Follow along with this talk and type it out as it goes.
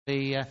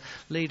the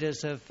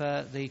leaders of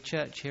the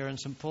church here in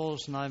St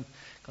Paul's, and I've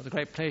got the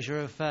great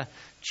pleasure of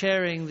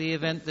chairing the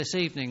event this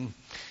evening.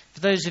 For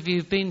those of you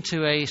who've been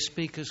to a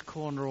speaker's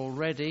corner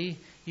already,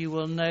 you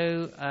will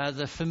know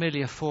the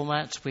familiar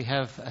format. We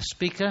have a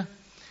speaker,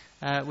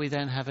 we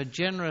then have a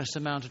generous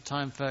amount of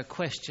time for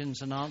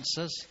questions and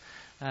answers,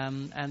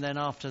 and then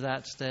after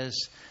that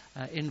there's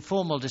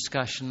informal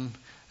discussion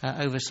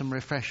over some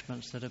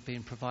refreshments that have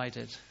been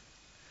provided.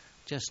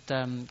 Just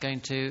going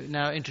to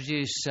now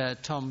introduce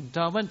Tom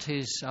Darwent,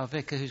 who's our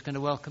vicar, who's going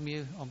to welcome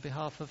you on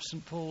behalf of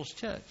St Paul's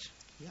Church.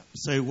 Yep.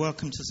 So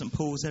welcome to St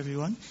Paul's,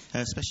 everyone,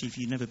 especially if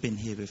you've never been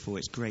here before.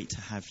 It's great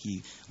to have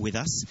you with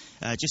us.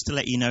 Just to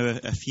let you know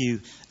a few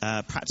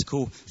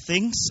practical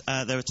things.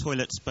 There are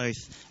toilets both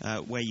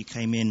where you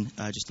came in,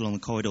 just along the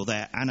corridor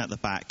there, and at the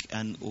back,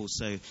 and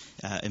also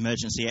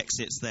emergency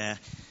exits there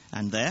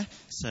and there.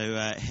 So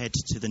head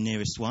to the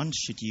nearest one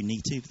should you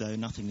need to, though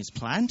nothing is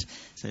planned,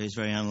 so it's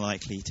very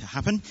unlikely to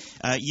happen.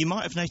 You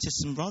might have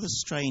noticed some rather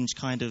strange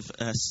kind of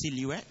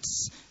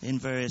silhouettes in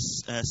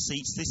various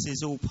seats. This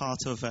is all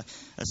part of a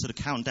sort of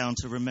countdown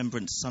to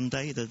Remembrance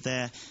Sunday, the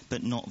There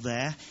But Not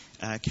There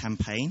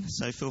campaign.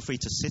 So feel free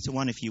to sit in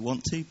one if you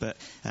want to, but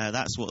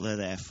that's what they're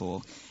there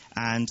for.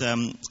 And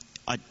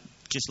I'd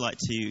just like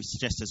to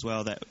suggest as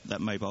well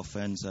that mobile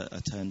phones are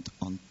turned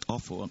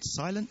off or on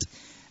silent.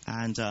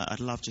 And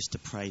I'd love just to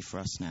pray for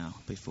us now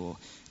before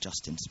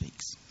Justin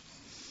speaks.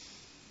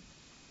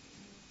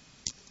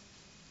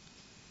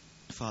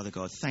 Father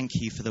God, thank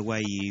you for the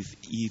way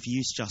you've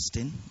used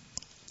Justin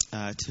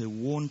to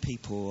warn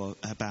people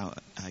about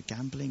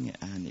gambling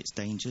and its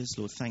dangers.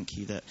 Lord, thank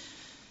you that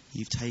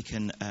you've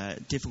taken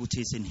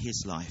difficulties in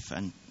his life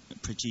and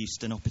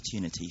produced an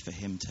opportunity for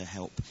him to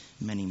help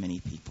many, many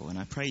people. And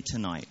I pray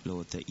tonight,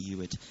 Lord, that you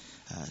would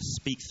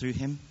speak through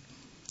him,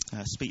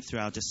 speak through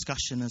our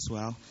discussion as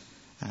well.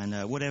 And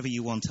whatever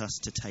you want us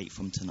to take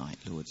from tonight,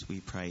 Lord, we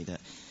pray that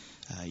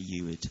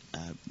you would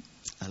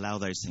allow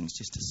those things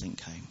just to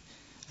sink home.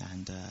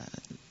 And,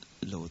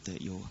 Lord,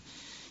 that you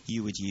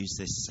would use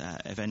this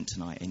event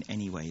tonight in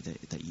any way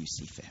that you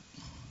see fit.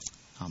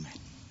 Amen.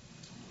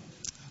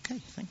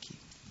 Okay, thank you.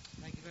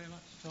 Thank you very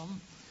much,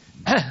 Tom.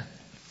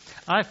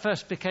 I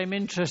first became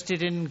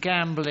interested in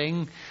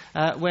gambling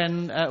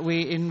when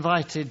we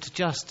invited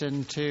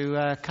Justin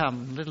to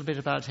come. A little bit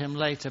about him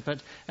later,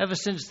 but ever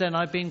since then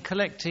I've been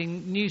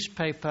collecting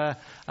newspaper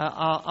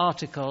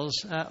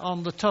articles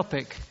on the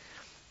topic.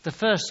 The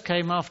first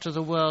came after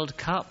the World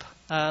Cup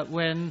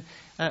when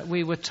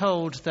we were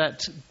told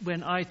that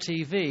when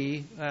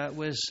ITV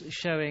was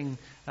showing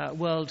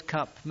World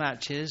Cup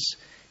matches,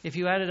 if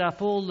you added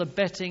up all the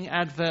betting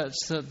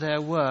adverts that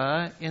there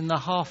were in the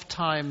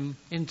half-time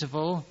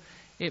interval,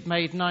 it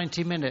made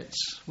 90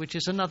 minutes, which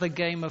is another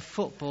game of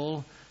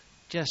football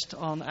just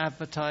on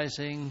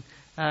advertising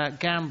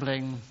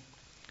gambling.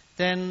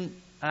 Then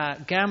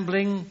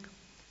gambling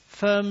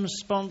firms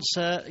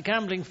sponsor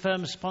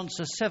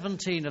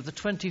 17 of the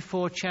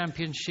 24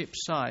 championship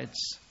sides.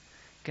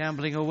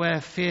 Gambling Aware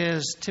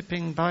fears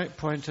tipping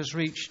point has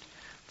reached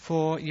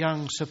for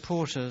young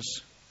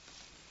supporters.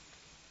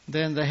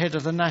 Then the head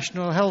of the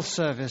National Health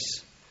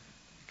Service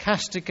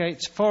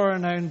castigates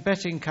foreign-owned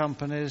betting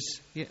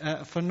companies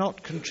for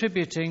not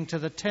contributing to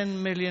the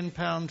 £10 million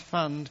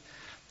fund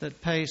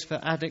that pays for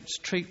addicts'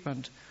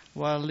 treatment,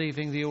 while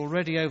leaving the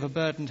already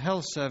overburdened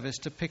health service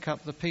to pick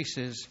up the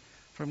pieces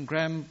from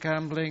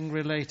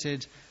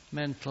gambling-related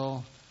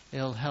mental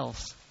ill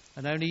health.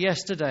 And only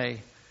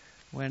yesterday,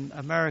 when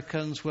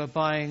Americans were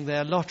buying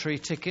their lottery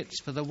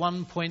tickets for the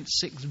 £1.6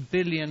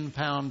 billion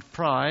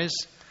prize,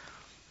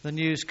 the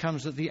news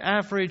comes that the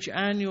average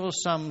annual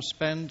sum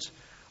spent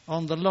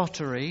on the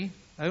lottery,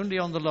 only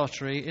on the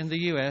lottery in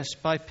the US,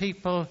 by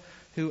people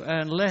who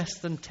earn less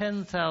than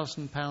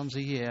 £10,000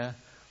 a year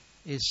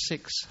is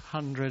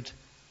 $600.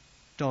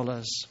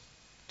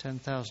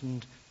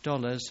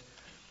 $10,000,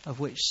 of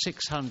which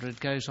 $600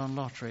 goes on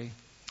lottery.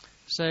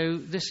 So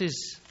this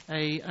is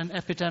an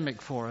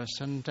epidemic for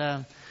us, and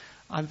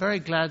I'm very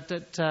glad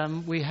that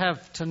we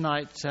have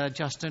tonight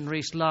Justin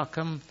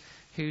Rees-Larkham,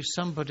 who's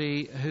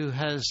somebody who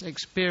has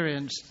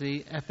experienced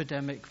the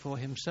epidemic for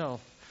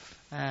himself.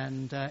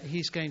 And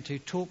he's going to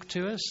talk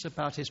to us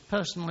about his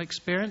personal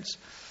experience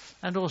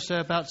and also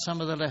about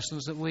some of the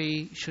lessons that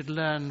we should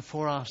learn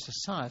for our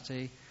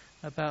society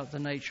about the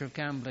nature of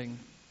gambling.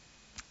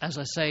 As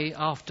I say,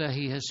 after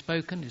he has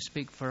spoken, he'll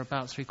speak for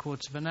about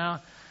 3/4 of an hour,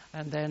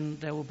 and then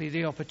there will be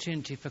the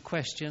opportunity for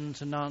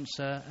questions and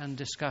answer and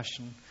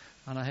discussion.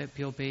 And I hope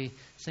you'll be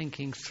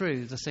thinking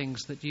through the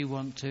things that you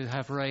want to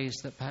have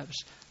raised that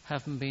perhaps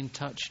haven't been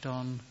touched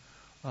on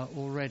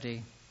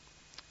already.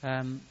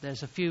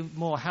 There's a few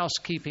more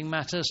housekeeping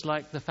matters,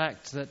 like the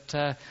fact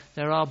that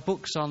there are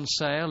books on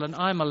sale and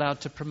I'm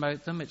allowed to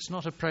promote them. It's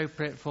not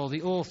appropriate for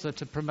the author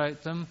to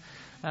promote them,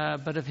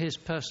 but of his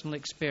personal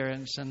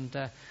experience. And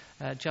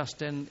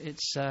Justin,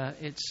 it's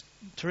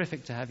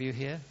terrific to have you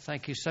here.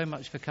 Thank you so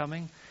much for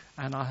coming,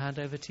 and I'll hand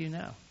over to you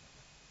now.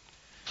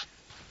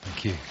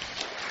 Thank you.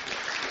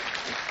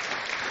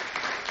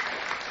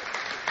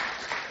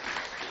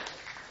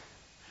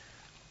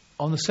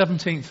 On the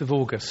 17th of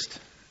August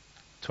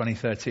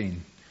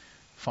 2013,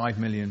 5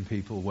 million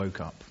people woke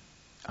up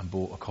and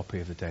bought a copy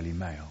of the Daily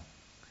Mail.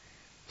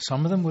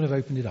 Some of them would have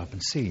opened it up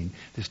and seen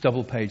this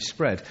double-page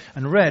spread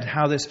and read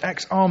how this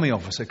ex-army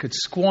officer could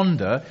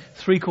squander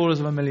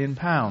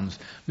 £750,000,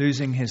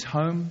 losing his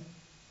home,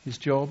 his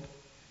job,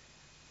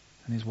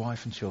 and his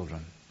wife and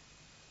children.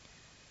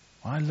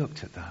 When I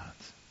looked at that,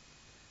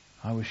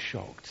 I was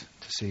shocked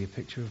to see a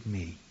picture of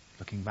me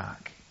looking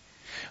back.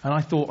 And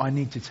I thought, I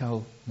need to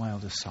tell my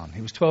eldest son.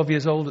 He was 12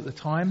 years old at the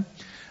time.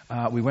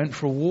 We went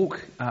for a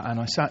walk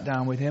and I sat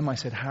down with him. I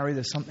said, Harry,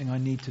 there's something I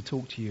need to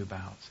talk to you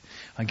about.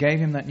 I gave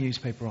him that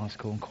newspaper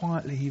article and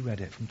quietly he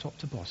read it from top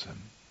to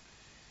bottom.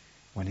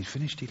 When he'd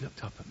finished, he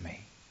looked up at me.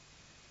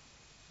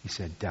 He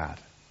said, Dad,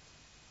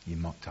 you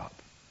mucked up.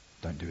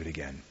 Don't do it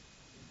again.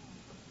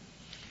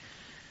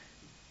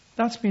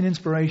 That's been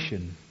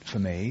inspiration for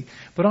me,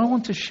 but I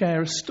want to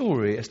share a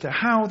story as to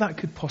how that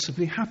could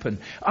possibly happen.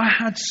 I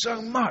had so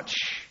much.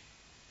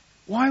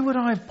 Why would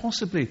I have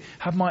possibly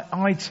had my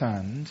eye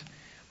turned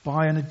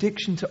by an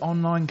addiction to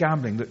online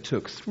gambling that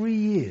took 3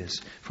 years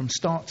from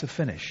start to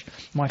finish?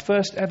 My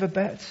first ever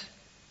bet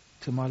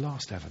to my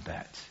last ever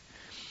bet.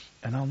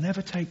 And I'll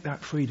never take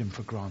that freedom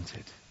for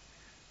granted.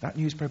 That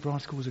newspaper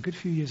article was a good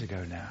few years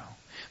ago now.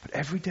 But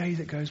every day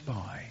that goes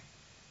by,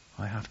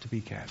 I have to be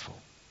careful.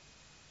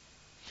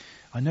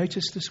 I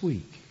noticed this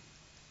week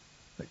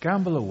that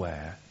Gamble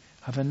Aware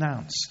have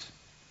announced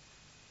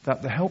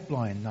that the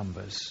helpline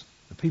numbers,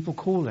 the people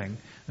calling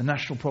the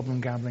National Problem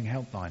Gambling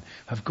Helpline,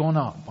 have gone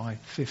up by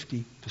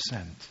 50%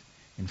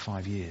 in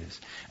 5 years.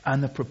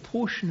 And the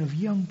proportion of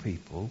young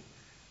people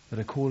that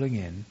are calling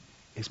in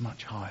is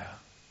much higher.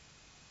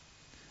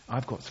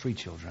 I've got 3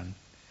 children.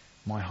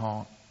 My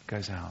heart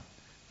goes out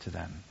to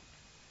them.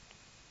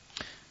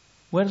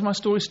 Where does my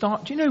story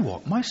start? Do you know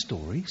what? My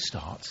story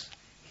starts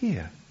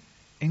here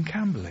in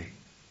Camberley,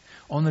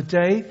 on the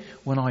day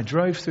when I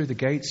drove through the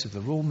gates of the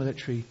Royal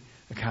Military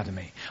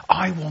Academy.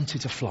 I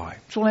wanted to fly.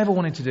 That's all I ever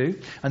wanted to do.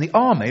 And the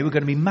army were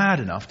going to be mad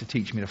enough to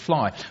teach me to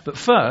fly. But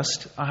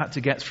first, I had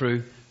to get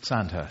through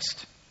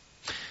Sandhurst.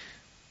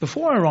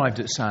 Before I arrived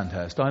at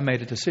Sandhurst, I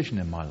made a decision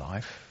in my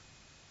life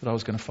that I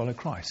was going to follow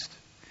Christ.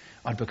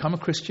 I'd become a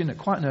Christian at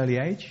quite an early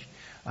age,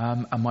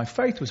 and my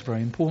faith was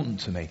very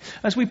important to me.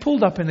 As we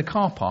pulled up in the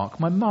car park,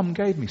 my mum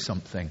gave me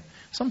something.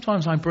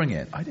 Sometimes I bring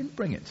it. I didn't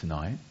bring it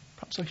tonight.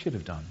 Perhaps I should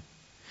have done.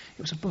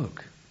 It was a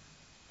book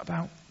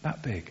about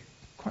that big,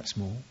 quite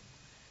small,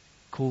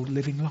 called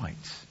Living Light.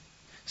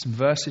 Some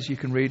verses you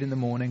can read in the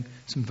morning,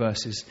 some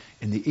verses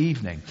in the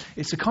evening.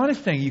 It's the kind of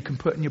thing you can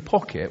put in your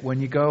pocket when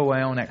you go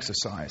away on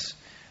exercise,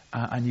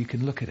 and you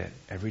can look at it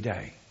every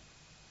day.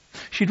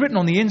 She'd written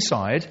on the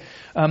inside,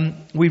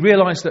 we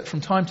realise that from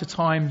time to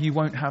time you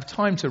won't have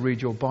time to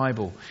read your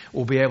Bible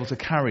or be able to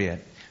carry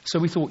it. So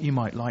we thought you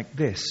might like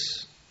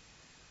this.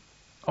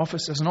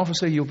 As an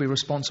officer, you'll be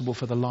responsible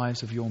for the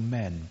lives of your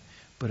men.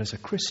 But as a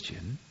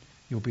Christian,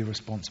 you'll be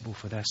responsible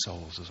for their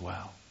souls as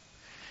well.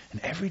 And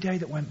every day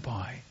that went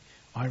by,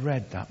 I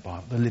read that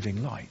Bible, the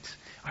Living Light.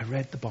 I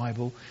read the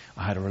Bible.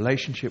 I had a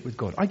relationship with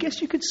God. I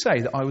guess you could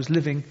say that I was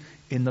living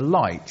in the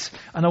light.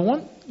 And I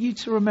want you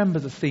to remember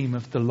the theme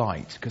of the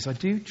light, because I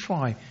do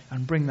try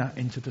and bring that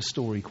into the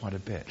story quite a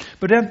bit.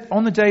 But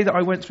on the day that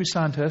I went through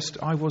Sandhurst,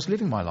 I was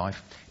living my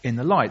life in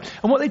the light.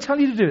 And what they tell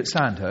you to do at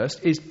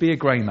Sandhurst is be a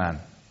grey man.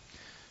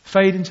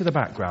 Fade into the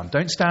background.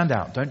 Don't stand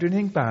out. Don't do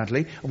anything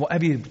badly. And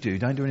whatever you do,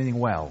 don't do anything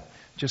well.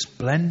 Just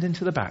blend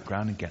into the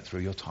background and get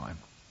through your time.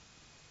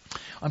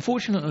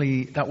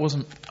 Unfortunately, that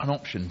wasn't an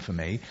option for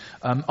me.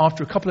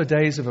 After a couple of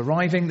days of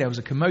arriving, there was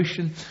a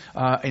commotion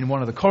in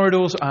one of the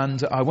corridors,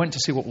 and I went to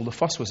see what all the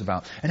fuss was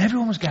about. And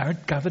everyone was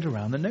gathered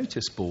around the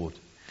notice board.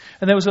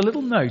 And there was a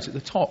little note at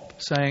the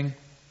top saying,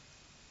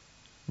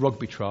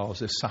 rugby trials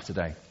this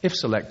Saturday. If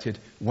selected,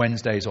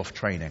 Wednesdays off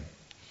training.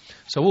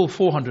 So all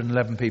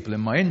 411 people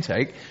in my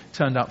intake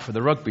turned up for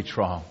the rugby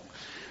trial.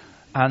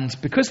 And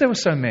because there were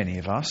so many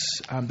of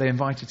us, they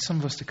invited some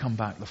of us to come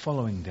back the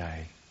following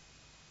day,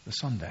 the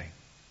Sunday.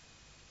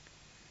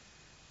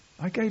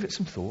 I gave it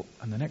some thought,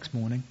 and the next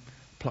morning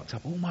plucked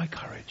up all my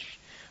courage,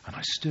 and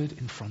I stood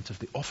in front of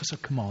the officer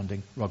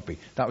commanding rugby.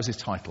 That was his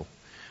title.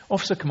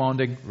 Officer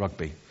commanding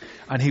rugby.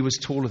 And he was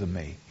taller than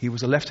me. He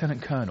was a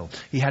lieutenant colonel.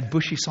 He had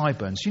bushy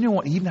sideburns. You know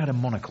what? He even had a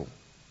monocle.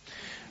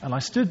 And I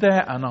stood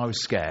there and I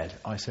was scared.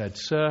 I said,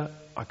 "Sir,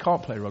 I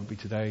can't play rugby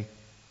today.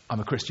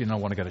 I'm a Christian and I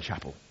want to go to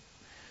chapel."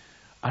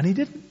 And he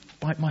didn't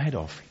bite my head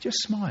off. He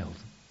just smiled.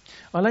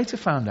 I later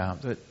found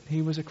out that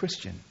he was a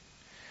Christian.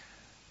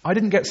 I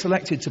didn't get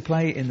selected to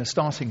play in the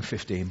starting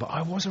 15, but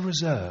I was a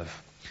reserve.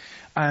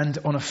 And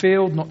on a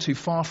field not too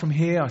far from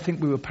here, I think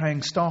we were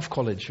playing Staff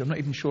College. I'm not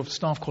even sure if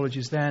Staff College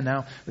is there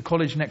now. The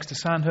college next to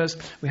Sandhurst.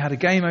 We had a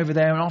game over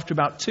there, and after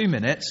about 2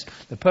 minutes,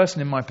 the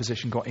person in my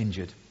position got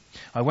injured.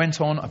 I went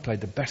on, I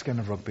played the best game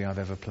of rugby I've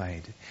ever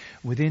played.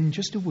 Within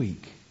just a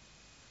week,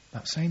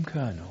 that same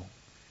colonel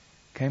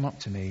came up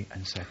to me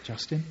and said,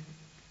 "Justin,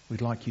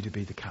 we'd like you to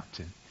be the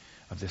captain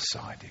of this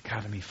side, the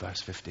Academy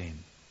First 15.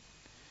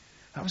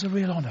 That was a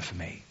real honour for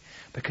me,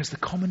 because the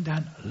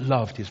commandant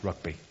loved his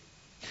rugby.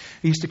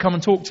 He used to come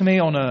and talk to me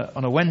on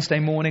a Wednesday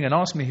morning and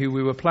ask me who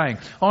we were playing,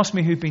 ask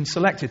me who'd been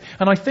selected.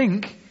 And I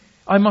think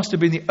I must have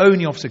been the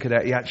only officer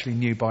cadet he actually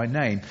knew by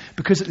name,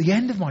 because at the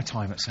end of my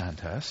time at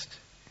Sandhurst,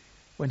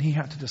 when he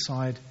had to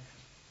decide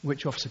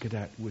which officer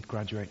cadet would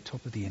graduate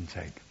top of the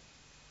intake,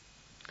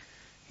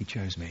 he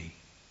chose me.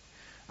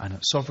 And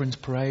at Sovereign's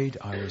Parade,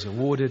 I was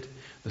awarded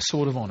the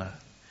Sword of Honour.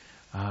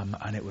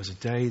 And it was a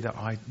day that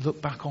I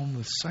look back on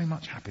with so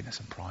much happiness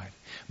and pride.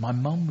 My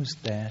mum was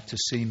there to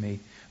see me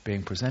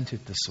being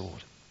presented the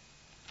sword.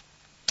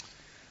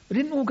 It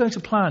didn't all go to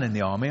plan in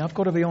the army, I've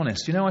got to be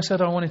honest. You know, I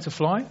said I wanted to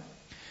fly.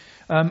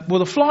 Well,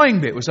 the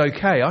flying bit was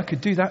okay. I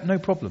could do that, no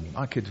problem.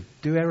 I could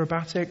do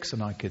aerobatics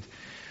and I could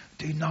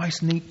do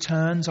nice, neat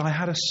turns. I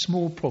had a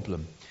small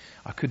problem.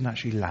 I couldn't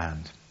actually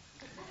land.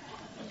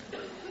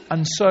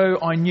 And so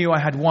I knew I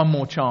had one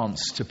more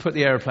chance to put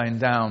the aeroplane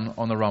down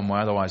on the runway,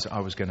 otherwise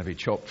I was going to be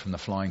chopped from the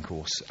flying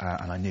course,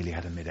 and I nearly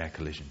had a mid-air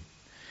collision.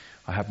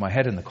 I had my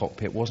head in the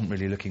cockpit, wasn't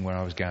really looking where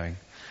I was going,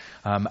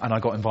 and I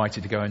got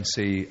invited to go and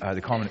see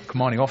the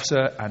commanding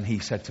officer, and he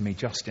said to me,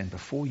 Justin,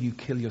 before you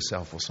kill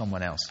yourself or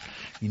someone else,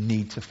 you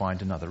need to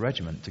find another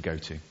regiment to go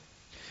to.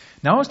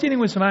 Now, I was dealing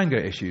with some anger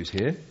issues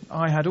here.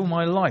 I had all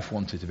my life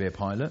wanted to be a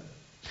pilot.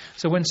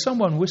 So when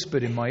someone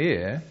whispered in my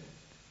ear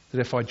that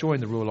if I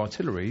joined the Royal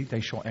Artillery, they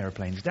shot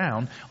aeroplanes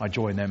down, I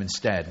joined them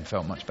instead and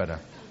felt much better.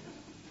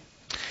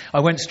 I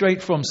went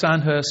straight from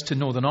Sandhurst to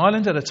Northern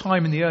Ireland at a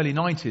time in the early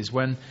 90s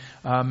when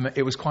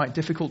it was quite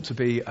difficult to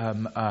be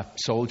a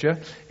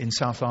soldier in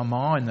South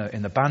Armagh,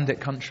 in the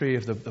bandit country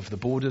of the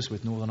borders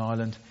with Northern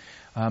Ireland.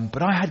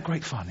 But I had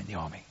great fun in the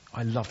army.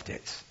 I loved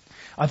it.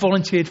 I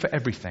volunteered for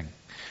everything.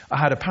 I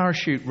had a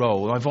parachute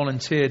role. I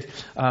volunteered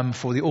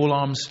for the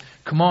All-Arms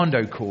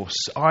Commando course.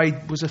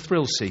 I was a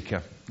thrill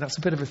seeker. That's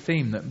a bit of a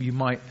theme that you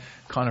might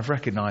kind of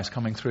recognise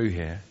coming through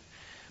here.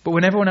 But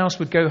when everyone else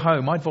would go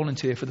home, I'd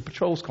volunteer for the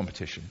patrols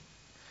competition.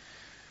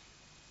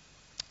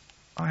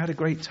 I had a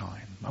great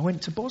time. I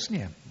went to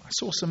Bosnia. I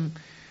saw some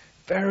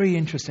very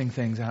interesting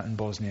things out in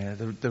Bosnia.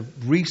 The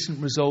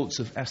recent results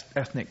of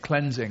ethnic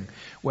cleansing,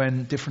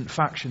 when different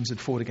factions had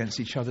fought against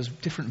each other,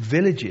 different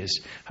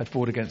villages had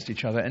fought against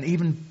each other, and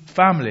even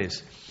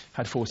families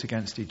had fought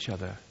against each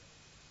other.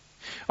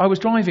 I was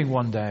driving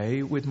one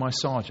day with my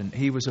sergeant.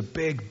 He was a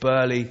big,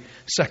 burly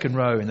second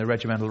row in the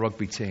regimental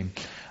rugby team,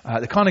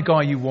 the kind of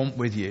guy you want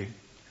with you.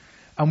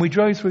 And we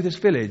drove through this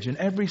village, and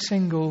every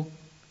single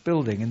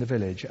building in the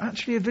village,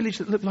 actually a village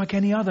that looked like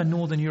any other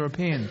Northern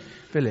European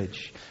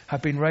village,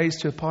 had been razed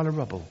to a pile of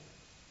rubble.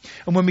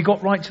 And when we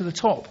got right to the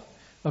top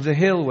of the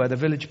hill where the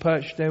village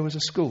perched, there was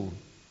a school.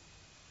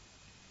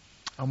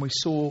 And we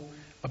saw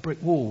a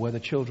brick wall where the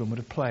children would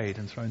have played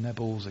and thrown their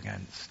balls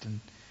against.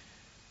 And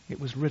it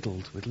was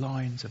riddled with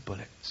lines of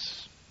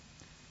bullets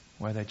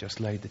where they just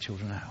laid the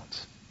children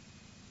out.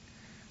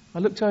 I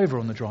looked over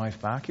on the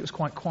drive back. It was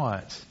quite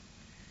quiet.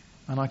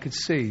 And I could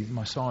see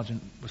my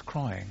sergeant was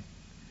crying.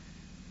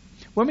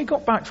 When we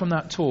got back from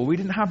that tour, we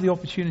didn't have the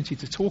opportunity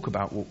to talk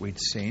about what we'd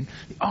seen.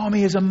 The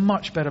army is a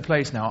much better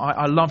place now.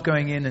 I love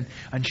going in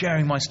and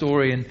sharing my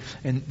story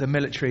in the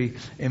military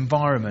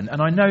environment.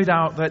 And I know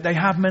now that they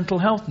have mental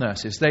health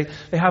nurses. They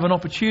have an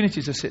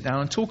opportunity to sit down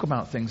and talk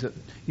about things that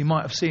you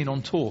might have seen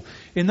on tour.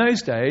 In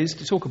those days,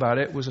 to talk about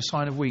it was a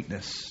sign of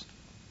weakness.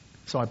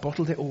 So I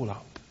bottled it all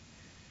up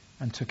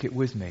and took it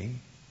with me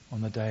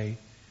on the day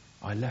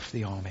I left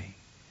the army.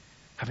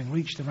 Having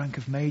reached the rank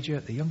of major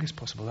at the youngest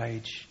possible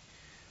age,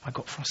 I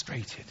got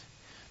frustrated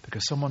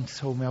because someone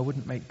told me I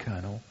wouldn't make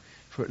colonel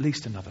for at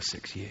least another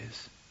 6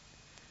 years.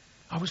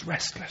 I was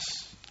restless.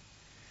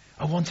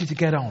 I wanted to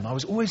get on. I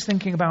was always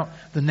thinking about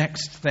the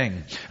next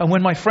thing. And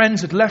when my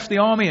friends had left the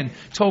army and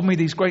told me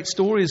these great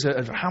stories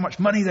of how much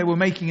money they were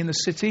making in the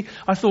city,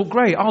 I thought,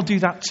 great, I'll do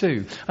that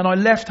too. And I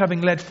left,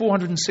 having led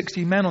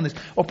 460 men on this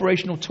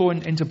operational tour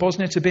into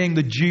Bosnia, to being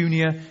the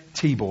junior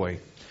T-boy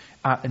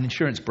at an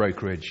insurance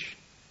brokerage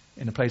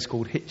in a place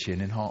called Hitchin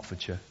in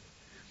Hertfordshire.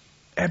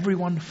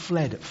 Everyone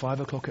fled at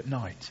 5 o'clock at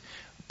night,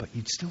 but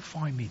you'd still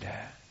find me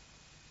there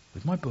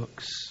with my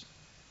books,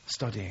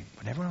 studying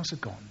when everyone else had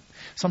gone.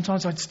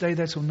 Sometimes I'd stay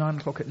there till 9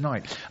 o'clock at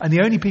night, and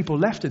the only people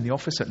left in the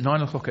office at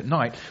 9 o'clock at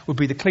night would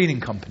be the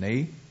cleaning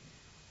company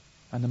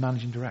and the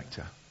managing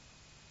director.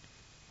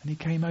 And he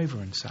came over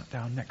and sat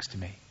down next to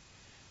me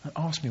and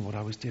asked me what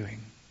I was doing.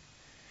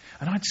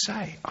 And I'd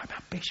say, I'm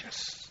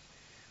ambitious.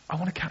 I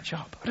want to catch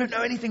up. I don't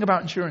know anything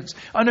about insurance.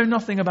 I know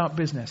nothing about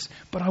business,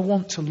 but I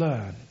want to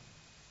learn.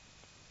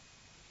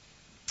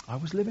 I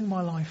was living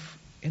my life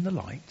in the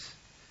light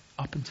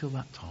up until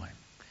that time,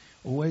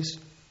 always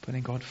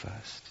putting God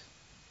first.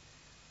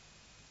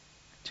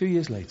 2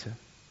 years later,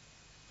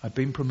 I'd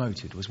been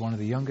promoted, was one of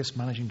the youngest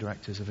managing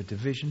directors of a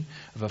division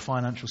of a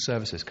financial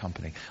services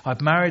company.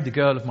 I'd married the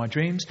girl of my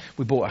dreams.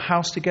 We bought a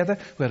house together.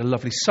 We had a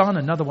lovely son,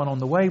 another one on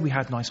the way. We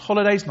had nice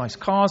holidays, nice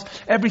cars.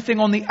 Everything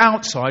on the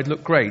outside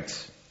looked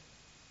great.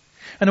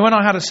 And when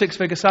I had a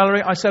 6-figure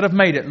salary, I said, I've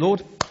made it,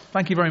 Lord.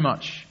 Thank you very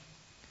much.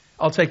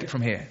 I'll take it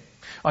from here.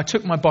 I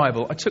took my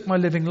Bible, I took my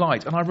living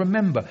light, and I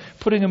remember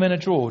putting them in a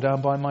drawer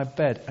down by my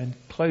bed and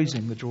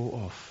closing the drawer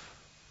off.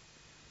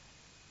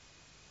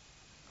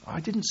 I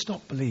didn't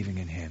stop believing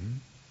in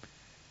him.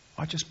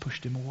 I just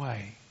pushed him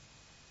away.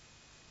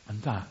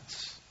 And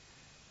that's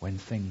when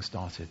things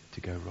started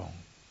to go wrong.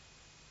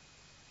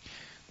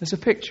 There's a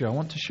picture I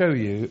want to show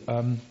you.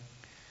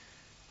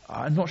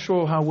 I'm not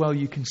sure how well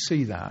you can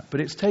see that, but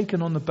it's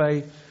taken on the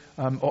bay,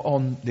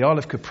 on the Isle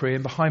of Capri,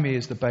 and behind me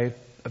is the bay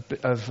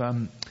of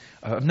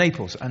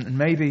Naples. And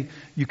maybe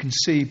you can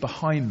see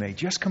behind me,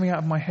 just coming out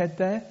of my head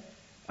there,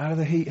 out of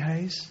the heat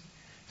haze,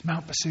 it's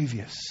Mount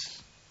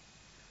Vesuvius,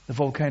 the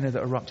volcano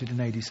that erupted in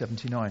AD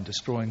 79,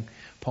 destroying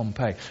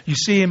Pompeii. You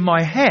see, in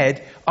my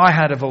head, I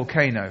had a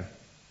volcano.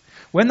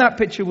 When that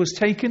picture was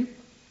taken,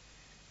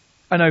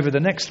 and over the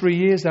next 3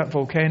 years, that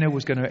volcano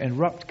was going to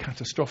erupt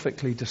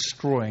catastrophically,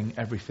 destroying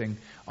everything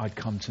I'd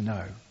come to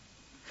know.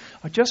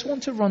 I just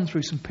want to run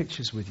through some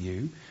pictures with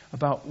you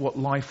about what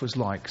life was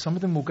like. Some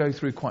of them will go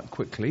through quite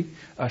quickly,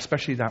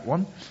 especially that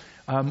one.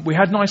 We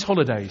had nice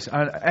holidays.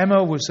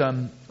 Emma was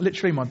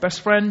literally my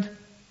best friend.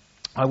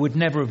 I would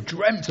never have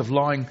dreamt of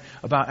lying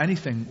about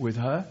anything with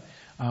her.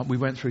 We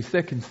went through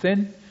thick and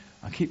thin.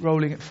 I keep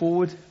rolling it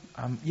forward.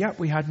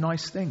 We had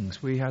nice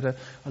things. We had a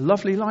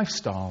lovely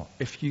lifestyle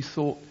if you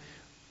thought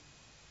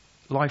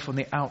life on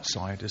the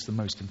outside is the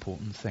most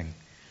important thing.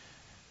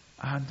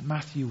 And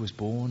Matthew was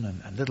born,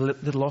 and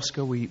little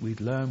Oscar,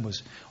 we'd learned,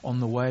 was on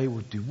the way.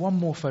 We'll do one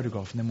more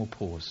photograph and then we'll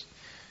pause.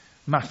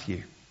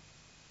 Matthew,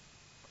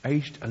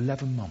 aged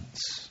 11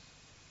 months,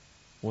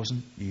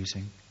 wasn't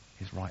using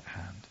his right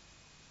hand.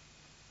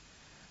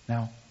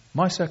 Now,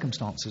 my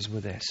circumstances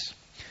were this.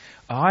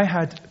 I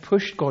had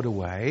pushed God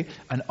away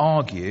and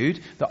argued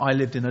that I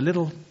lived in a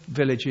little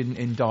village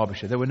in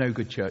Derbyshire. There were no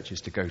good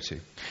churches to go to.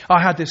 I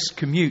had this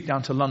commute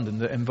down to London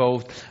that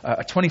involved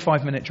a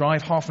 25-minute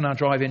drive, half an hour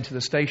drive into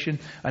the station,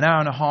 an hour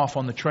and a half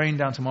on the train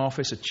down to my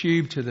office, a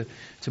tube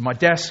to my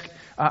desk,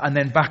 and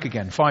then back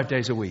again, 5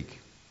 days a week.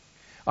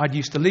 I'd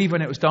used to leave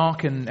when it was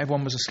dark and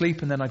everyone was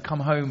asleep, and then I'd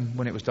come home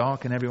when it was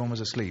dark and everyone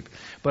was asleep.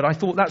 But I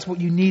thought that's what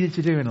you needed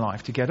to do in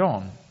life to get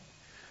on.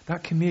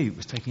 That commute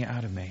was taking it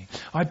out of me.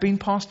 I'd been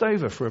passed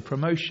over for a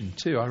promotion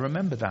too. I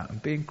remember that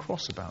and being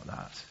cross about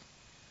that.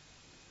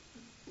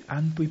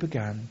 And we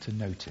began to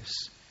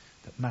notice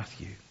that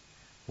Matthew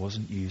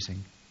wasn't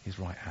using his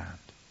right hand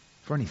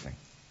for anything.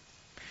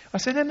 I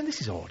said, Emma,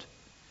 this is odd.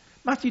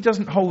 Matthew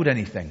doesn't hold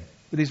anything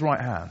with his right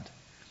hand.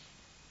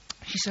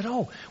 She said,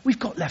 we've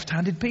got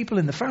left-handed people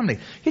in the family.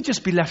 He'd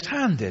just be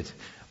left-handed.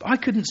 But I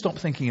couldn't stop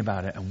thinking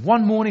about it. And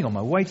one morning on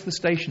my way to the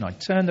station, I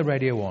turned the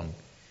radio on.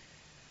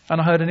 And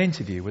I heard an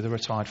interview with a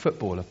retired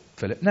footballer,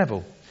 Philip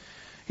Neville.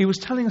 He was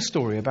telling a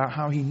story about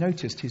how he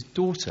noticed his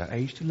daughter,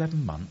 aged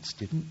 11 months,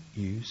 didn't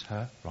use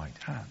her right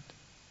hand.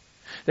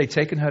 They'd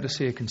taken her to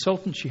see a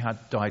consultant. She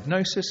had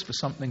diagnosis for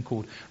something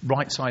called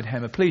right-side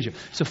hemiplegia.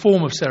 It's a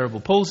form of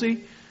cerebral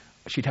palsy.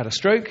 She'd had a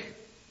stroke,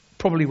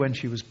 probably when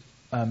she was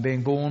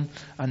being born,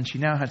 and she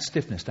now had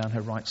stiffness down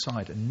her right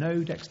side and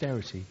no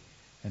dexterity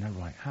in her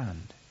right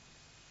hand.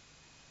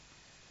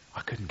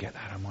 I couldn't get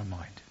that out of my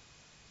mind.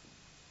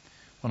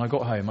 When I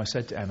got home, I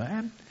said to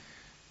Emma,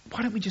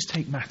 why don't we just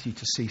take Matthew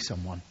to see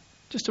someone,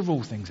 just to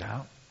rule things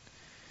out?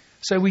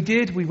 So we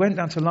did. We went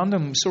down to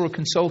London, we saw a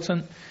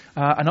consultant,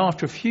 and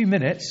after a few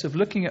minutes of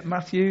looking at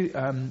Matthew,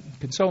 the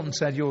consultant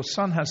said, your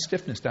son has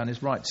stiffness down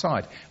his right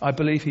side. I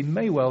believe he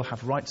may well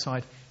have right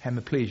side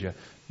hemiplegia.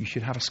 You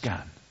should have a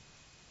scan.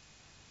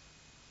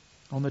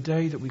 On the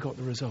day that we got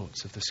the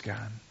results of the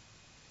scan,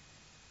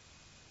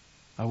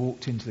 I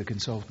walked into the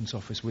consultant's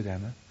office with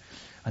Emma,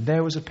 and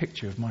there was a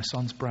picture of my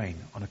son's brain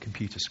on a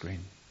computer screen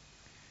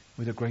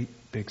with a great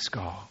big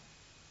scar.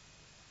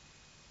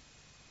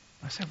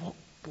 I said,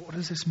 what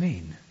does this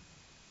mean?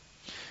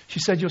 She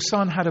said, your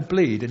son had a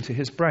bleed into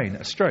his brain,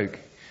 a stroke,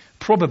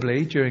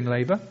 probably during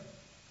labour,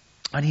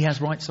 and he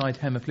has right side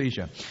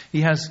hemiplegia.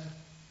 He has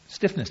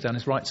stiffness down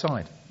his right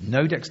side,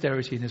 no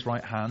dexterity in his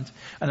right hand,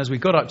 and as we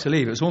got up to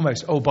leave, it was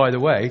almost, by the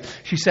way,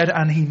 she said,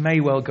 and he may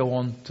well go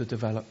on to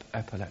develop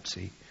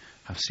epilepsy,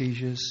 have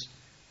seizures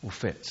or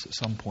fits at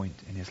some point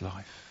in his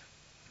life.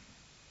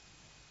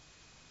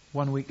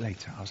 1 week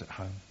later, I was at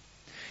home.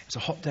 It was a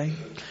hot day.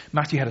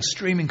 Matthew had a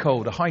streaming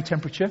cold, a high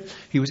temperature.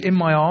 He was in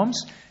my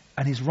arms,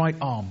 and his right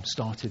arm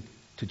started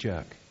to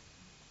jerk.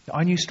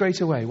 I knew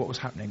straight away what was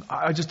happening.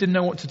 I just didn't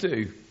know what to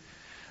do.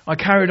 I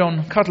carried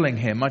on cuddling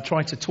him. I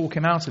tried to talk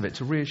him out of it,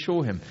 to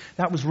reassure him.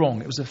 That was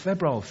wrong. It was a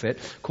febrile fit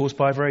caused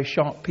by a very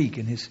sharp peak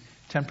in his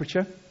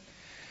temperature.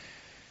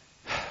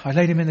 I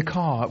laid him in the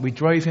car. We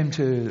drove him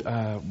to,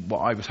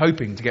 I was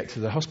hoping to get to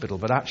the hospital,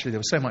 but actually there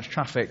was so much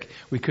traffic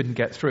we couldn't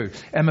get through.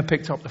 Emma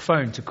picked up the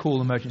phone to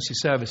call emergency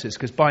services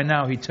because by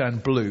now he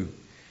turned blue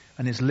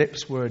and his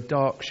lips were a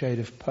dark shade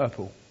of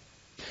purple.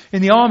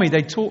 In the army,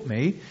 they taught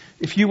me,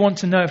 if you want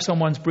to know if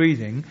someone's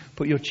breathing,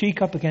 put your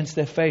cheek up against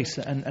their face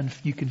and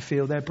you can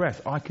feel their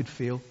breath. I could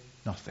feel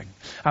nothing.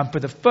 And for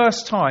the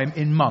first time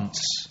in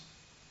months,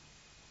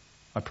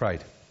 I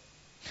prayed.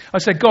 I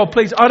said, God,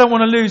 please, I don't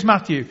want to lose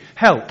Matthew.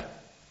 Help.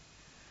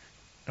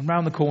 And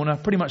round the corner,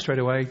 pretty much straight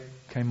away,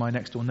 came my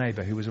next door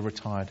neighbour, who was a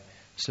retired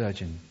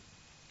surgeon.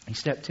 He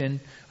stepped in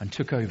and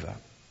took over.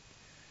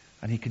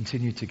 And he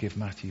continued to give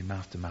Matthew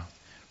mouth-to-mouth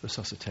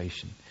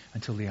resuscitation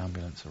until the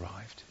ambulance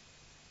arrived.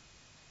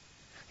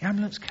 The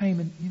ambulance came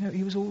and,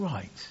 he was all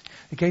right.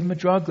 They gave him a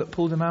drug that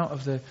pulled him out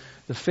of the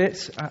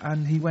fit,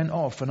 and he went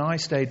off, and I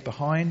stayed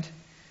behind,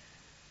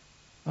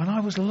 and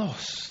I was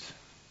lost.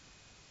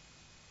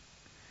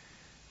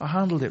 I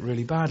handled it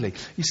really badly.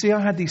 You see, I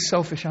had these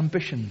selfish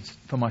ambitions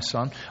for my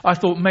son. I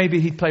thought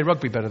maybe he'd play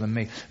rugby better than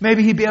me.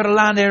 Maybe he'd be able to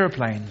land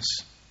aeroplanes.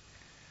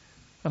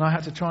 And I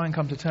had to try and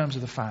come to terms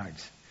with the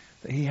fact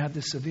that he had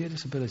this severe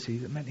disability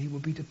that meant he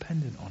would be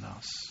dependent on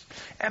us.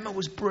 Emma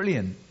was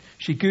brilliant.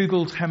 She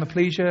Googled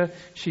hemiplegia.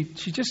 She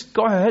just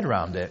got her head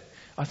around it.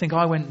 I think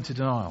I went into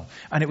denial.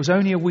 And it was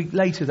only a week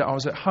later that I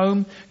was at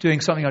home doing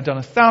something I'd done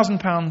 1,000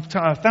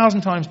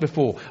 times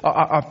before.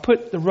 I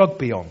put the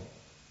rugby on.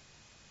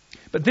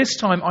 But this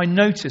time I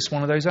noticed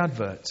one of those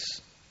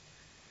adverts.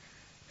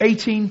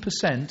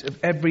 18% of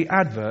every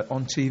advert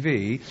on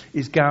TV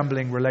is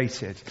gambling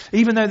related.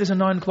 Even though there's a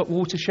 9 o'clock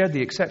watershed,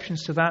 the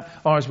exceptions to that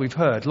are, as we've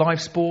heard,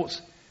 live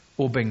sports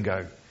or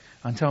bingo.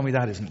 And tell me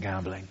that isn't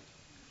gambling.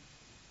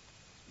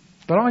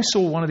 But I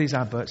saw one of these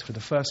adverts for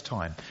the first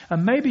time.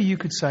 And maybe you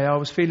could say I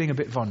was feeling a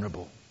bit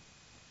vulnerable.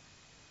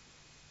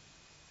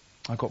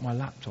 I got my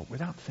laptop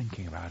without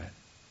thinking about it.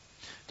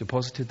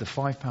 Deposited the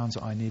 £5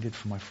 that I needed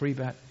for my free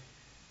bet.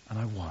 And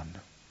I won.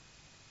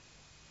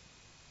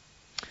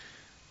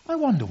 I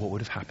wonder what would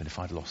have happened if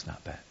I'd lost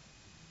that bet.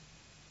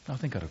 I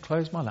think I'd have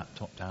closed my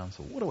laptop down and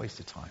thought, what a waste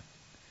of time.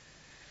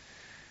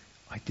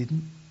 I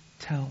didn't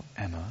tell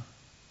Emma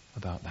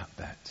about that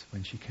bet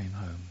when she came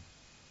home.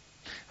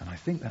 And I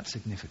think that's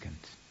significant.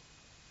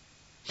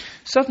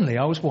 Suddenly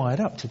I was wired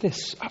up to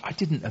this. I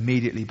didn't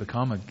immediately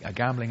become a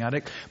gambling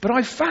addict, but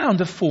I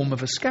found a form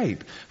of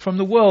escape from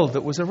the world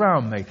that was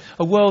around me.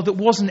 A world that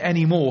wasn't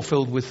anymore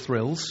filled with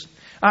thrills.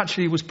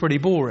 Actually, it was pretty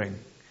boring.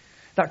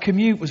 That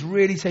commute was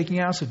really taking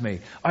out of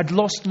me. I'd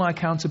lost my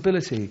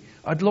accountability.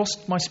 I'd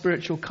lost my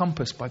spiritual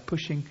compass by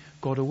pushing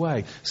God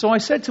away. So I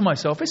said to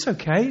myself, it's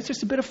okay, it's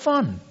just a bit of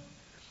fun.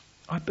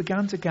 I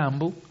began to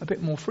gamble a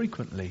bit more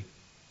frequently.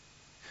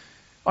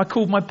 I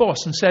called my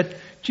boss and said,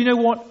 do you know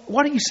what?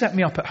 Why don't you set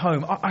me up at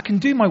home? I can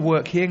do my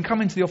work here and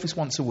come into the office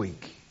once a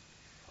week.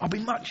 I'll be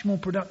much more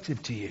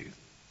productive to you.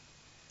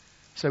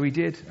 So he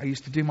did. I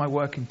used to do my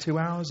work in 2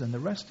 hours, and the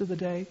rest of the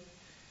day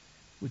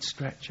would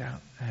stretch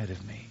out ahead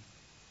of me.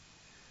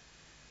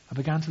 I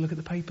began to look at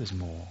the papers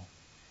more.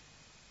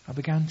 I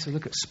began to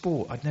look at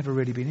sport I'd never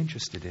really been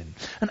interested in.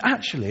 And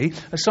actually,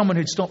 as someone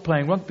who'd stopped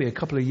playing rugby a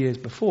couple of years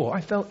before,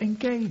 I felt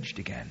engaged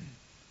again.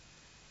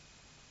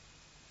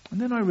 And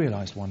then I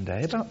realised one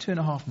day, about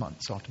 2.5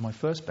 months after my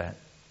first bet,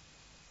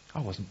 I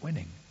wasn't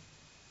winning.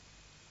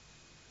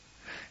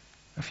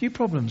 A few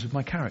problems with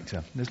my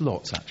character. There's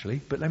lots,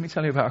 actually, but let me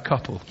tell you about a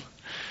couple.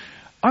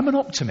 I'm an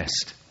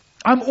optimist.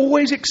 I'm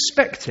always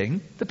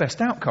expecting the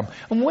best outcome.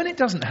 And when it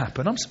doesn't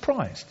happen, I'm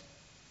surprised.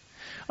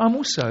 I'm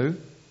also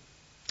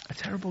a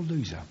terrible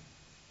loser,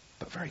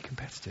 but very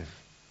competitive.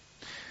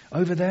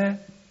 Over there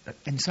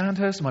in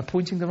Sandhurst, am I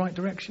pointing the right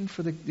direction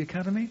for the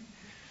academy?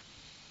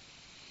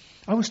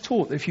 I was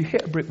taught that if you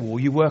hit a brick wall,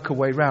 you work a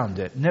way round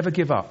it. Never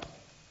give up.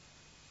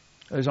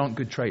 Those aren't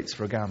good traits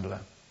for a gambler.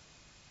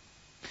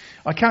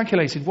 I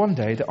calculated one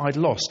day that I'd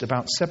lost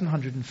about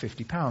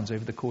 £750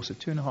 over the course of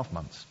 2.5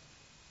 months.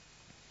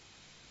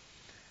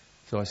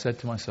 So I said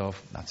to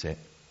myself, that's it,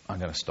 I'm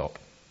going to stop.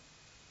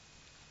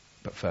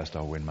 But first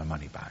I'll win my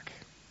money back.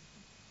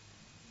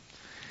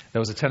 There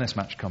was a tennis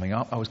match coming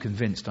up. I was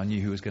convinced I knew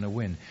who was going to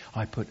win.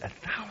 I put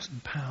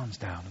 £1,000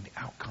 down on the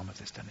outcome of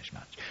this tennis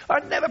match.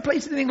 I'd never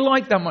placed anything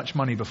like that much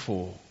money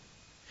before.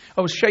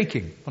 I was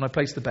shaking when I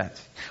placed the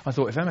bet. I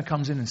thought, if Emma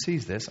comes in and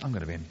sees this, I'm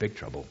going to be in big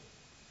trouble.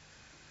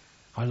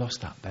 I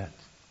lost that bet.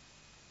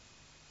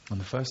 And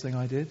the first thing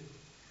I did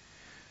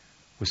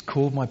was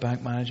call my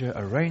bank manager,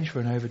 arrange for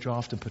an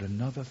overdraft, and put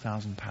another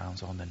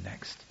 £1,000 on the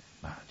next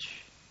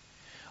match.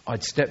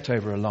 I'd stepped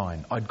over a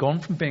line. I'd gone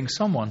from being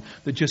someone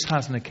that just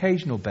has an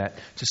occasional bet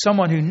to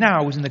someone who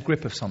now was in the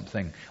grip of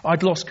something.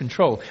 I'd lost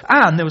control.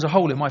 And there was a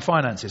hole in my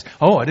finances.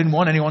 Oh, I didn't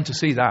want anyone to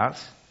see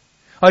that.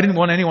 I didn't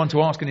want anyone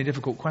to ask any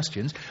difficult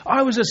questions.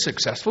 I was a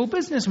successful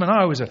businessman.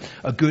 I was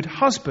a good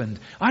husband.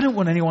 I didn't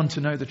want anyone to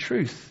know the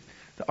truth,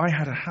 that I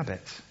had a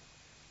habit.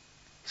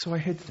 So I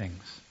hid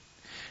things.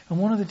 And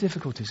one of the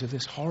difficulties of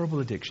this horrible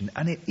addiction,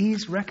 and it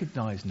is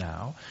recognised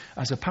now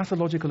as a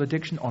pathological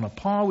addiction on a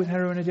par with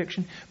heroin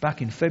addiction,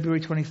 back in February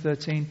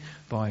 2013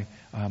 by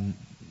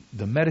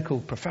the medical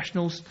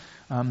professionals,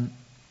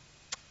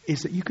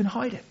 is that you can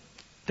hide it.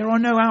 There are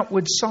no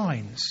outward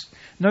signs,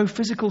 no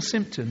physical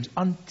symptoms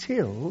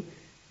until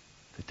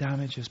the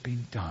damage has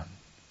been done.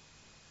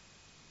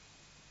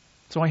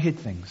 So I hid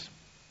things,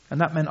 and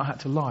that meant I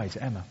had to lie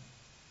to Emma.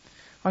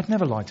 I'd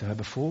never lied to her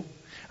before.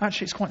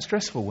 Actually, it's quite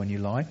stressful when you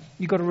lie.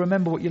 You've got to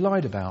remember what you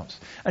lied about.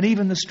 And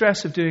even the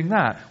stress of doing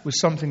that was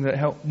something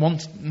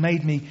that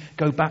made me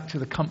go back to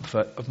the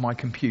comfort of my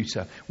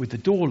computer with the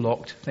door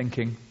locked,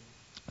 thinking,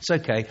 it's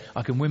okay,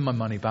 I can win my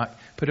money back,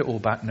 put it all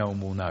back, no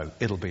one will know.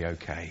 It'll be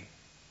okay.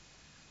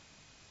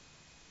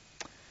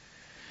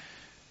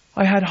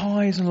 I had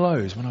highs and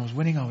lows. When I was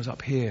winning, I was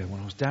up here.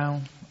 When I was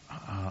down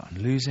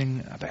and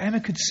losing. But Emma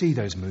could see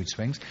those mood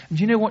swings. And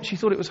do you know what? She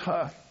thought it was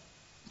her.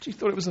 She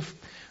thought it was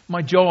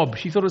my job.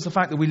 She thought it was the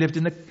fact that we lived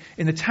in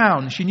the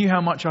town. She knew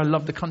how much I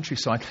loved the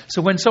countryside.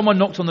 So when someone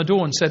knocked on the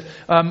door and said,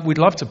 we'd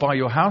love to buy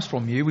your house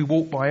from you. We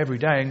walk by every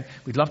day and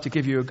we'd love to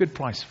give you a good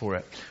price for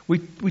it.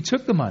 We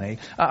took the money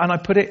and I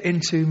put it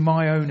into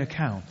my own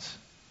account.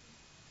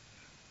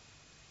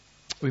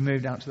 We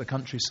moved out to the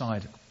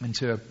countryside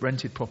into a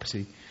rented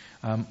property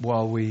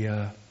while we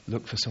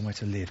looked for somewhere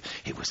to live.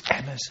 It was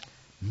Emma's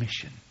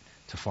mission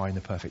to find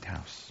the perfect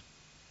house.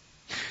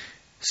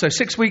 So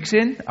 6 weeks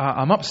in,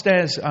 I'm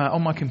upstairs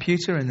on my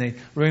computer in the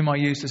room I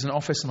used as an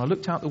office, and I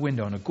looked out the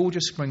window on a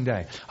gorgeous spring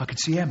day. I could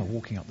see Emma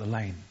walking up the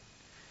lane.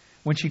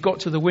 When she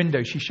got to the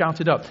window, she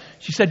shouted up.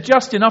 She said,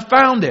 "Justin, I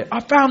found it.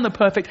 I found the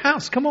perfect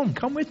house. Come on,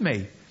 come with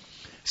me."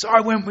 So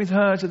I went with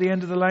her to the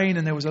end of the lane,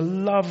 and there was a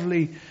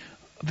lovely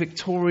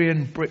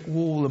Victorian brick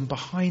wall, and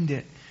behind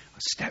it, I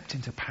stepped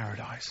into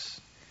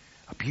paradise.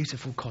 A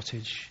beautiful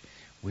cottage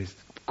with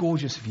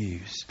gorgeous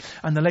views.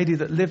 And the lady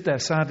that lived there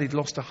sadly had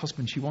lost her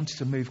husband. She wanted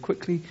to move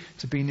quickly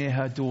to be near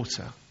her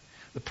daughter.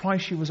 The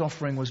price she was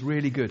offering was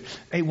really good.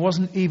 It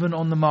wasn't even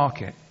on the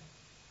market.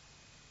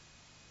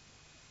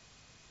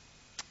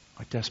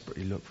 I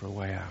desperately looked for a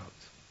way out.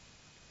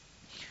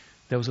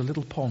 There was a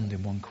little pond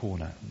in one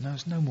corner. There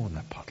was no more than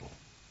a puddle.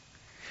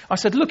 I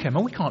said, "Look,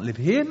 Emma, we can't live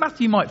here.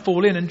 Matthew might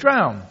fall in and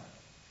drown."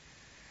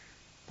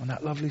 And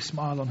that lovely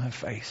smile on her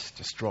face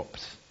just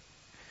dropped.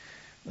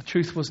 The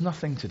truth was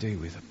nothing to do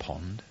with a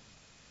pond.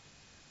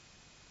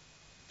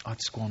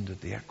 I'd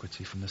squandered the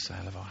equity from the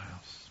sale of our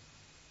house.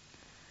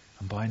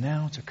 And by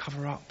now, to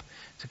cover up,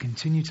 to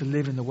continue to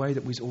live in the way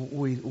that we've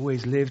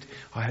always lived,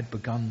 I had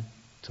begun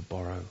to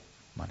borrow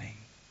money.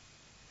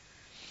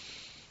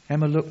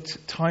 Emma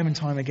looked time and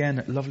time again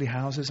at lovely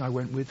houses. I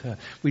went with her.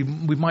 We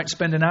might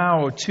spend an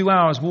hour or 2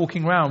 hours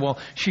walking around while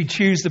she'd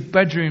choose the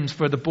bedrooms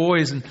for the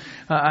boys and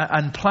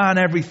plan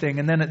everything.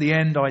 And then at the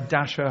end, I'd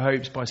dash her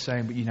hopes by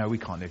saying, "But you know, we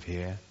can't live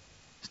here.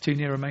 It's too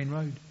near a main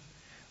road.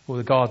 Or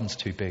the garden's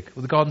too big.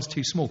 Or the garden's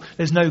too small.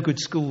 There's no good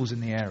schools in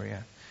the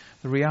area."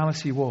 The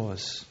reality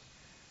was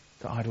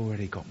that I'd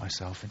already got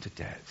myself into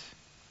debt.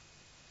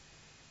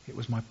 It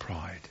was my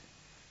pride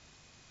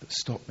that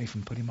stopped me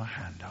from putting my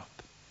hand up.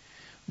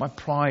 My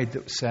pride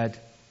that said,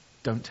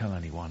 "Don't tell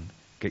anyone.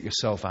 Get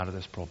yourself out of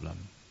this problem."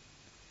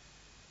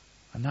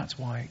 And that's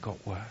why it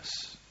got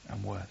worse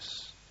and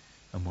worse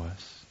and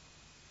worse.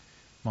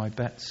 My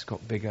bets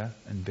got bigger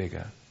and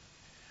bigger.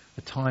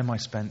 The time I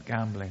spent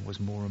gambling was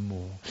more and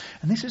more.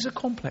 And this is a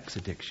complex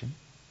addiction.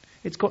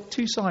 It's got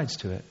two sides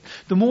to it.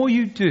 The more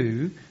you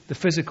do the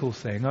physical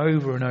thing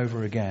over and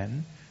over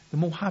again, the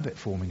more habit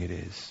forming it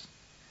is.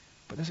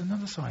 But there's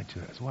another side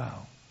to it as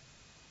well.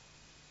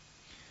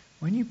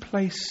 When you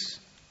place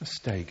a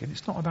stake, and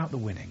it's not about the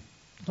winning,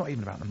 it's not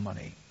even about the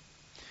money.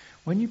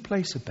 When you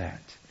place a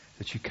bet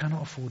that you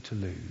cannot afford to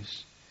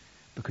lose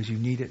because you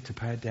need it to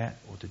pay a debt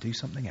or to do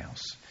something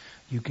else,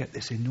 you get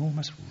this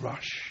enormous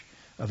rush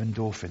of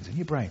endorphins in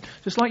your brain.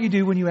 Just like you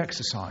do when you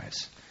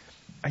exercise.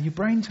 And your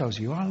brain tells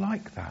you, "I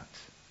like that.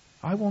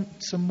 I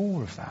want some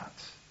more of that."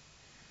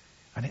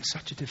 And it's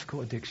such a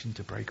difficult addiction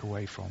to break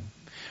away from.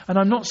 And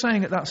I'm not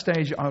saying at that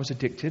stage I was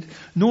addicted,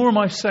 nor am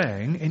I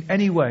saying in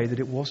any way that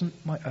it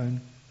wasn't my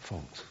own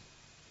fault.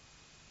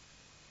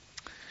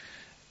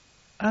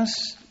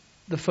 As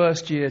the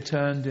first year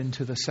turned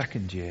into the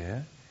second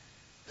year,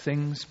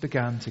 things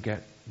began to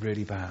get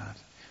really bad.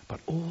 But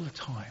all the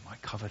time I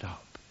covered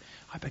up.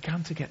 I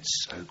began to get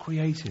so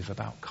creative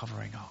about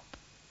covering up.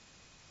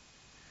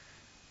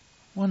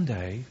 One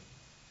day,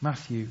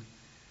 Matthew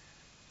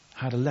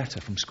had a letter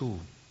from school.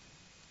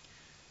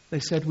 They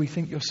said, "We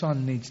think your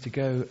son needs to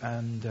go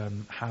and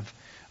have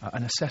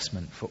an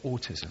assessment for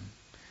autism.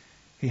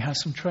 He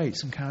has some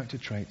traits, some character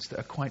traits that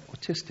are quite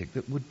autistic,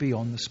 that would be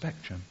on the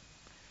spectrum."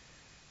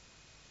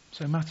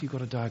 So Matthew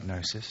got a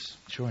diagnosis,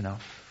 sure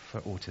enough, for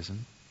autism.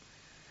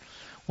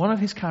 One of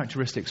his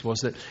characteristics was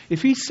that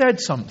if he said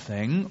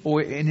something,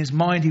 or in his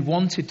mind he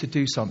wanted to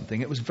do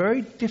something, it was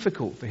very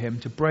difficult for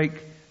him to break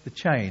the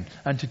chain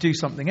and to do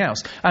something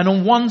else. And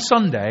on one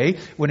Sunday,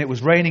 when it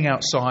was raining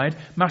outside,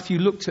 Matthew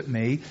looked at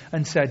me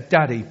and said,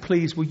 "Daddy,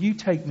 please, will you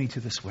take me to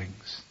the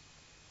swings?"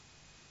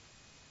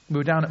 We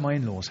were down at my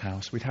in-laws'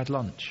 house. We'd had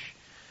lunch.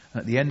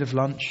 And at the end of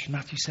lunch,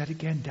 Matthew said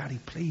again, "Daddy,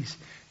 please,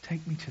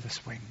 take me to the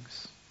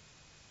swings."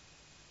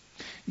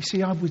 You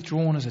see, I'd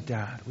withdrawn as a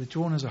dad,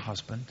 withdrawn as a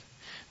husband.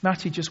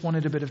 Matthew just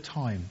wanted a bit of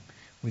time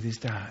with his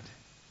dad.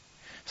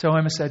 So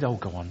Emma said, "Oh,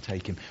 go on,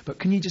 take him. But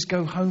can you just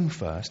go home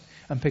first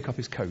and pick up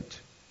his coat?"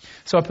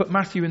 So I put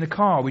Matthew in the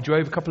car. We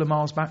drove a couple of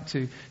miles back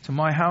to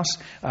my house.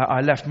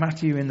 I left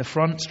Matthew in the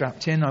front,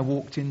 strapped in. I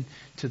walked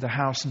into the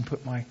house and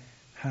put my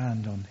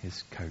hand on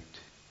his coat.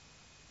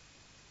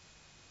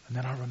 And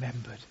then I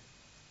remembered.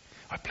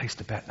 I placed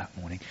a bet that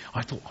morning.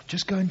 I thought, I'll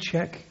just go and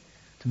check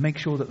to make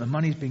sure that the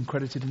money's been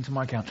credited into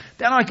my account.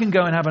 Then I can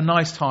go and have a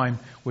nice time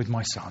with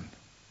my son.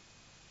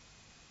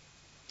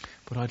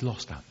 But I'd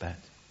lost that bet.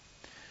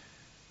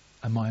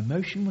 And my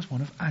emotion was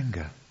one of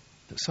anger.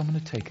 that someone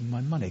had taken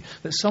my money,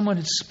 that someone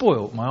had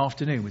spoilt my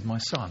afternoon with my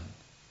son.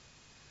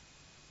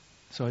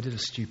 So I did a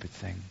stupid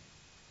thing.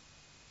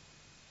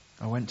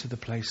 I went to the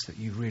place that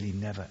you really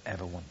never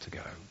ever want to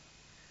go.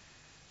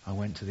 I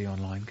went to the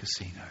online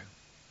casino.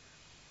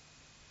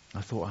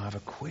 I thought I'll have a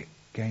quick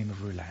game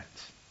of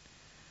roulette.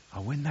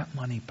 I'll win that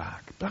money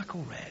back, black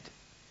or red,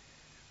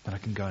 but I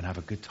can go and have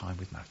a good time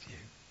with Matthew.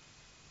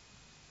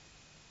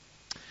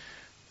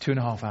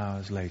 2.5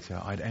 hours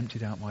later, I'd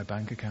emptied out my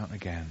bank account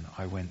again.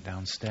 I went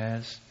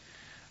downstairs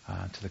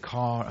to the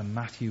car, and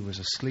Matthew was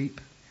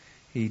asleep.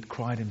 He'd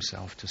cried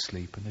himself to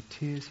sleep, and the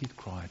tears he'd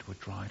cried were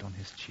dried on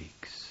his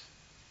cheeks.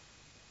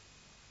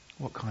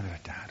 What kind of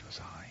a dad was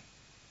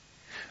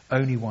I?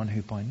 Only one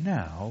who by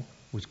now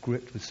was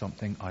gripped with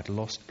something I'd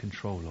lost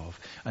control of,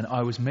 and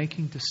I was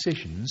making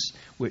decisions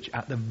which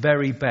at the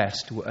very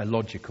best were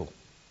illogical,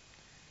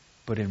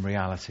 but in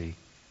reality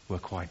were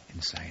quite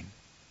insane.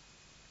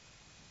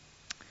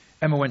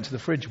 Emma went to the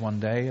fridge one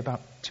day,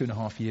 about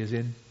 2.5 years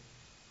in.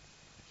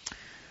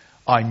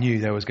 I knew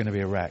there was going to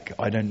be a wreck.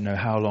 I don't know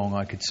how long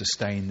I could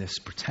sustain this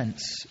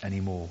pretense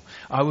anymore.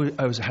 I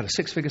had a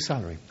 6-figure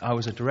salary. I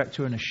was a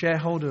director and a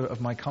shareholder of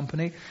my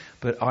company,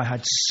 but I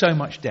had so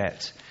much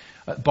debt.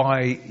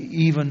 By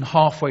even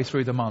halfway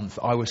through the month,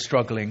 I was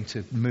struggling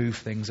to move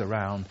things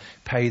around,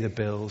 pay the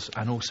bills,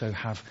 and also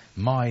have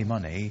my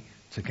money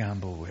to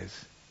gamble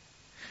with.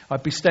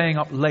 I'd be staying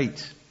up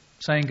late,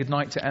 saying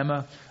goodnight to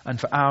Emma, and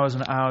for hours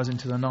and hours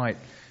into the night.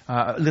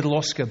 Little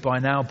Oscar, by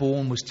now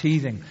born, was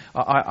teething.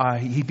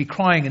 He'd be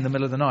crying in the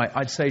middle of the night.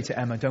 I'd say to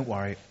Emma, "Don't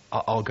worry,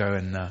 I'll go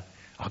and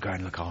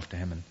look after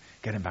him and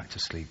get him back to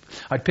sleep."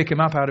 I'd pick him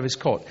up out of his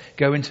cot,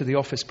 go into the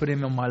office, put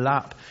him on my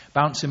lap,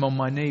 bounce him on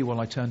my knee while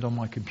I turned on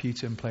my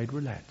computer and played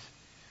roulette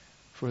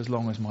for as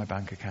long as my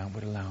bank account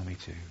would allow me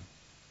to.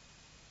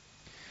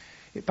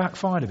 It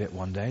backfired a bit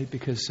one day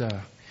because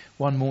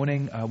one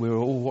morning we were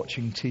all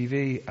watching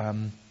TV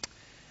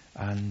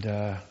and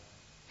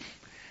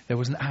there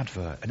was an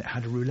advert and it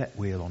had a roulette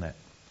wheel on it.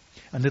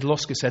 And little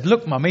Oscar said,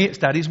 "Look, Mummy, it's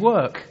Daddy's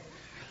work."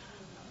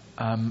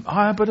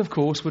 But of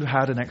course would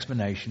have had an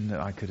explanation that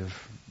I could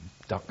have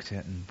ducked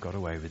it and got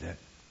away with it.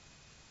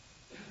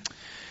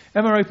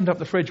 Emma opened up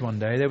the fridge one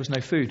day. There was no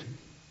food.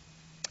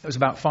 It was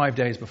about 5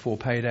 days before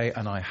payday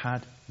and I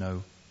had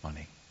no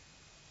money.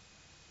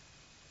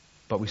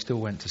 But we still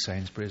went to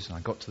Sainsbury's and I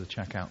got to the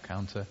checkout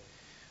counter.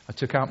 I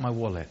took out my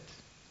wallet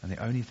and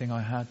the only thing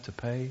I had to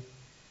pay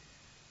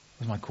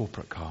was my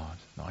corporate card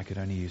that I could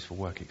only use for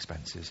work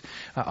expenses.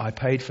 I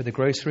paid for the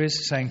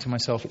groceries, saying to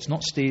myself, it's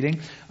not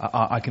stealing.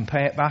 I can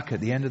pay it back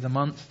at the end of the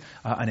month.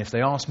 And if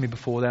they ask me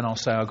before then, I'll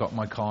say I got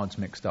my cards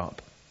mixed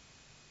up.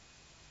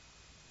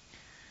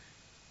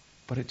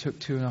 But it took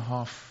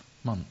 2.5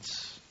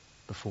 months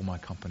before my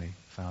company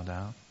found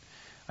out.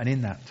 And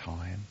in that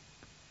time,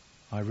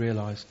 I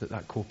realized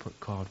that corporate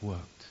card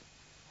worked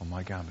on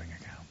my gambling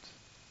account.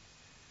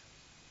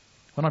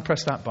 When I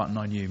pressed that button,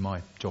 I knew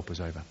my job was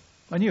over.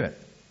 I knew it.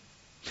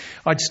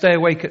 I'd stay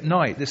awake at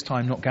night, this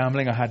time not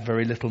gambling. I had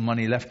very little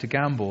money left to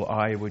gamble.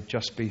 I would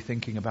just be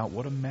thinking about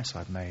what a mess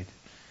I'd made.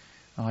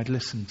 And I'd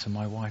listen to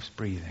my wife's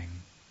breathing,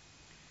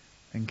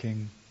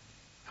 thinking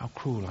how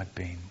cruel I'd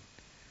been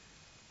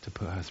to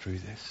put her through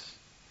this,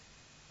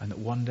 and that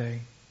one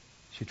day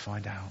she'd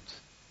find out.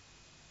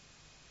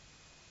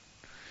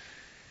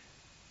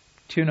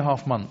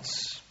 2.5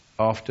 months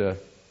after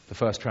the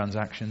first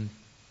transaction,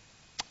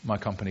 my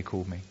company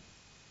called me.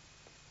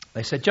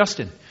 They said,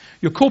 "Justin,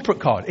 your corporate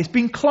card, it's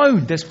been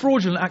cloned. There's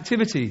fraudulent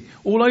activity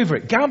all over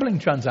it. Gambling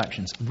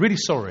transactions. I'm really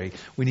sorry.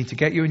 We need to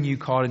get you a new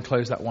card and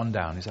close that one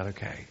down. Is that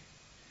okay?"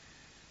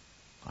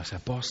 I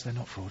said, "Boss, they're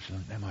not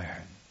fraudulent. They're my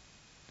own."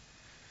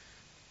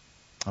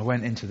 I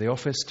went into the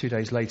office. 2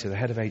 days later, the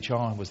head of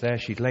HR was there.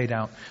 She'd laid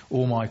out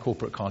all my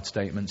corporate card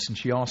statements and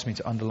she asked me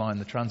to underline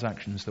the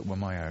transactions that were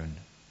my own.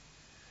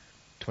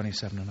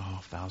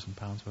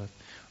 £27,500 worth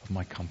of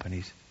my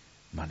company's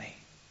money.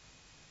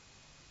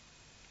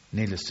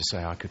 Needless to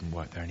say, I couldn't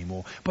work there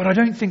anymore. But I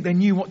don't think they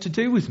knew what to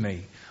do with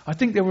me. I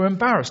think they were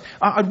embarrassed.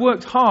 I'd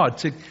worked hard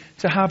to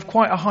have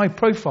quite a high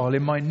profile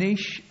in my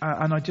niche,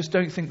 and I just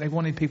don't think they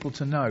wanted people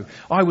to know.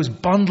 I was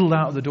bundled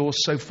out of the door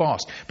so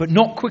fast, but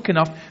not quick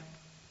enough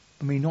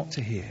for me not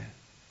to hear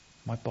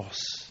my boss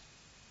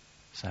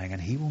saying,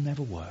 "And he will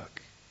never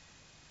work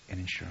in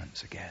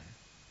insurance again."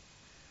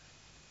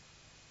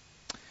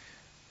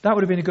 That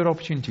would have been a good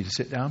opportunity to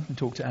sit down and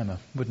talk to Emma,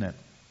 wouldn't it?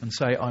 And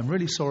say, "I'm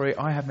really sorry,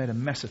 I have made a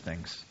mess of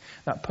things.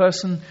 That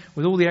person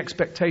with all the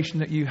expectation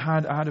that you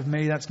had out of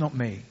me, that's not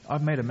me.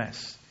 I've made a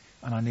mess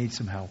and I need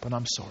some help and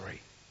I'm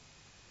sorry."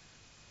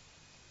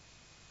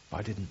 But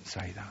I didn't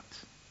say that.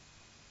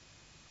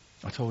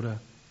 I told her,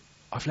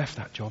 "I've left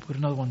that job, got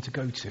another one to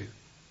go to."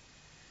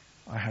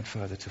 I had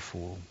further to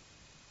fall.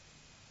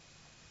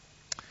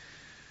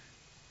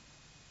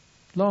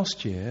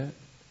 Last year,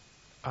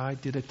 I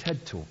did a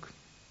TED Talk.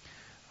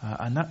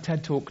 And that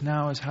TED Talk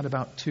now has had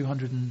about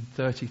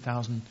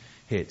 230,000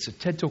 hits. A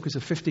TED Talk is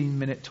a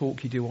 15-minute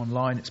talk you do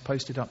online. It's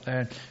posted up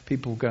there.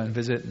 People go and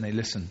visit and they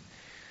listen.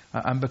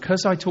 And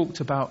because I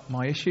talked about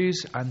my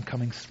issues and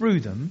coming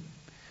through them,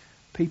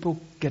 people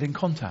get in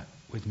contact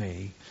with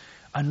me,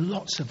 and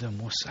lots of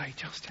them will say,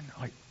 Justin,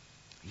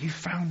 you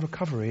found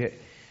recovery.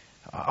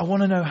 I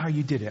want to know how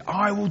you did it.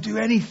 I will do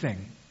anything.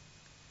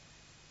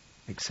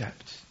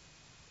 Except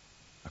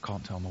I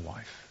can't tell my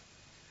wife,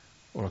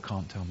 or I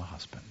can't tell my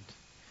husband.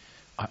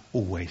 I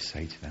always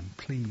say to them,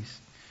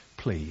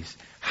 please,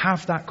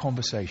 have that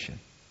conversation.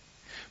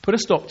 Put a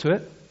stop to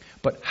it,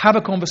 but have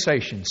a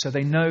conversation so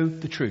they know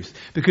the truth.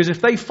 Because if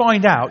they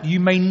find out, you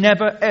may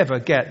never, ever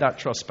get that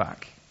trust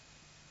back.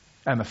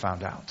 Emma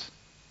found out.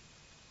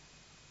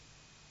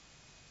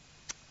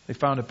 They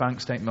found a bank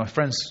statement. My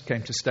friends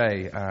came to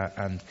stay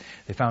and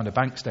they found a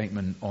bank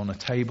statement on a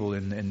table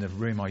in the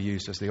room I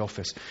used as the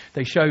office.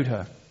 They showed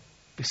her.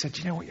 They said,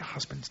 do you know what your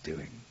husband's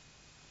doing?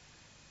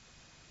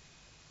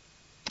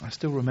 I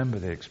still remember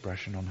the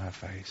expression on her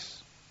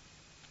face,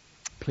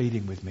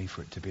 pleading with me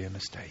for it to be a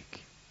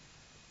mistake.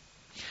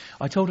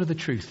 I told her the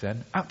truth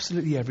then,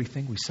 absolutely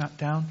everything. We sat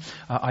down.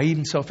 I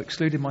even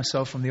self-excluded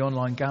myself from the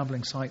online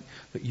gambling site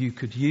that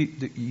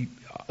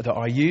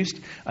I used,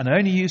 and I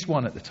only used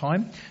one at the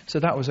time, so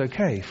that was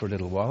okay for a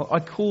little while. I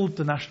called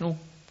the National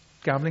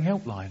Gambling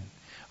Helpline.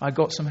 I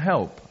got some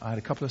help. I had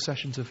a couple of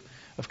sessions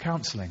of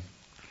counselling.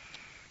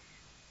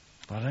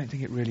 But I don't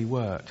think it really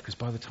worked, because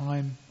by the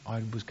time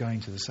I was going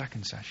to the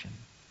second session,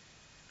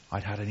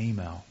 I'd had an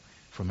email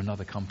from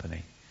another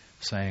company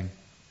saying,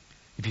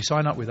 if you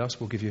sign up with us,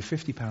 we'll give you a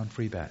 £50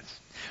 free bet.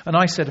 And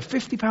I said, a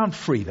 £50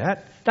 free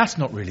bet? That's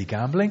not really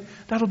gambling.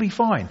 That'll be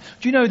fine.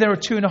 Do you know there are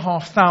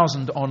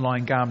 2,500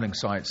 online gambling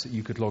sites that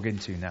you could log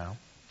into now?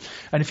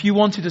 And if you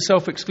wanted to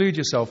self-exclude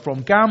yourself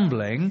from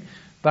gambling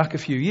back a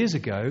few years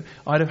ago,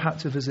 I'd have had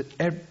to visit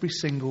every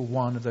single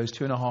one of those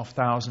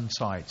 2,500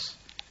 sites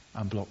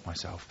and block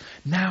myself.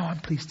 Now I'm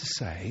pleased to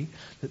say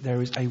that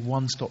there is a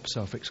one-stop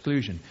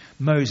self-exclusion.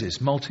 Moses,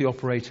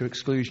 multi-operator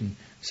exclusion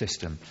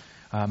system.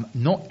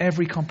 Not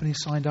every company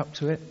signed up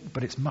to it,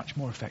 but it's much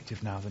more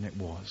effective now than it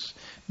was.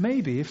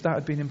 Maybe if that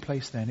had been in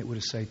place then, it would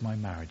have saved my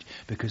marriage,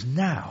 because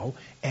now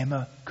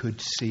Emma could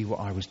see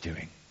what I was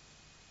doing.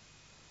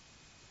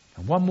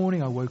 And one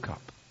morning I woke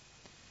up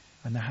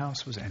and the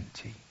house was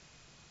empty.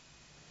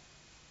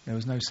 There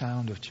was no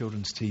sound of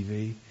children's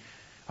TV.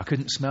 I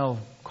couldn't smell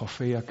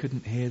coffee. I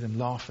couldn't hear them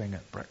laughing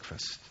at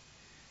breakfast.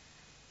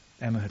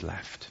 Emma had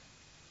left.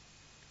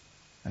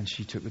 And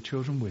she took the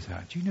children with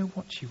her. Do you know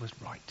what? She was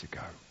right to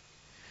go.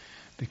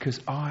 Because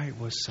I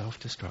was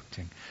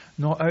self-destructing.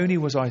 Not only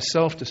was I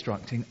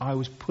self-destructing, I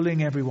was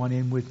pulling everyone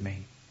in with me.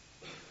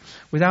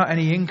 Without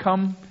any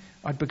income,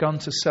 I'd begun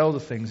to sell the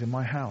things in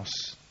my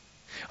house.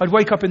 I'd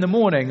wake up in the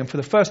morning, and for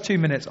the first 2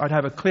 minutes, I'd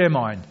have a clear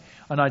mind.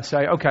 And I'd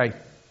say, okay,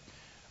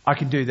 I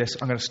can do this.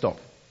 I'm going to stop.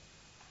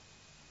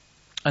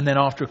 And then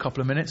after a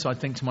couple of minutes, I'd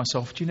think to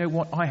myself, do you know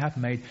what? I have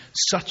made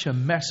such a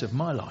mess of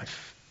my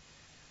life.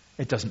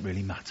 It doesn't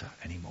really matter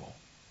anymore.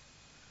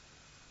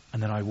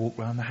 And then I walked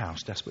around the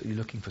house desperately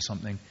looking for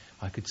something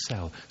I could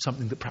sell,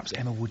 something that perhaps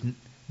Emma wouldn't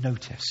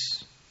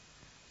notice.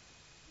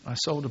 I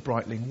sold a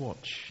Breitling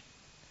watch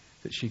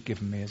that she'd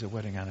given me as a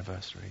wedding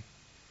anniversary.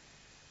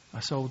 I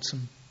sold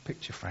some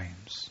picture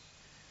frames.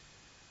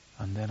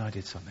 And then I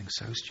did something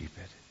so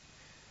stupid.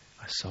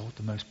 I sold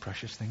the most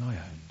precious thing I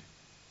owned,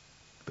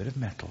 a bit of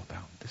metal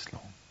about this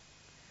long.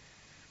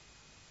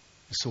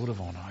 The sword of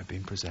honour I'd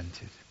been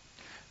presented.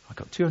 I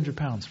got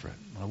 £200 for it.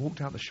 When I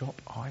walked out the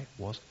shop, I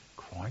was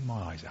crying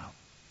my eyes out.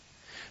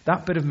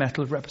 That bit of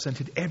metal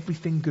represented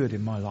everything good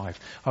in my life.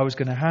 I was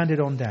going to hand it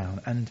on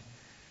down, and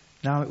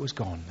now it was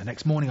gone. The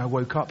next morning I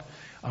woke up.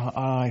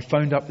 I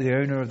phoned up the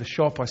owner of the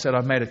shop. I said,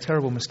 I've made a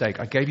terrible mistake.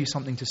 I gave you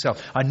something to sell.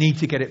 I need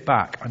to get it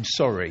back. I'm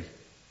sorry.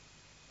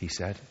 He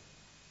said,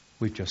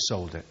 we've just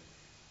sold it,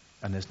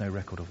 and there's no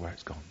record of where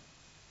it's gone.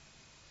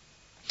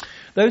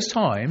 Those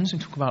times, we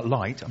talk about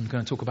light, I'm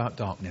going to talk about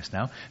darkness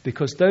now,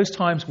 because those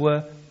times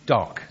were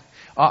dark.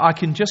 I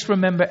can just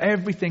remember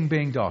everything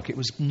being dark. It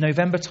was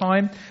November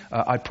time.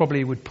 I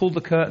probably would pull the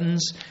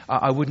curtains.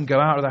 I wouldn't go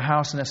out of the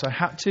house unless I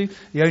had to.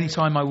 The only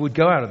time I would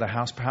go out of the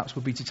house perhaps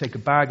would be to take a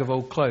bag of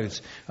old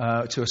clothes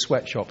to a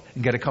sweatshop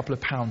and get a couple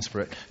of pounds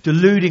for it.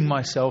 Deluding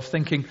myself,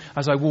 thinking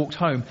as I walked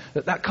home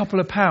that couple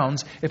of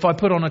pounds, if I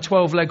put on a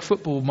 12-leg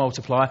football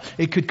multiplier,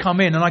 it could come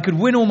in and I could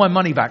win all my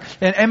money back.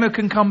 Then Emma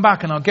can come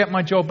back and I'll get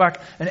my job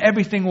back and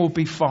everything will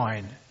be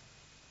fine.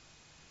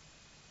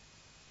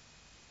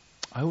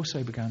 I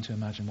also began to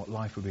imagine what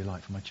life would be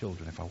like for my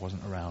children if I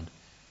wasn't around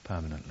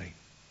permanently.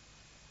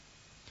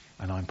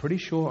 And I'm pretty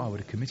sure I would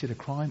have committed a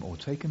crime or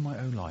taken my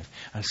own life.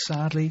 And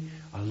sadly,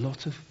 a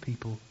lot of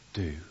people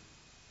do.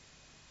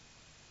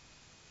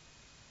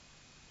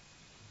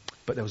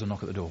 But there was a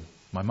knock at the door.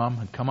 My mum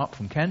had come up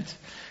from Kent.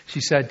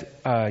 She said,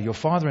 your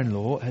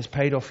father-in-law has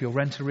paid off your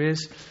rent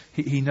arrears.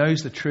 He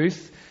knows the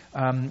truth.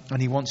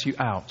 And he wants you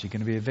out. You're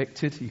going to be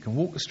evicted. You can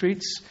walk the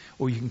streets,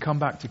 or you can come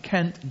back to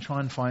Kent and try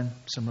and find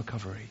some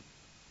recovery.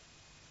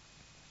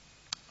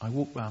 I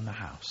walked round the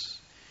house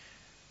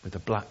with a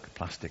black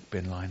plastic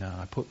bin liner.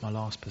 I put my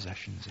last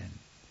possessions in.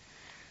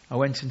 I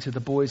went into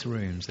the boys'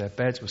 rooms. Their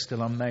beds were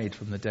still unmade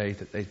from the day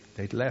that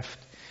they'd left.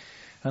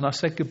 And I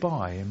said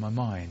goodbye in my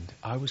mind.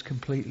 I was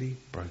completely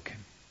broken.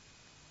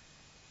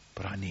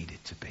 but I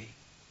needed to be.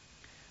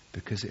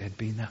 Because it had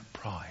been that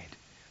pride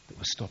that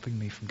was stopping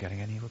me from getting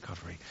any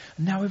recovery.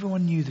 And now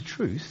everyone knew the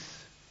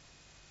truth.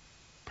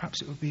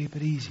 Perhaps it would be a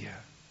bit easier.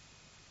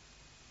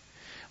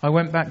 I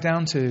went back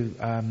down to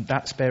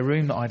that spare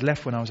room that I'd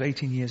left when I was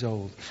 18 years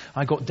old.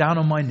 I got down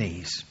on my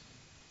knees.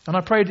 And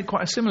I prayed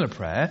quite a similar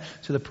prayer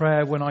to the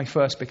prayer when I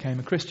first became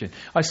a Christian.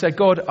 I said,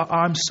 God,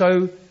 I'm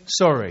so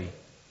sorry.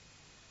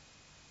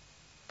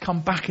 Come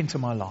back into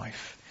my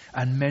life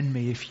and mend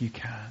me if you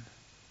can.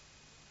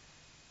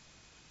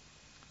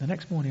 The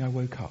next morning I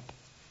woke up.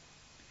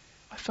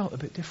 I felt a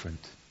bit different.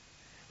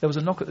 There was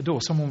a knock at the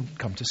door. Someone had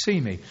come to see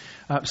me.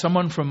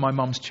 Someone from my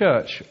mum's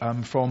church,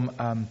 from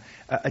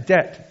a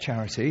debt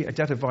charity, a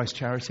debt advice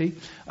charity.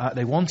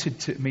 They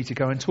wanted me to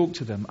go and talk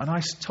to them. And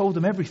I told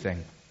them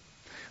everything.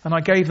 And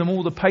I gave them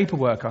all the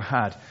paperwork I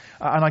had.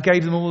 And I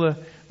gave them all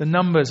the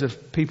numbers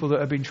of people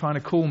that had been trying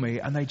to call me.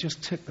 And they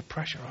just took the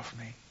pressure off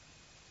me.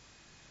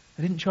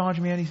 They didn't charge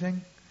me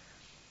anything.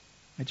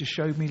 They just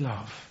showed me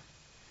love.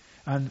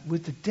 And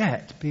with the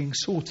debt being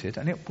sorted,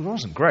 and it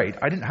wasn't great.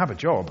 I didn't have a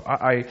job.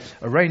 I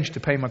arranged to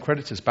pay my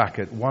creditors back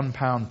at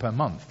 £1 per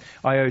month.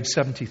 I owed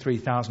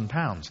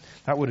 £73,000.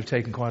 That would have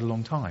taken quite a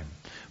long time.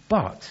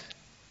 But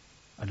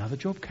another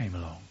job came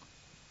along.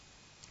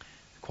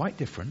 Quite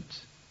different.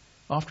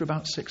 After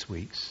about 6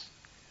 weeks,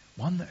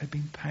 one that had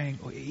been paying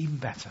even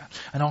better.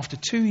 And after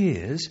 2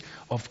 years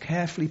of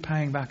carefully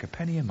paying back a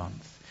penny a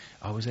month,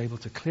 I was able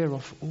to clear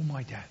off all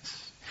my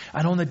debts.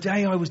 And on the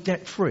day I was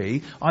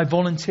debt-free, I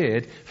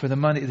volunteered for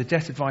the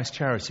debt advice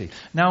charity.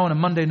 Now on a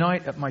Monday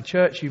night at my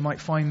church, you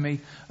might find me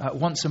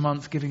once a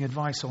month giving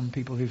advice on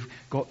people who've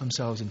got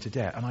themselves into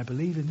debt. And I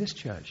believe in this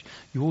church,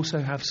 you also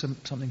have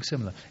something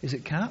similar. Is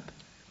it CAP?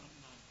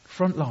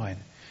 Frontline.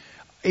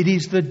 It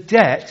is the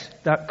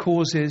debt that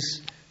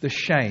causes the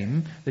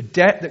shame, the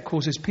debt that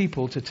causes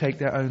people to take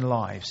their own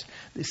lives.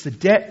 It's the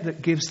debt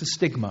that gives the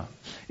stigma.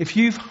 If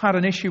you've had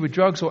an issue with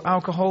drugs or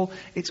alcohol,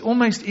 it's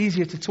almost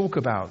easier to talk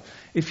about.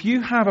 If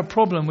you have a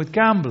problem with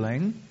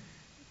gambling,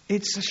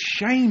 it's a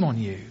shame on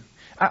you.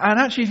 And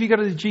actually, if you go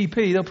to the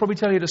GP, they'll probably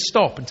tell you to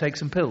stop and take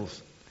some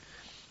pills.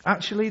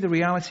 Actually, the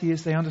reality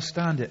is they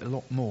understand it a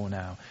lot more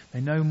now.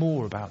 They know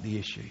more about the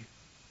issue.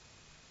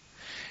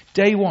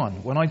 Day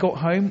one, when I got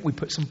home, we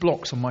put some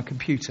blocks on my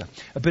computer,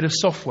 a bit of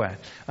software.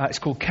 It's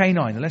called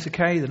K9, the letter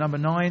K, the number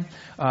 9.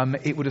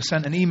 It would have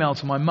sent an email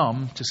to my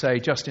mum to say,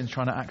 Justin's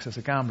trying to access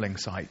a gambling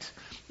site,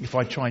 if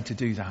I tried to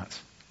do that.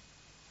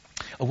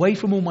 Away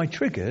from all my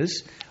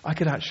triggers, I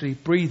could actually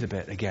breathe a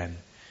bit again.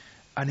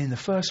 And in the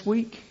first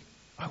week,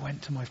 I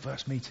went to my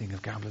first meeting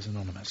of Gamblers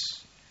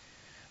Anonymous.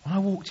 When I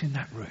walked in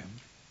that room,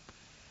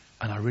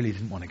 and I really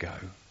didn't want to go,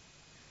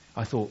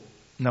 I thought,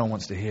 no one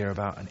wants to hear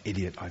about an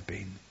idiot I've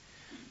been.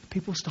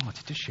 People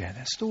started to share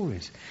their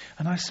stories.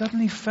 And I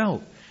suddenly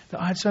felt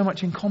that I had so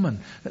much in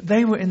common, that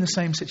they were in the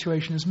same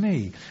situation as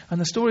me.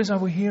 And the stories I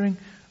was hearing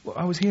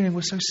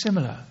were so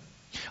similar.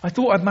 I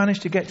thought I'd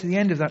managed to get to the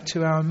end of that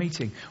 2-hour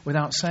meeting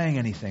without saying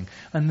anything.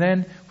 And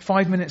then,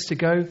 5 minutes to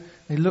go,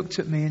 they looked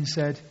at me and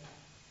said,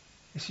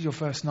 this is your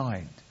first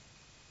night.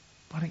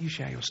 Why don't you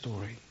share your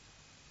story?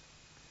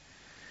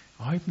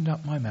 I opened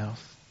up my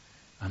mouth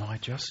and I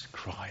just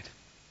cried.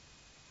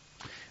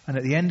 And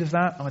at the end of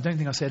that, I don't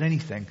think I said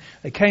anything.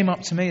 They came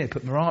up to me, they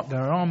put their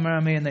arm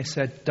around me and they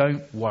said,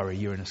 don't worry,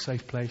 you're in a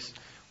safe place.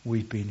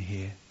 We've been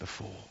here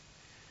before.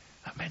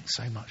 That meant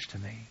so much to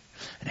me.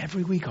 And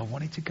every week I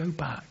wanted to go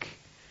back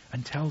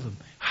and tell them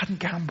I hadn't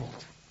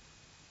gambled.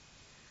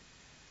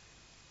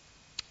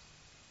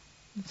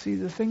 See,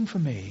 the thing for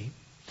me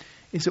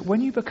is that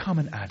when you become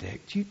an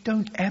addict, you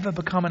don't ever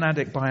become an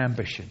addict by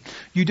ambition.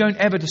 You don't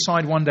ever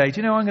decide one day,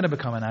 I'm going to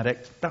become an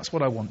addict. That's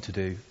what I want to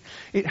do.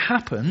 It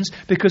happens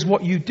because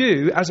what you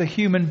do as a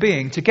human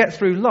being to get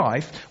through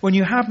life, when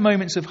you have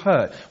moments of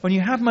hurt, when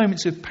you have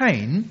moments of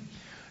pain,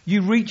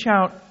 you reach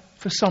out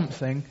for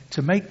something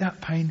to make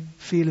that pain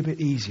feel a bit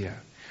easier.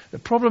 The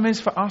problem is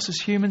for us as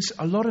humans,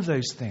 a lot of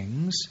those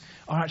things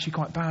are actually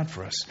quite bad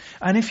for us.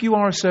 And if you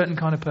are a certain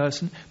kind of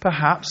person,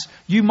 perhaps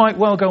you might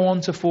well go on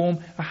to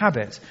form a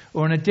habit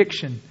or an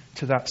addiction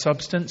to that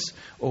substance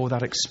or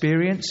that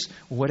experience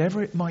or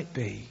whatever it might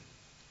be.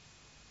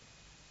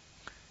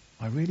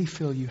 I really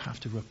feel you have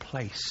to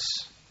replace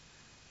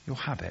your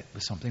habit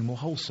with something more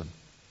wholesome.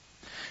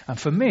 And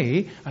for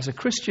me, as a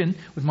Christian,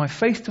 with my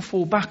faith to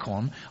fall back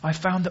on, I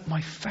found that my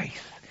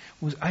faith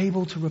was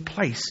able to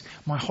replace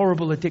my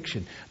horrible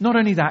addiction. Not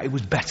only that, it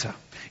was better.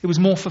 It was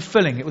more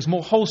fulfilling. It was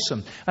more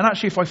wholesome. And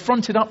actually, if I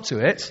fronted up to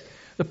it,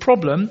 the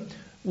problem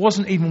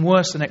wasn't even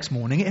worse the next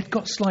morning. It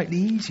got slightly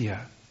easier.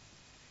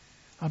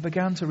 I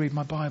began to read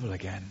my Bible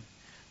again,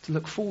 to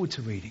look forward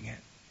to reading it.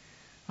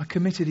 I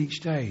committed each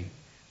day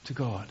to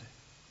God.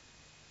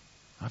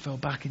 I fell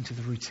back into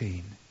the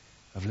routine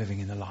of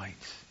living in the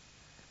light.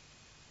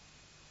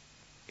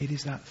 It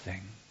is that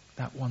thing,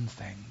 that one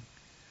thing,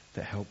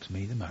 that helps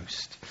me the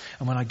most.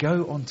 And when I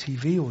go on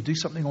TV or do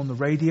something on the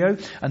radio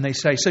and they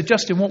say, so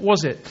Justin, what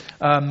was it?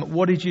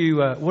 What did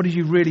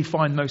you really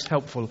find most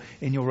helpful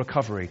in your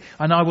recovery?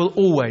 And I will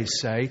always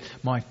say,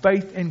 my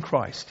faith in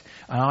Christ.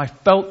 And I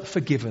felt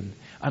forgiven.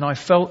 and I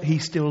felt he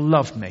still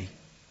loved me.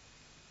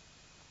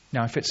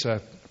 Now, if it's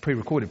a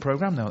pre-recorded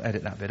program, they'll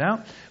edit that bit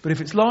out. But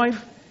if it's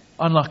live,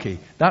 unlucky.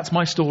 That's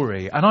my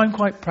story, and I'm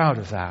quite proud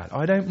of that.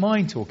 I don't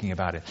mind talking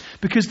about it,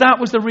 because that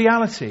was the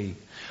reality.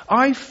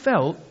 I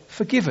felt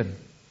forgiven.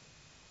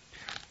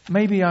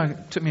 Maybe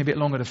it took me a bit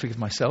longer to forgive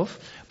myself,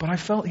 but I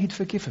felt he'd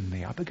forgiven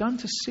me. I began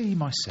to see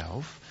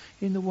myself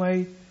in the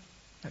way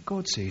that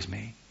God sees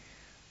me.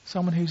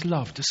 Someone who's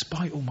loved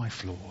despite all my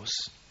flaws.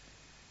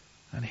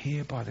 And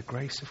here, by the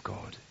grace of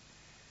God,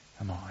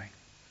 am I.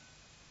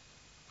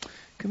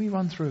 Can we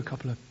run through a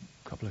couple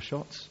of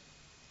shots?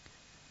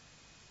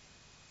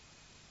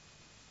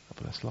 A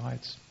couple of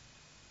slides?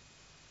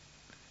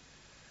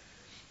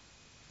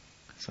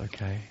 It's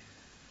okay.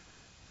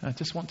 I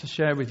just want to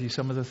share with you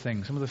some of the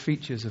things, some of the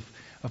features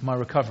of my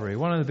recovery.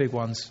 One of the big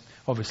ones,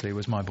 obviously,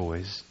 was my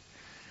boys.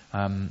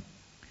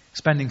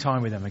 Spending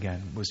time with them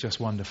again was just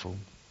wonderful.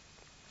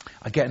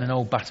 I'd get in an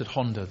old battered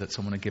Honda that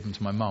someone had given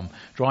to my mum,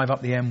 drive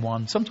up the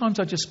M1. Sometimes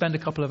I'd just spend a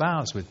couple of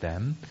hours with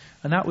them,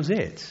 and that was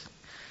it.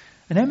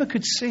 And Emma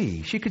could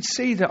see. She could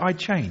see that I'd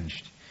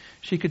changed.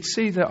 She could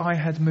see that I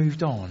had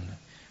moved on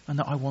and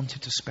that I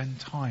wanted to spend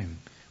time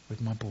with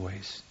my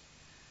boys.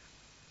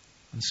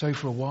 And so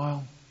for a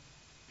while,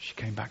 she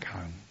came back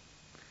home.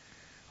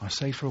 I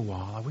say for a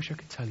while, I wish I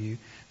could tell you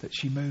that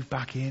she moved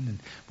back in and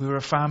we were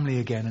a family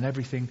again and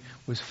everything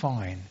was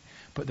fine.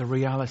 But the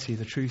reality,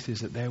 the truth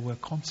is that there were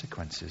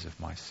consequences of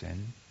my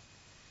sin.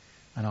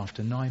 And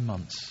after 9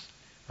 months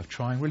of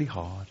trying really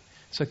hard,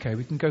 it's okay,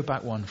 we can go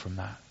back one from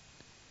that.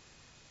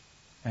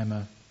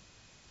 Emma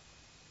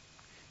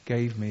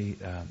gave me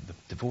the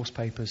divorce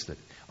papers that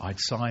I'd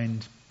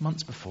signed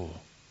months before.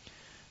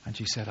 And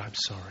she said, I'm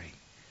sorry,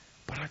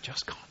 but I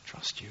just can't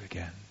trust you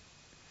again.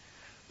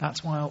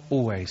 That's why I'll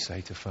always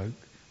say to folk,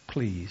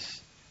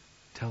 please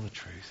tell the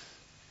truth.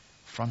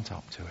 Front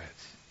up to it.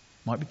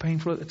 Might be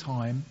painful at the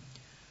time,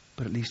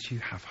 but at least you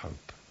have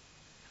hope.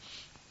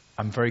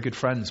 I'm very good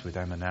friends with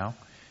Emma now.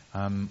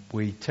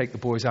 We take the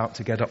boys out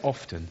together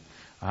often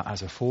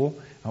as a four.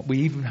 We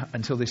even,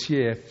 until this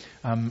year,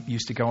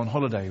 used to go on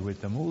holiday with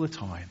them all the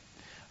time.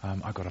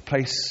 I've got a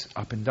place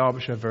up in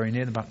Derbyshire, very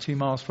near, about 2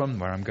 miles from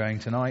where I'm going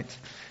tonight.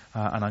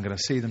 And I'm going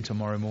to see them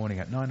tomorrow morning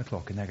at 9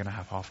 o'clock, and they're going to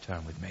have half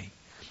term with me.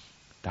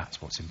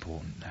 That's what's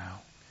important now.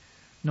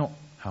 Not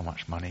how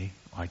much money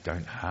I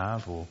don't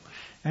have or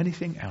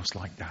anything else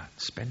like that.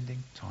 Spending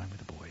time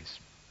with the boys.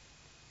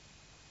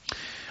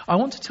 I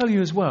want to tell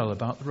you as well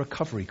about the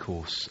recovery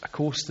course, a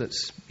course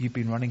that's you've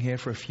been running here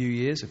for a few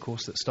years, a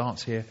course that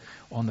starts here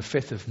on the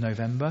 5th of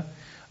November.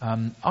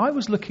 I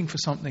was looking for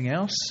something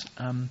else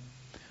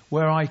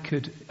where I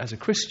could, as a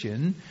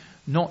Christian,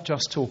 not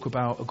just talk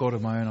about a God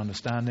of my own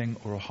understanding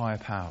or a higher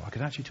power. I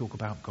could actually talk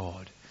about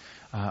God.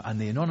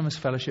 And the anonymous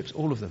fellowships,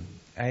 all of them,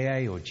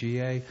 AA or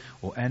GA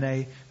or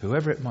NA,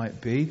 whoever it might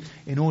be,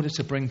 in order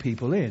to bring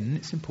people in,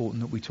 it's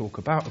important that we talk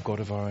about a God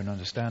of our own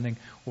understanding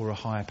or a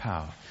higher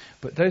power.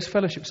 But those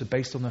fellowships are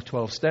based on the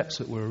 12 steps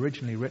that were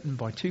originally written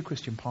by 2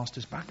 Christian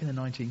pastors back in the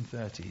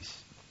 1930s.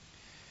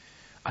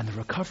 And the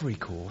recovery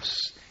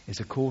course is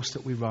a course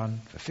that we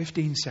run for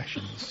 15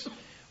 sessions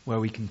where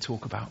we can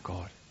talk about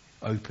God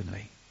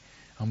openly.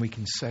 And we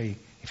can say,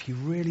 if you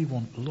really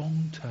want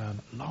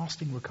long-term,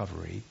 lasting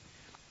recovery,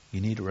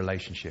 you need a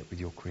relationship with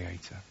your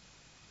Creator.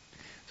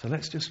 So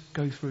let's just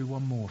go through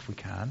one more if we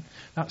can.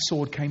 That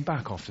sword came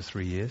back after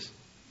 3 years.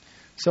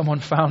 Someone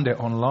found it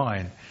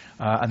online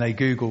and they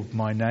Googled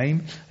my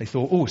name. They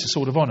thought, oh, it's a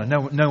sword of honour.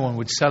 No one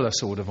would sell a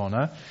sword of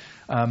honour.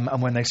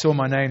 And when they saw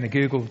my name, they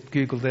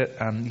Googled it.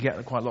 And you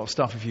get quite a lot of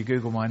stuff if you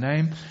Google my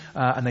name.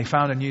 And they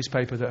found a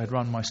newspaper that had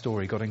run my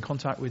story. Got in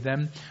contact with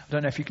them. I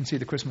don't know if you can see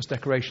the Christmas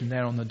decoration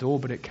there on the door,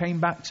 but it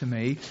came back to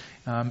me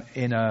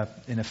in a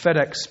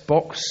FedEx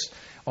box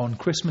on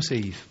Christmas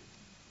Eve,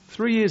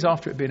 3 years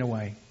after it had been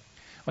away.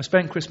 I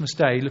spent Christmas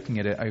Day looking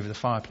at it over the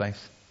fireplace.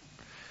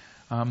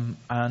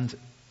 And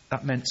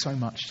that meant so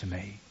much to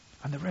me.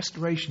 And the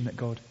restoration that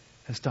God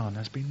has done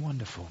has been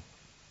wonderful.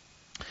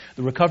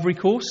 The recovery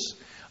course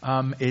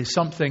is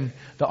something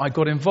that I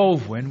got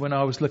involved in when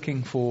I was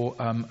looking for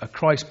a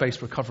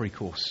Christ-based recovery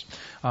course.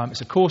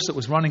 It's a course that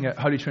was running at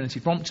Holy Trinity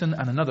Brompton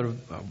and another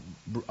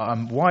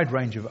wide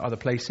range of other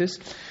places.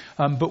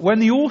 But when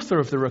the author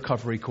of the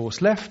recovery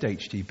course left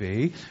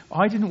HTB,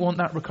 I didn't want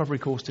that recovery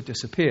course to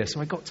disappear.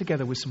 So I got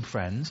together with some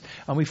friends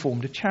and we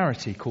formed a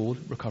charity called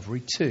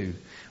Recovery 2.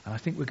 And I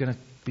think we're going to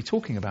be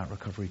talking about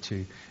Recovery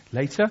 2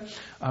 later.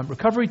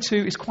 Recovery 2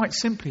 is quite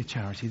simply a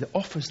charity that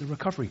offers the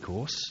recovery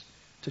course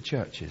to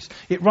churches.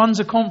 It runs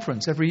a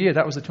conference every year.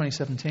 That was the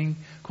 2017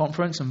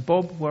 conference. And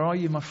Bob, where are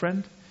you, my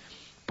friend?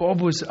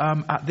 Bob was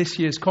at this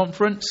year's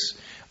conference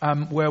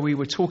where we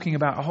were talking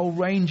about a whole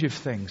range of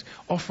things,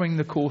 offering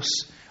the course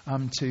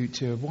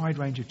to a wide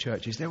range of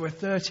churches. There were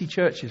 30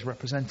 churches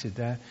represented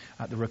there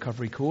at the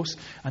recovery course,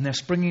 and they're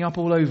springing up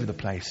all over the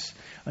place.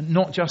 And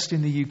not just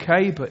in the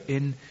UK, but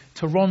in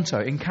Toronto,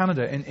 in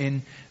Canada,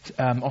 in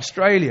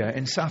Australia,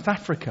 in South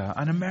Africa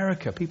and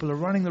America. People are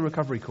running the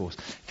recovery course.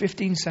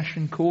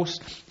 15-session course.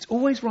 It's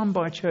always run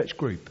by a church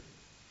group.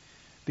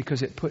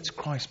 because it puts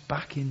Christ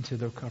back into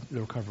the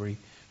recovery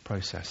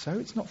process. So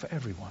it's not for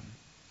everyone.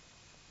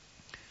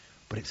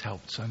 But it's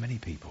helped so many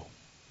people.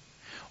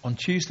 On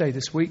Tuesday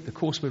this week, the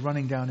course we're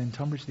running down in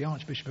Tunbridge, the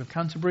Archbishop of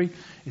Canterbury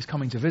is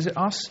coming to visit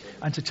us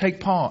and to take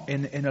part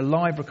in a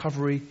live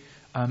recovery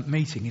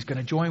meeting. He's going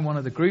to join one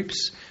of the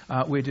groups.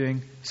 We're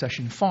doing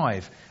session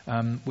 5,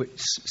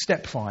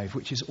 step 5,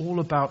 which is all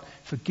about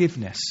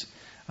forgiveness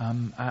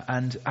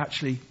and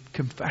actually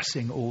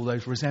confessing all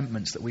those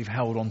resentments that we've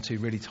held onto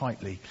really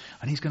tightly.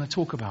 And he's going to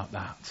talk about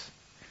that.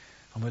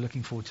 And we're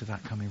looking forward to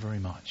that coming very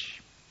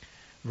much.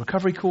 The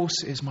recovery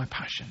course is my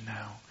passion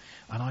now,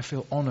 and I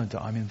feel honoured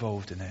that I'm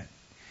involved in it.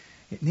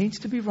 It needs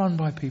to be run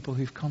by people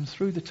who've come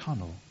through the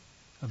tunnel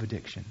of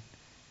addiction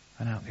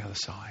and out the other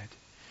side.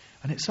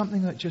 And it's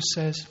something that just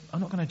says,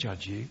 I'm not going to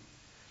judge you.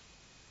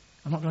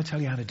 I'm not going to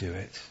tell you how to do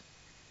it.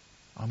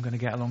 I'm going to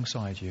get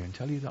alongside you and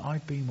tell you that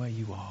I've been where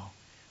you are,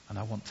 and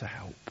I want to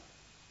help.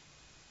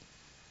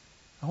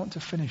 I want to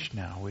finish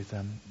now with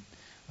a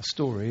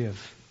story of...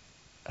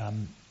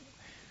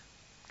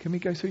 can we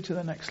go through to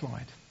the next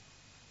slide?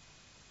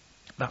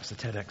 That's the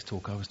TEDx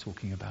talk I was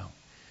talking about.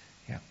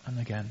 Yeah, and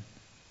again.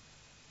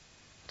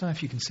 I don't know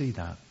if you can see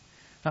that.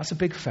 That's a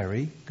big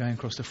ferry going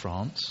across to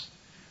France,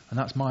 and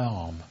that's my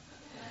arm.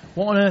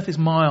 What on earth is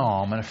my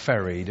arm and a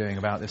ferry doing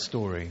about this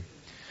story?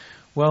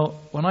 Well,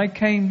 when I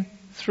came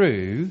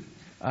through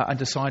and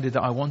decided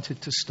that I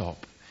wanted to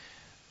stop,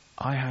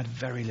 I had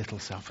very little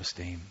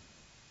self-esteem.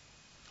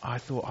 I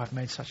thought I've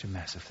made such a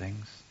mess of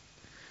things.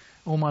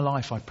 All my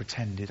life I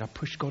pretended, I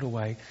pushed God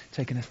away,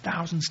 taken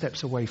 1,000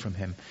 steps away from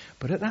him.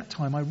 But at that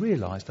time I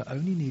realised I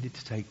only needed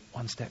to take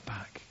one step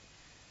back.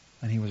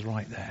 And he was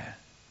right there.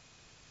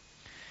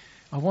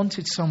 I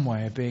wanted some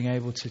way of being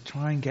able to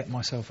try and get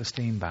my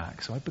self-esteem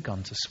back, so I'd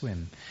begun to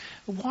swim.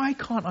 Why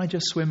can't I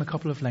just swim a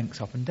couple of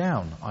lengths up and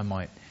down, I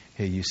might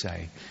hear you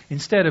say,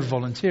 instead of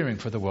volunteering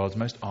for the world's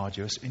most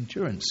arduous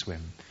endurance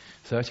swim?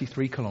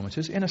 33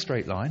 kilometres in a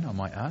straight line, I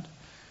might add,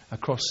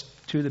 across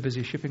 2 of the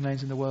busiest shipping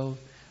lanes in the world,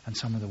 and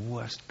some of the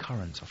worst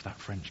currents off that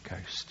French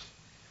coast.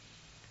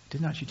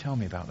 Didn't actually tell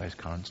me about those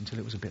currents until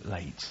it was a bit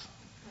late.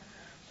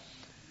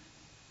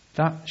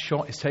 That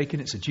shot is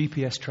taken. It's a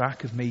GPS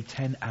track of me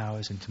 10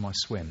 hours into my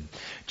swim.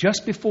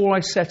 Just before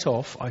I set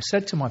off, I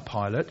said to my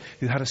pilot,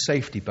 who had a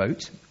safety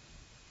boat,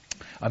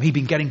 he'd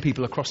been getting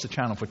people across the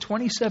channel for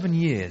 27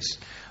 years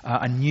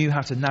and knew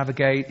how to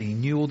navigate. He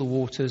knew all the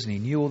waters and he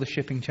knew all the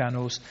shipping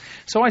channels.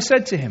 So I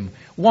said to him,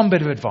 one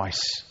bit of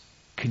advice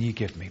can you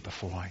give me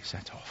before I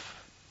set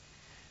off?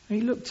 And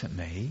he looked at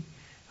me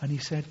and he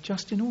said,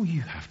 Justin, all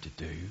you have to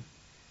do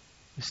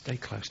is stay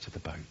close to the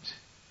boat.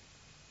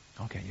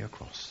 I'll get you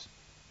across.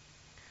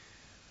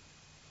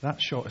 That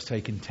shot has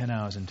taken 10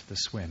 hours into the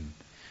swim.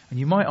 And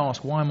you might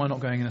ask, why am I not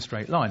going in a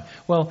straight line?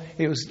 Well,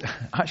 it was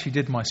actually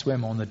did my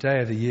swim on the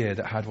day of the year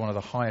that had one of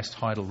the highest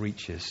tidal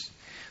reaches.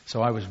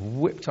 So I was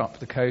whipped up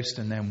the coast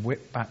and then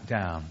whipped back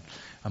down.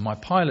 And my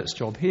pilot's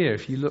job here,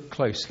 if you look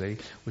closely,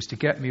 was to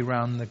get me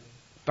around the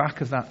back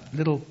of that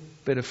little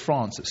bit of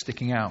France that's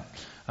sticking out,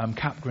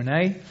 Cap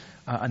Grenay,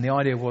 and the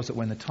idea was that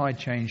when the tide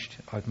changed,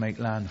 I'd make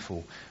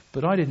landfall.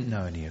 But I didn't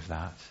know any of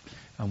that.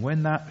 And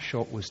when that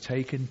shot was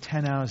taken,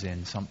 10 hours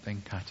in,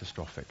 something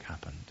catastrophic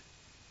happened.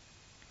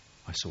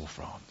 I saw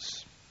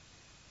France.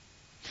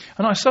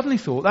 And I suddenly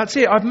thought, that's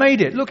it, I've made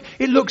it. Look,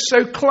 it looks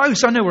so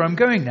close. I know where I'm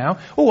going now.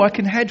 Oh, I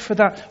can head for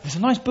that. There's a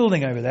nice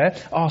building over there.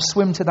 I'll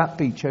swim to that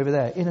beach over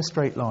there in a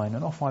straight line.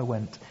 And off I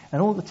went. And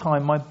all the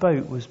time, my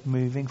boat was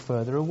moving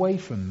further away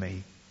from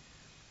me.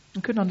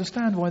 I couldn't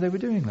understand why they were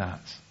doing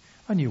that.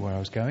 I knew where I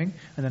was going.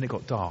 And then it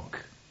got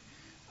dark.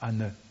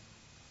 And the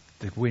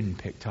wind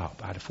picked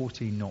up. I had a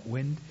 14-knot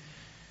wind.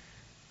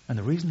 And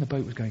the reason the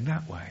boat was going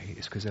that way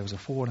is because there was a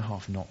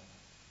 4.5-knot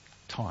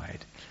tide.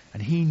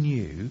 And he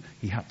knew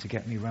he had to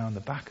get me round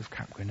the back of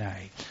Cap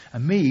Grenay.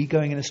 And me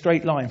going in a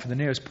straight line for the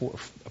nearest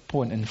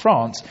point in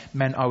France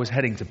meant I was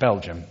heading to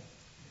Belgium.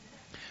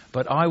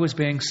 But I was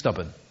being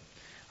stubborn.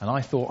 And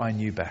I thought I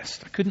knew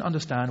best. I couldn't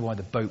understand why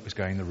the boat was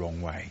going the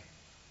wrong way.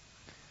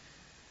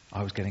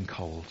 I was getting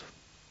cold.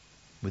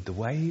 With the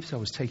waves, I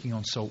was taking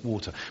on salt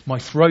water. My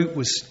throat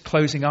was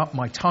closing up.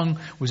 My tongue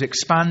was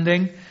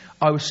expanding.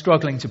 I was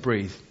struggling to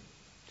breathe.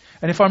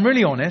 And if I'm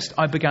really honest,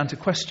 I began to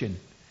question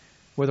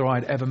whether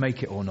I'd ever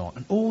make it or not.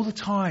 And all the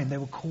time, they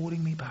were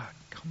calling me back.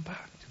 Come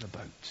back to the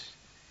boat.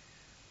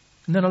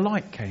 And then a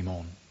light came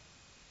on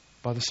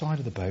by the side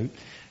of the boat,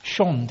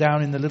 shone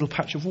down in the little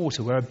patch of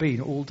water where I'd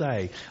been all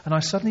day. And I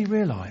suddenly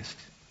realised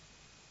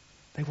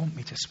they want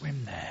me to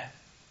swim there.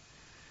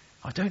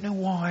 I don't know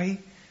why,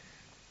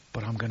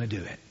 but I'm going to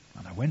do it.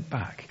 And I went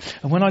back.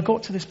 And when I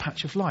got to this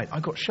patch of light, I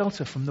got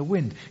shelter from the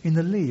wind in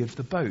the lee of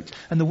the boat.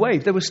 And the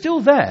wave, they were still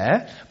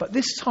there, but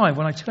this time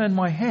when I turned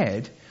my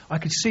head, I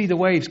could see the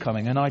waves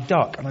coming, and I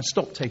duck, and I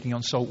stopped taking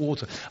on salt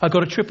water. I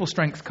got a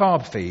triple-strength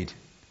carb feed.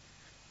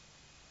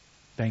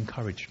 They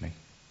encouraged me.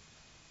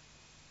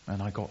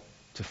 And I got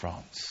to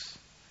France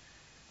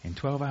in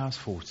 12 hours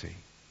 40.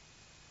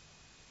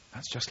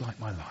 That's just like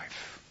my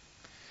life.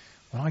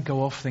 When I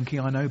go off thinking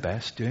I know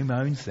best, doing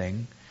my own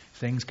thing,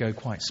 things go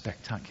quite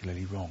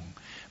spectacularly wrong.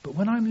 But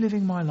when I'm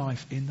living my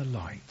life in the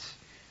light,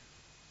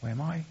 where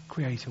my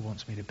Creator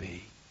wants me to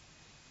be,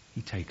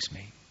 He takes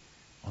me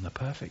on the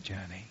perfect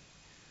journey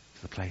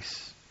to the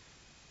place,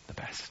 the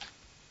best.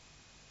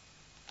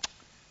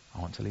 I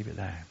want to leave it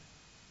there.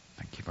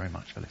 Thank you very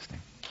much for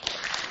listening.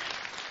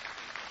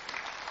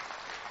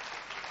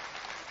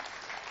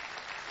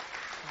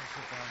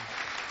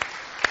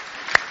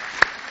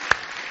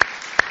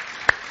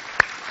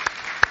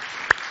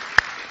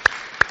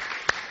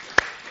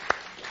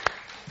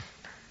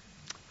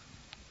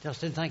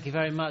 Justin, thank you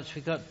very much.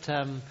 We've got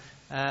time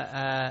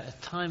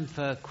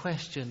for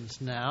questions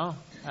now.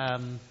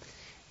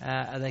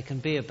 They can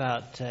be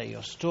about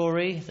your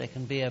story, they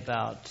can be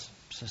about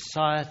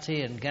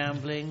society and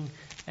gambling,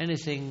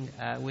 anything.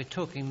 We're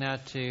talking now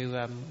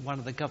to one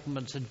of the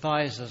government's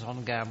advisors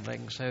on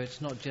gambling, so it's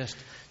not just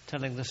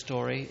telling the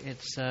story,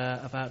 it's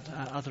about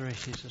other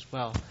issues as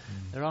well.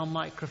 There are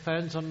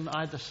microphones on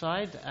either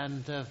side,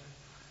 and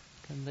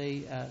can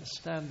they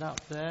stand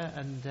up there?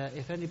 And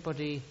if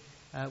anybody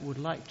would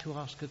like to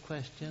ask a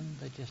question,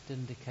 they just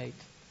indicate.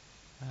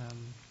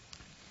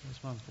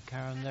 There's one for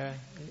Karen there.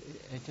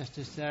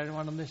 Is there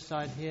anyone on this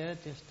side here?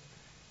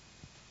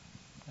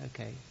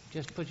 Okay.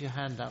 Just put your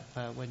hand up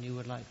when you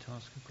would like to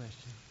ask a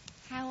question.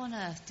 How on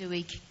earth do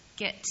we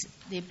get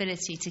the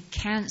ability to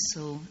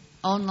cancel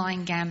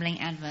online gambling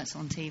adverts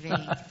on TV?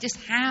 Just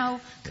how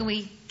can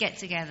we get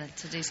together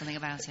to do something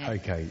about it?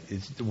 Okay,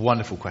 it's a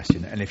wonderful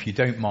question. And if you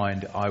don't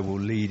mind, I will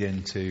lead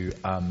into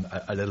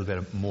a little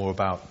bit more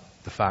about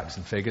the facts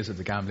and figures of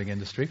the gambling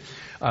industry.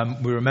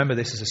 We remember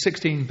this is a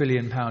 £16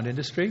 billion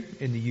industry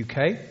in the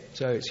UK,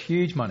 so it's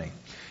huge money.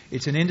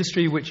 It's an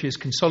industry which is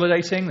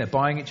consolidating, they're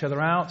buying each other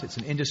out. It's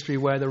an industry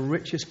where the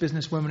richest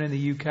businesswoman in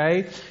the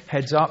UK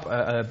heads up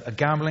a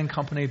gambling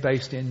company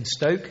based in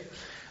Stoke.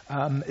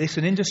 It's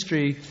an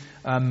industry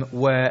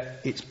where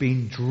it's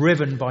been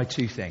driven by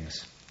two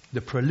things.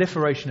 The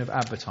proliferation of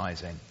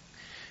advertising.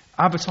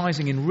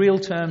 Advertising in real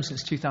terms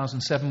since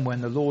 2007,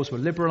 when the laws were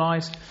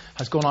liberalised,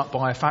 has gone up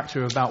by a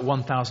factor of about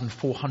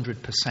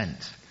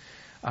 1,400%.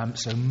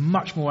 So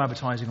much more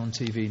advertising on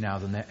TV now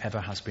than there ever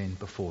has been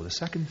before. The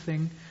second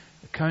thing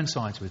that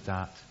coincides with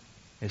that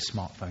is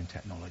smartphone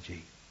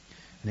technology.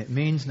 And it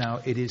means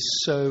now it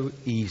is so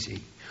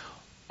easy.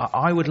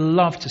 I would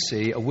love to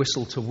see a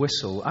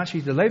whistle-to-whistle.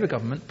 Actually, the Labour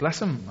government, bless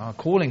them, are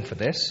calling for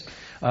this.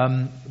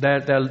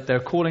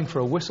 They're calling for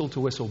a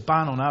whistle-to-whistle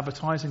ban on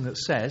advertising that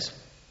says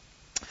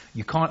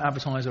you can't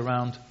advertise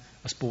around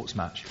a sports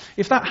match.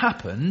 If that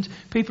happened,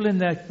 people in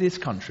this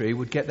country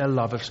would get their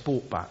love of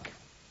sport back.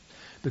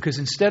 Because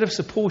instead of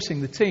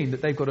supporting the team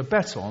that they've got a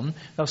bet on,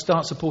 they'll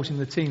start supporting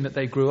the team that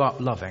they grew up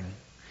loving.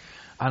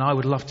 And I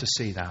would love to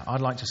see that. I'd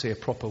like to see a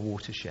proper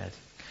watershed.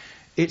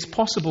 It's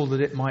possible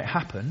that it might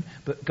happen,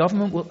 but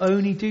government will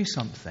only do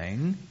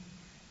something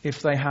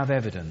if they have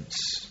evidence.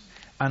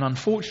 And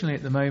unfortunately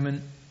at the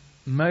moment,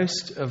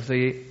 most of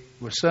the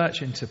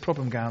research into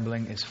problem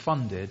gambling is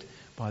funded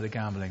by the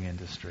gambling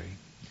industry.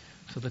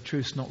 So the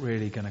truth's not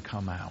really going to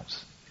come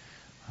out.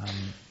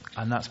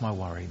 And that's my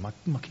worry.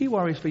 My key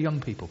worry is for young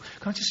people.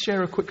 Can I just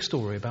share a quick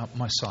story about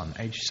my son,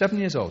 aged 7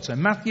 years old? So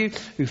Matthew,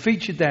 who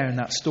featured there in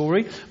that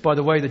story, by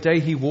the way, the day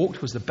he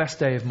walked was the best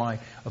day of my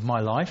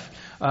life,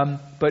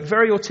 but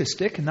very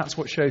autistic, and that's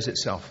what shows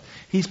itself.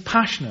 He's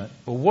passionate,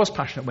 or was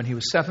passionate when he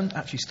was 7,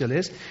 actually still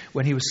is,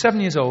 when he was 7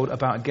 years old,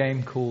 about a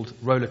game called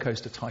Roller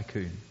Coaster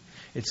Tycoon.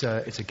 It's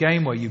a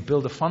game where you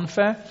build a fun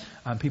fair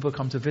and people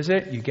come to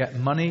visit. You get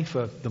money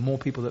for the more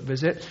people that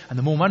visit, and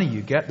the more money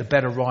you get, the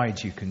better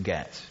rides you can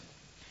get.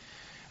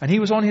 And he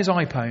was on his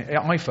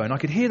iPhone. I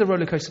could hear the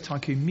Roller Coaster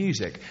Tycoon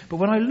music, but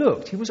when I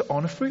looked, he was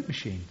on a fruit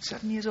machine,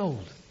 7 years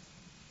old.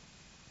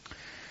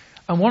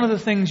 And one of the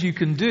things you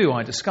can do,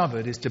 I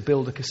discovered, is to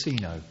build a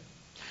casino.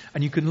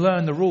 And you can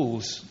learn the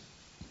rules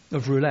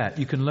of roulette.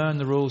 You can learn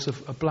the rules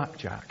of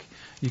blackjack.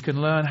 You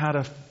can learn how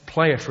to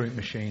play a fruit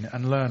machine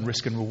and learn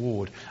risk and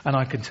reward. And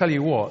I can tell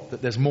you what,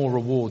 that there's more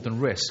reward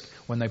than risk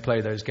when they play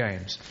those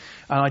games.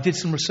 And I did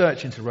some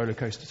research into Roller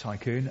Coaster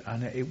Tycoon,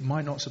 and it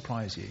might not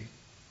surprise you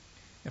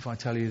if I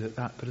tell you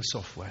that bit of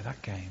software,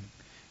 that game,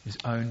 is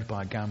owned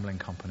by a gambling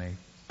company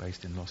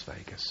based in Las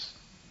Vegas.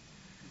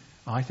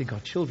 I think our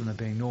children are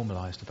being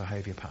normalised to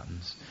behaviour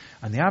patterns.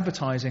 And the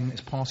advertising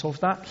is part of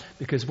that,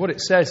 because what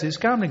it says is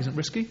gambling isn't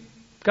risky.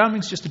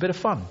 Gambling's just a bit of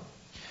fun.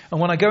 And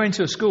when I go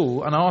into a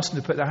school and I ask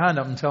them to put their hand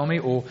up and tell me,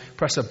 or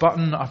press a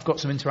button, I've got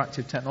some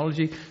interactive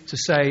technology to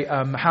say,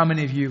 how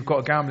many of you have got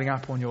a gambling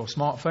app on your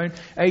smartphone?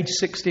 Age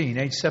 16,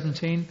 age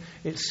 17,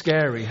 it's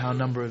scary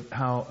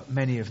how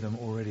many of them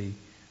already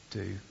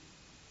do.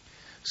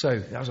 So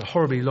that was a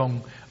horribly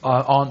long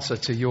answer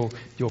to your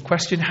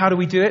question. How do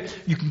we do it?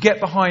 You can get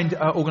behind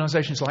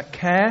organisations like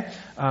CARE,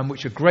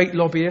 which are great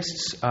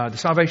lobbyists. The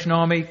Salvation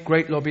Army,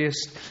 great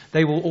lobbyists.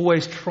 They will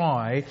always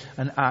try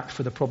and act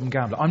for the problem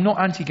gambler. I'm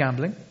not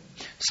anti-gambling.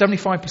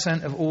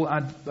 75% of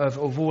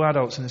all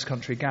adults in this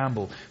country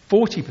gamble.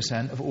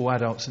 40% of all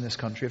adults in this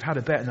country have had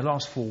a bet in the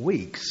last 4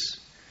 weeks.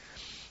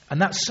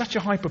 And that's such a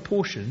high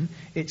proportion,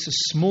 it's a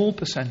small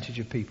percentage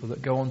of people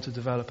that go on to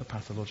develop a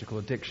pathological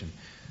addiction.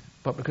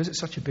 But because it's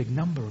such a big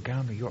number of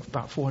gambling, you've got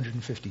about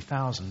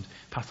 450,000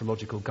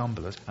 pathological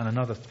gamblers and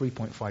another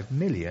 3.5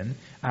 million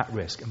at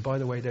risk. And by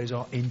the way, those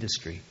are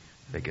industry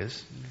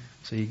figures.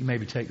 So you can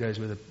maybe take those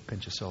with a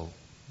pinch of salt.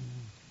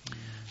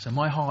 So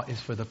my heart is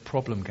for the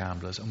problem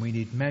gamblers, and we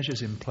need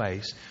measures in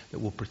place that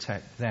will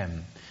protect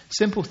them.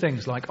 Simple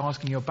things like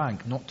asking your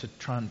bank not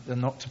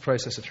to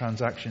process a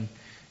transaction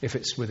if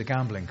it's with a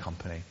gambling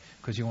company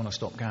because you want to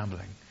stop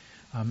gambling.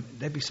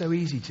 They'd be so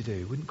easy to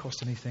do, wouldn't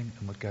cost anything,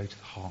 and would go to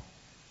the heart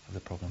of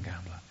the problem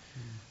gambler.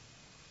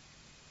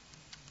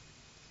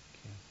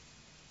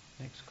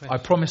 Next question. I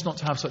promise not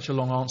to have such a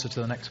long answer to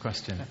the next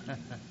question.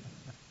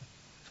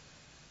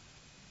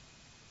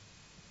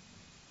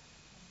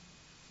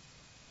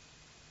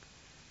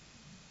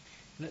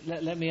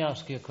 Let me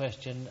ask you a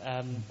question.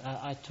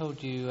 I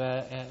told you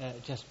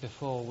just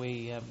before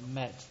we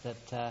met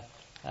that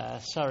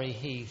Surrey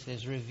Heath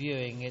is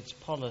reviewing its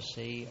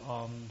policy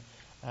on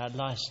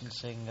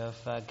licensing of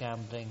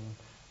gambling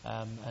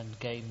and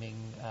gaming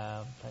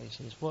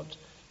places.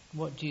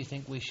 What do you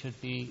think we should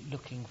be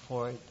looking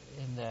for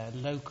in there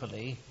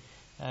locally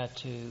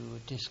to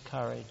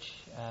discourage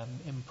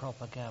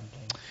improper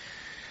gambling?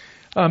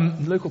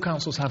 Local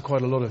councils have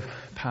quite a lot of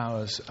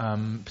powers,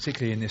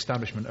 particularly in the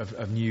establishment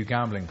of new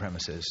gambling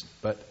premises.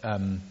 But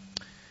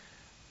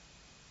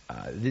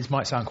this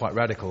might sound quite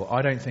radical.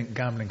 I don't think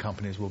gambling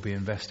companies will be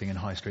investing in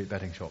high street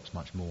betting shops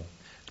much more.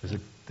 Because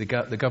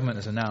the government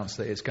has announced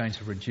that it's going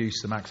to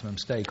reduce the maximum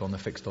stake on the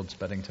fixed odds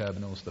betting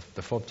terminals,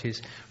 the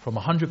FOBTs, from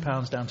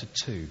 £100 down to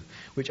 £2,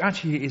 which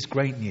actually is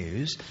great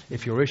news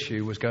if your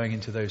issue was going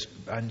into those.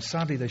 And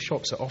sadly, those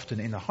shops are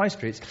often in the high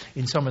streets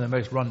in some of the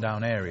most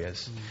run-down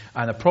areas.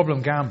 And a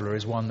problem gambler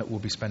is one that will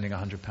be spending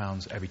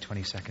 £100 every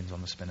 20 seconds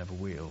on the spin of a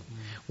wheel.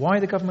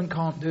 Why the government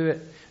can't do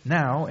it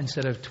now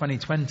instead of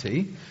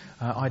 2020,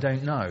 I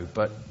don't know,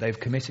 but they've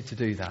committed to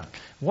do that.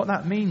 What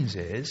that means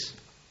is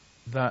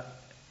that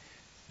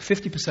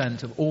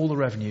 50% of all the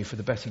revenue for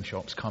the betting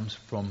shops comes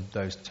from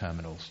those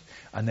terminals.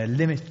 And they're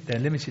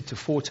limited to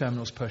 4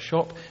 terminals per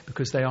shop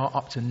because they are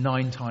up to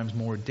 9 times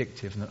more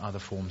addictive than other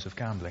forms of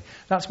gambling.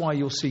 That's why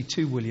you'll see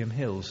 2 William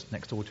Hills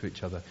next door to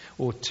each other,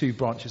 or 2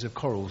 branches of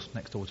Corals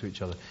next door to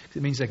each other. Because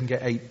it means they can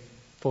get 8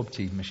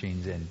 FOBT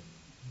machines in.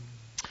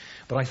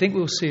 But I think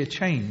we'll see a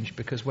change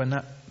because when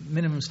that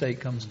maximum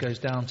stake goes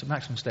down to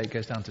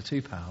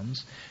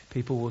 £2,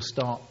 people will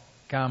start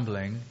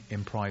gambling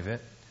in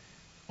private,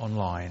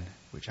 online,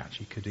 which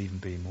actually could even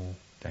be more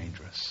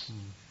dangerous.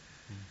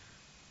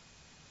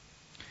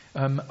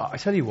 I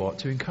tell you what,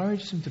 to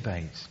encourage some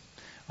debate,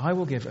 I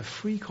will give a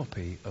free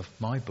copy of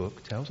my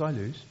book, Tales I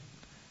Lose,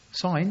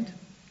 signed,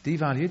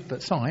 devalued,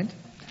 but signed,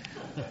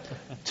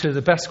 to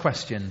the best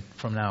question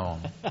from now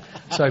on.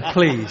 So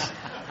please,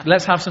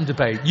 let's have some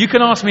debate. You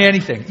can ask me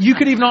anything. You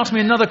can even ask me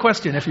another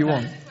question if you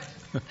want.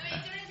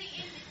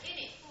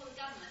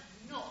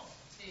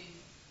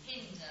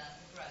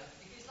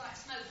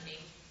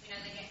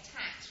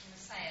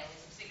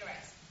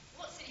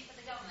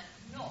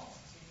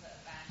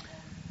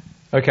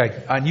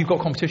 Okay, and you've got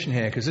competition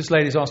here because this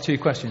lady's asked 2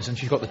 questions and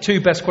she's got the 2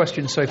 best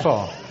questions so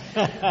far.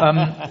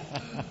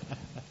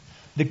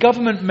 The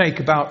government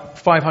make about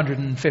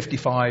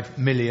 555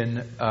 million,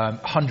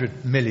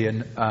 100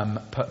 million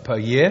per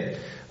year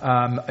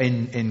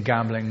in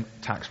gambling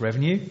tax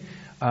revenue.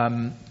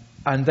 And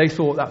they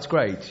thought that's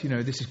great,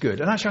 this is good.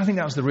 And actually I think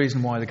that was the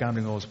reason why the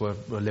gambling laws were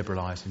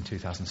liberalised in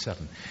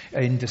 2007.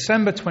 In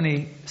December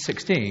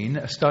 2016,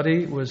 a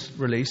study was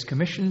released,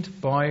 commissioned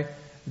by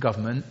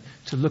government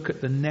to look at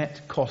the net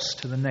cost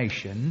to the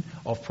nation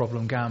of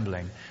problem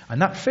gambling.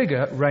 And that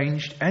figure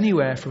ranged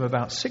anywhere from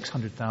about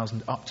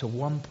 600,000 up to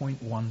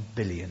 1.1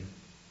 billion.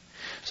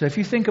 So if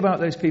you think about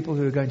those people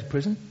who are going to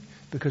prison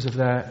because of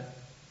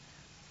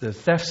the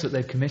thefts that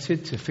they've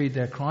committed to feed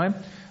their crime,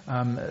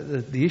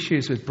 the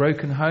issues with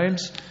broken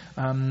homes,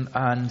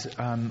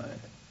 and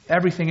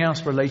everything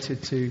else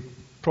related to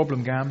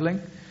problem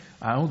gambling,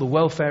 all the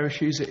welfare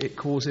issues that it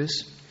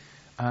causes,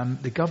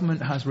 the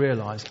government has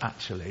realised,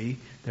 actually,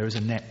 there is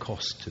a net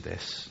cost to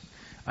this.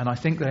 And I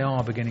think they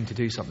are beginning to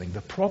do something.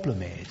 The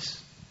problem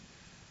is,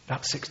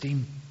 that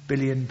 £16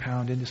 billion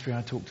industry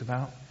I talked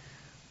about,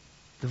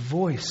 the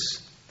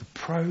voice, the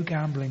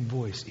pro-gambling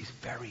voice, is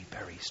very,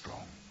 very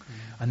strong.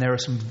 And there are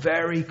some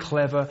very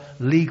clever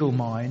legal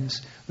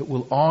minds that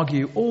will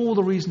argue all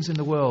the reasons in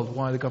the world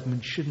why the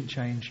government shouldn't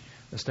change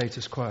the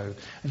status quo.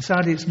 And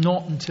sadly, it's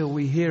not until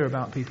we hear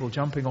about people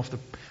jumping off the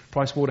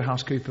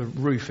PricewaterhouseCoopers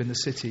roof in the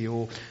city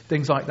or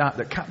things like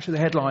that capture the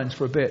headlines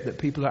for a bit that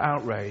people are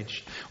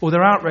outraged. Or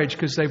they're outraged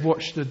because they've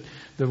watched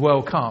the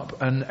World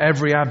Cup and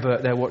every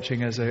advert they're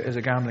watching is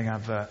a gambling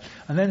advert.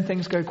 And then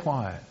things go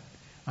quiet.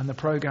 And the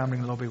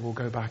pro-gambling lobby will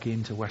go back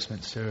into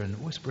Westminster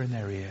and whisper in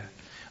their ear.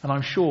 And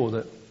I'm sure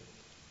that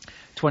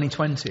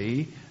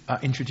 2020,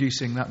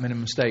 introducing that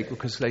minimum stake,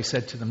 because they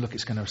said to them, look,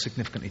 it's going to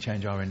significantly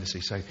change our industry,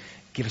 so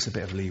give us a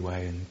bit of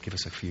leeway and give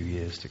us a few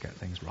years to get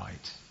things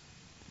right.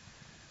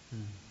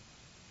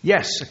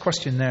 Yes, a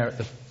question there at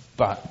the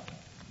back.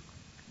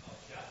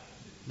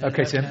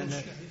 Okay, Tim. If Emma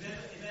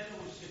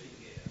was sitting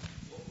here,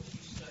 what would you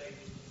say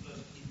was the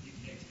first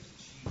indicators that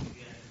she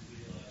began to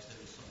realise there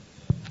was something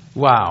going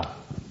on? Wow,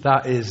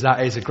 that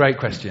is a great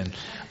question,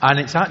 and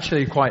it's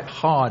actually quite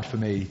hard for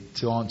me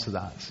to answer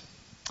that.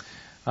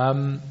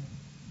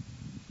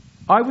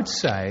 I would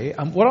say,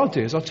 and what I'll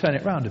do is I'll turn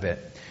it round a bit.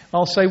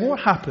 I'll say, what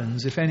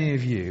happens if any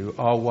of you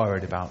are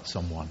worried about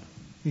someone?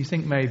 You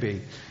think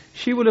maybe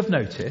she will have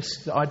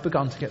noticed that I'd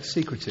begun to get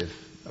secretive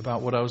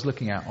about what I was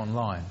looking at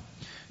online.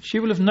 She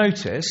will have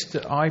noticed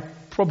that I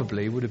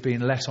probably would have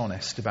been less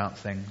honest about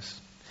things.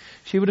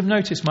 She would have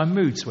noticed my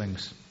mood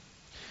swings.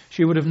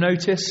 She would have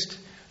noticed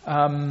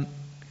that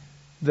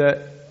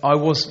I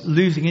was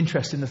losing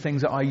interest in the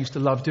things that I used to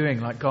love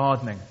doing, like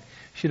gardening.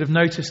 She'd have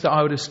noticed that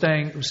I would have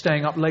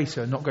staying up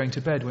later and not going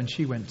to bed when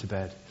she went to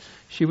bed.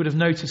 She would have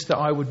noticed that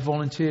I would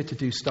volunteer to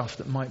do stuff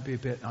that might be a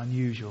bit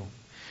unusual.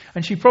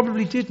 And she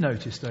probably did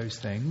notice those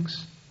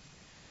things,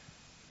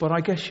 but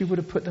I guess she would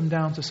have put them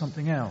down to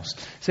something else.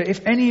 So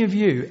if any of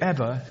you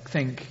ever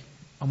think,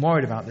 I'm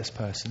worried about this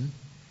person,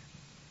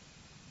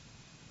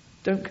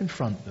 don't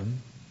confront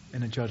them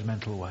in a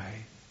judgmental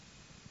way,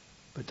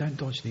 but don't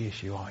dodge the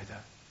issue either.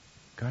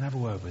 Go and have a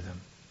word with them.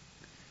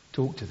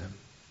 Talk to them.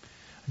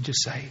 And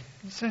just say,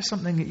 is there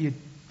something that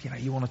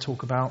you want to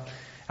talk about?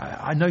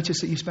 I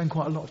notice that you spend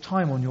quite a lot of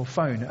time on your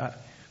phone.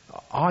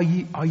 Are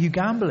you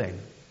gambling?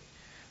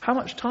 How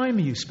much time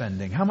are you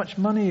spending? How much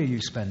money are you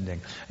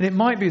spending? And it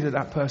might be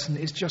that person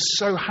is just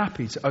so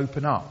happy to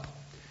open up.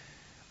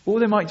 Or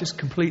they might just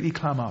completely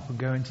clam up and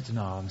go into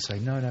denial and say,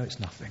 no, it's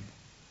nothing.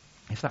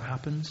 If that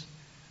happens,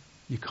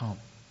 you can't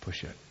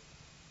push it.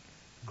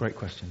 Great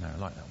question there. I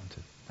like that one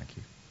too. Thank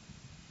you.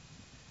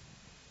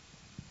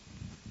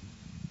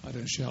 I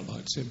don't shout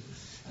like Tim.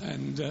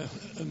 And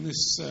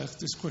this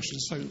question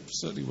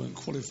certainly won't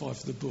qualify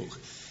for the book.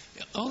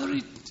 Are there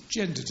any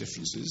gender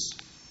differences?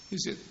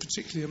 Is it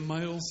particularly a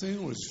male thing,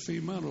 or is it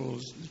female, or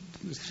is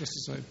it just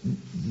the same?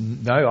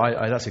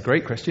 No, that's a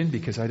great question,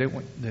 because I don't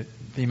want the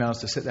females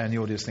to sit there in the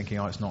audience thinking,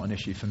 it's not an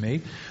issue for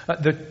me.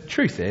 The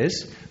truth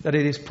is that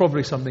it is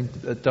probably something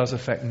that does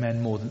affect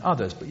men more than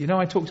others. But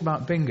I talked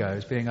about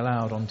bingos being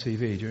allowed on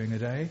TV during the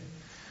day.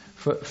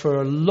 For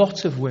a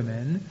lot of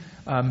women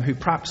who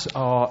perhaps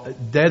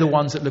they're the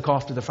ones that look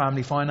after the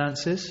family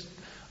finances.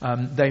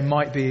 They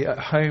might be at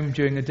home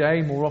during the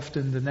day more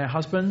often than their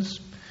husbands.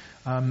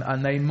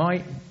 And they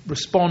might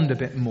respond a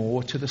bit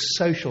more to the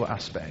social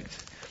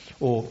aspect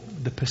or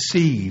the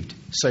perceived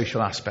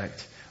social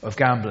aspect of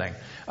gambling.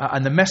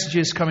 And the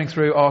messages coming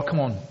through are, come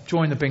on,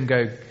 join the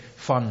bingo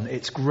fun.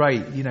 It's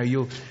great.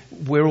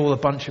 We're all a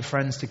bunch of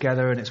friends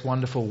together and it's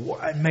wonderful.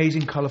 What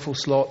amazing, colourful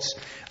slots.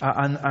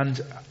 And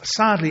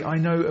sadly, I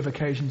know of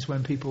occasions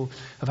when people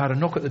have had a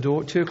knock at the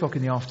door at 2 o'clock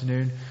in the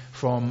afternoon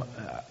from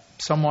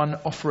someone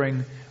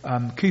offering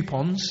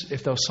coupons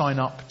if they'll sign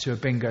up to a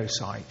bingo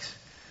site.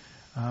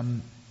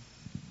 And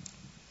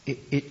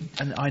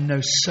I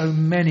know so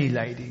many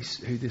ladies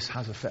who this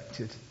has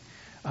affected,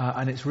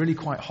 and it's really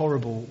quite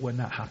horrible when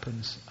that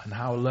happens, and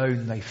how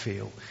alone they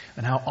feel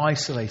and how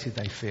isolated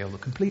they feel, the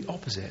complete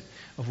opposite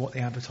of what the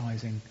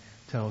advertising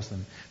tells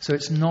them. So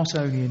it's not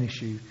only an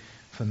issue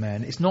for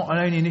men, it's not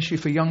only an issue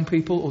for young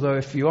people, although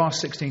if you are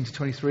 16 to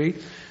 23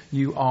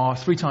 you are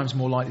 3 times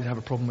more likely to have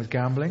a problem with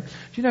gambling. Do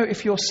you know,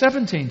 if you're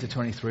 17 to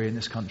 23 in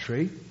this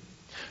country,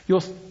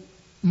 you're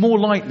more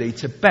likely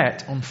to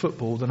bet on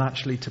football than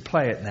actually to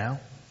play it now.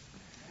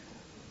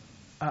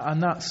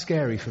 And that's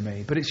scary for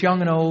me. But it's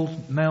young and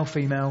old, male,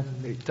 female,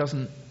 it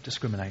doesn't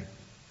discriminate.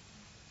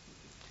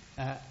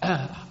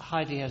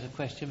 Heidi has a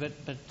question,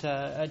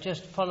 but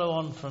just follow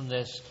on from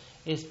this.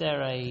 Is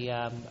there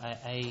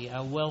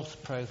a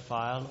wealth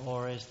profile,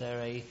 or is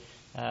there a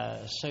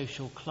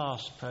social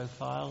class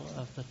profile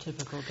of the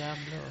typical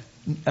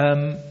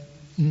gambler?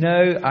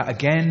 No,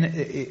 again,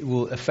 it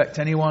will affect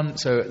anyone.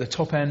 So at the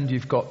top end,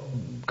 you've got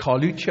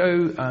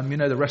Carluccio,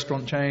 the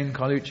restaurant chain.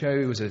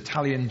 Carluccio was an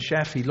Italian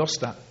chef. He lost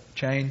that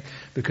chain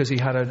because he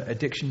had an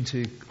addiction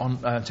to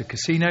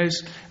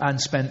casinos and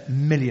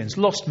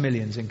lost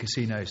millions in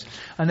casinos.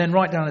 And then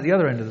right down at the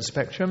other end of the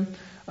spectrum,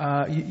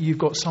 you've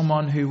got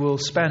someone who will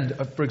spend,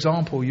 for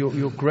example,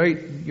 your great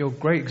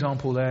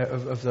example there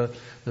of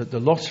the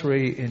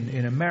lottery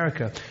in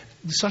America.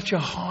 Such a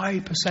high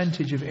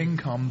percentage of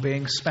income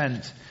being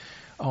spent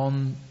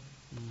on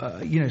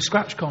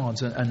scratch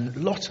cards and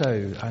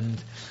lotto.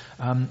 And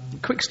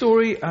quick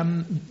story,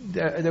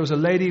 there was a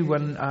lady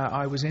when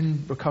I was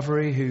in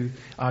recovery, who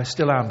I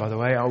still am, by the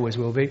way, I always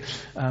will be.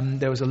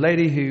 There was a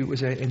lady who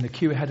was in the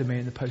queue ahead of me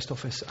in the post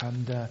office,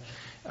 and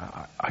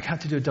I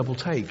had to do a double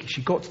take.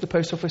 She got to the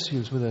post office, she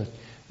was with a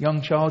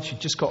young child,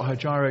 she'd just got her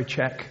gyro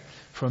check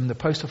from the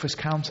post office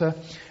counter,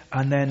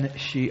 and then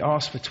she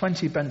asked for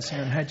 20 Benson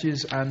and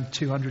Hedges and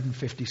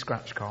 250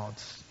 scratch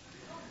cards.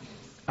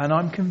 And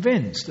I'm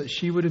convinced that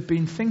she would have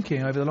been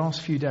thinking over the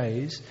last few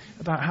days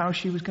about how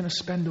she was going to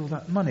spend all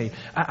that money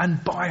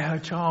and buy her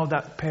child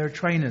that pair of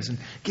trainers and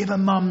give her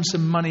mum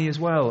some money as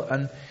well,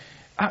 and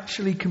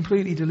actually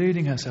completely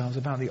deluding herself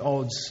about the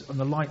odds and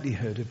the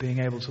likelihood of being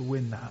able to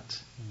win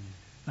that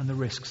and the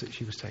risks that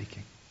she was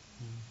taking.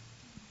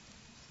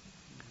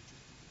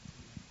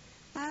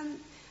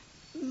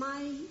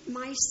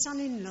 My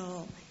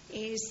son-in-law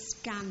is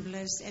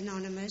Gamblers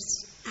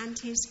Anonymous, and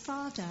his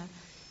father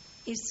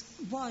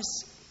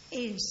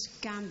is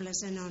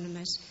Gamblers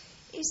Anonymous.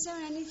 Is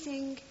there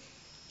anything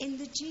in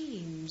the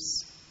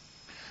genes?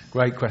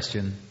 Great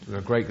question.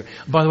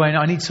 By the way,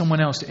 I need someone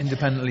else to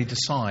independently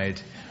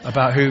decide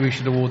about who we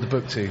should award the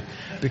book to,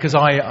 because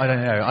I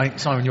don't know.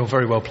 Simon, you're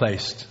very well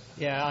placed.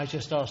 Yeah, I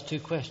just asked 2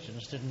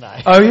 questions, didn't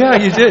I? Oh yeah,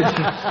 you did.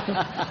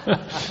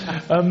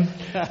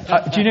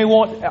 Do you know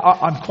what?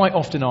 I'm quite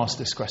often asked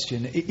this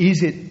question.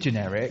 Is it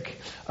generic?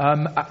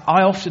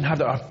 I often have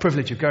the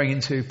privilege of going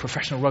into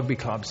professional rugby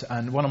clubs,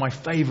 and one of my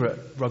favourite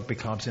rugby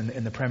clubs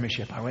in the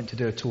Premiership, I went to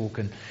do a talk,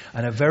 and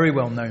a very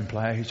well-known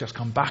player who's just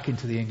come back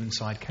into the England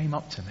side came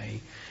up to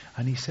me,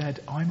 and he said,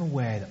 "I'm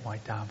aware that my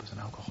dad was an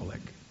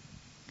alcoholic.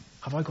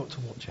 Have I got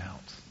to watch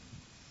out?"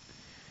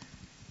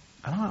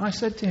 And I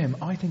said to him,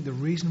 I think the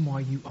reason why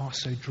you are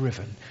so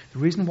driven, the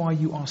reason why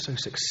you are so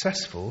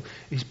successful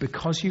is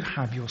because you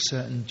have your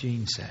certain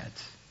gene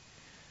set.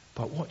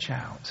 But watch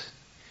out,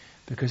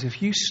 because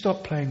if you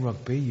stop playing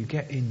rugby, you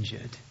get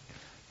injured,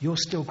 you'll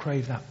still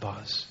crave that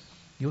buzz.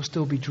 You'll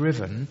still be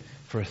driven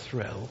for a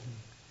thrill.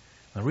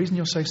 And the reason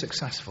you're so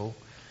successful,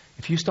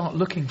 if you start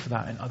looking for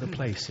that in other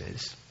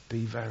places,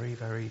 be very,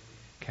 very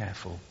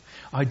careful.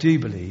 I do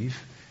believe...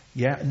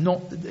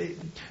 not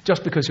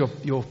just because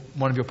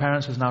one of your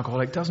parents was an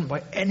alcoholic doesn't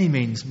by any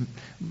means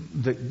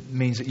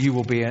means that you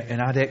will be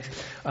an addict.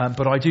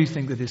 But I do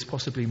think that it's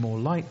possibly more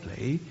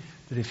likely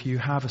that if you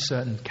have a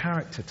certain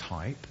character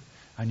type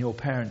and your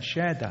parents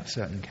shared that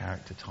certain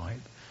character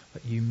type,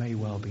 that you may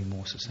well be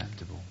more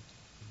susceptible.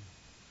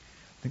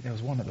 I think there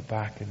was one at the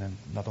back and then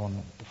another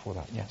one before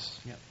that. Yes.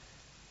 Yep.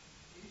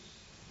 Is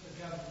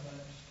the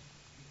government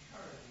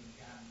encouraging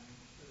gambling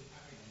through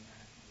having a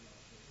national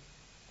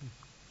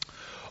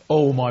lottery?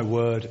 Oh my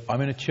word,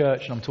 I'm in a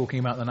church and I'm talking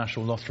about the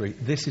National Lottery.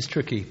 This is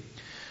tricky.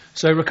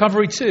 So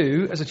Recovery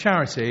 2, as a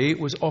charity,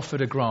 was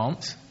offered a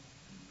grant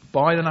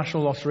by the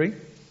National Lottery,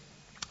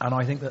 and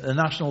I think that the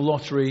National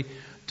Lottery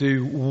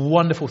do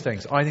wonderful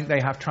things. I think they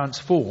have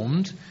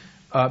transformed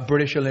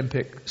British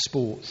Olympic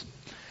sport.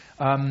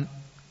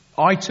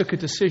 I took a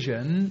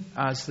decision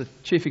as the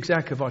chief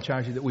exec of our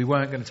charity that we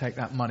weren't going to take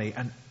that money,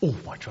 and all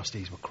my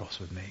trustees were cross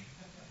with me.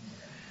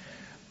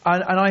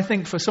 And I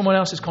think for someone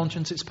else's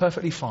conscience, it's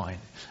perfectly fine.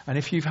 And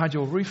if you've had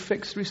your roof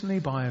fixed recently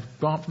by a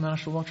grant from the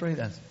National Lottery,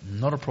 that's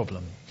not a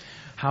problem.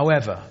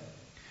 However,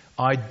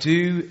 I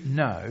do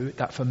know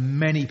that for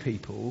many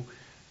people,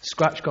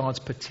 scratch cards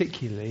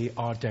particularly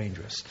are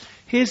dangerous.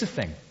 Here's the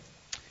thing.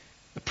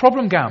 The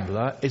problem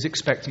gambler is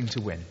expecting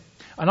to win.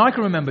 And I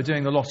can remember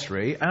doing the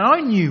lottery, and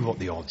I knew what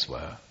the odds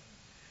were.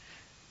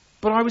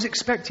 But I was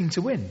expecting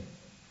to win.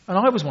 And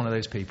I was one of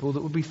those people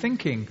that would be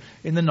thinking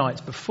in the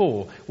nights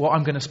before what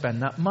I'm going to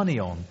spend that money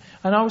on.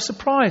 And I was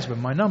surprised when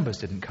my numbers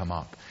didn't come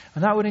up.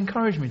 And that would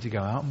encourage me to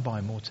go out and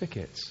buy more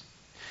tickets.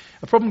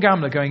 A problem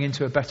gambler going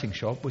into a betting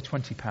shop with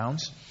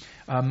 £20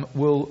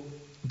 will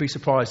be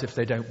surprised if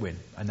they don't win.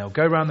 And they'll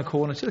go around the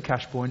corner to the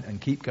cash point and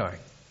keep going.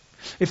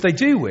 If they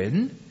do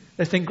win,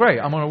 they think, great,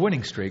 I'm on a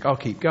winning streak, I'll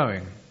keep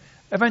going.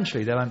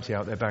 Eventually, they'll empty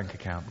out their bank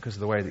account because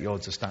of the way that the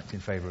odds are stacked in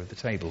favour of the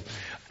table.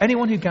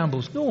 Anyone who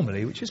gambles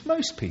normally, which is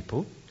most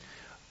people,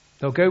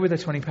 they'll go with their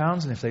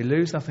 £20, and if they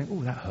lose, they'll think,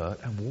 oh, that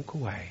hurt, and walk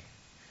away.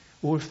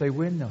 Or if they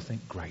win, they'll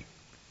think, great,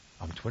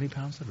 I'm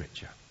 £20 the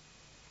richer.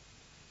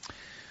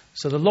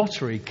 So the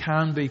lottery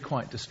can be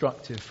quite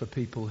destructive for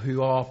people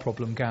who are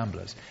problem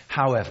gamblers.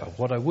 However,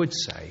 what I would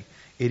say,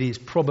 it is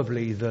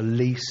probably the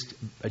least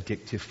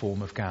addictive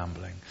form of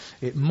gambling.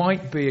 It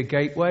might be a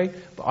gateway,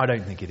 but I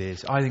don't think it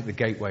is. I think the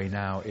gateway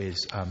now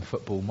is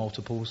football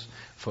multiples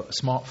for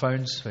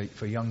smartphones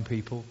for young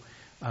people.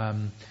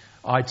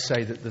 I'd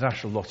say that the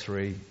National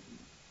Lottery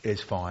is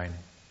fine,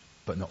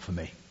 but not for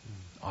me.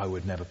 I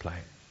would never play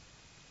it.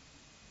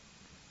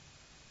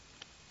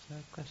 Is there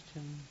a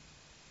question?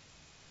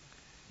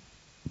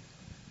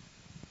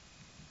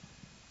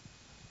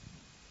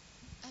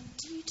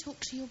 Do you talk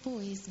to your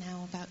boys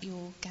now about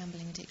your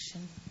gambling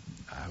addiction?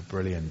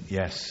 Brilliant,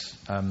 yes.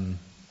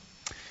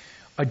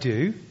 I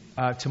do,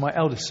 to my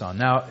eldest son.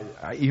 Now,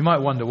 you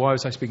might wonder, why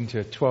was I speaking to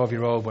a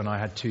 12-year-old when I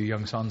had 2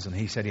 young sons and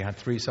he said he had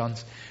 3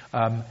 sons?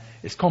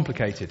 It's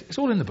complicated. It's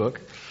all in the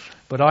book.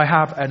 But I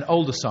have an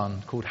older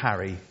son called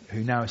Harry,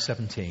 who now is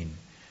 17.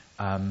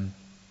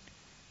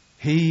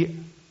 He,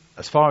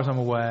 as far as I'm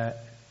aware,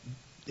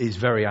 is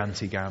very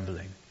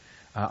anti-gambling.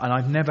 And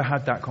I've never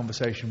had that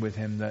conversation with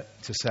him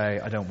to say,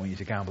 I don't want you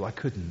to gamble. I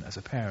couldn't. As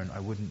a parent, I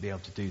wouldn't be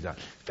able to do that.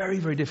 Very,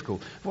 very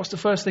difficult. What's the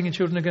first thing your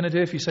children are going to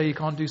do if you say you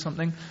can't do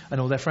something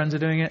and all their friends are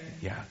doing it?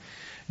 Yeah.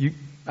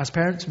 As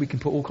parents, we can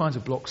put all kinds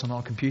of blocks on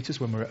our computers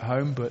when we're at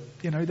home, but,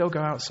 they'll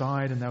go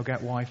outside and they'll get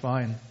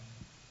Wi-Fi. And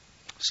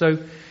so,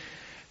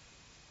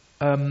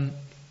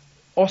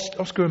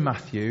 Oscar and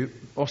Matthew,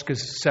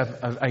 Oscar's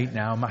 8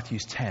 now,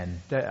 Matthew's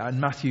 10.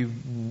 And Matthew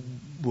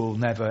it will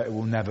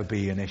never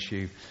be an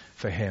issue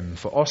for him.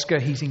 For Oscar,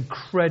 he's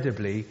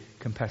incredibly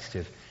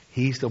competitive.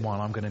 He's the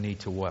one I'm going to need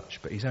to watch,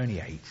 but he's only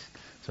 8,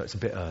 so it's a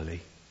bit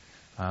early.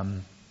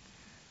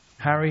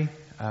 Harry,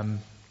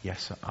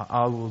 yes,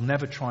 I will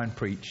never try and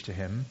preach to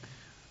him,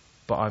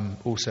 but I'm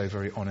also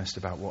very honest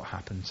about what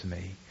happened to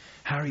me.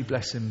 Harry,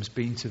 bless him, has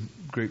been to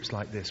groups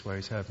like this where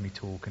he's heard me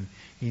talk, and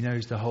he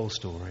knows the whole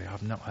story.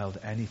 I've not held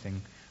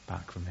anything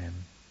back from him.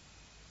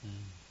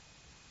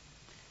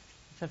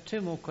 Let's have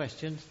two more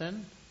questions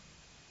then.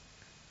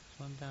 There's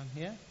one down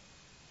here.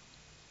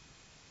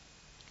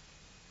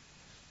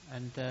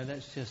 And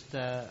let's just...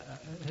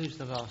 who's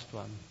the last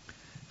one?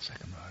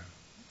 Second row.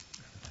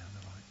 Down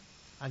the right.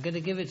 I'm going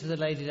to give it to the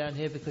lady down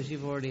here because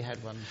you've already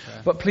had one.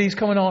 So. But please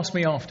come and ask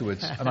me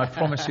afterwards, and I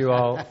promise you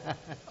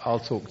I'll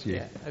talk to you.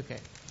 Yeah, okay.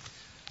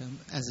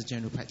 As a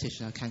general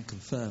practitioner, I can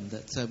confirm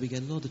that we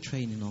get a lot of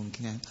training on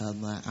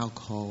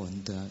alcohol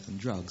and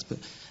drugs, but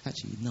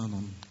actually none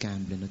on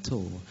gambling at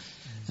all.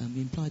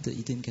 You implied that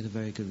you didn't get a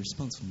very good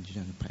response from the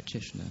general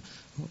practitioner.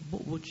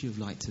 What would you have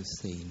liked to have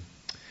seen?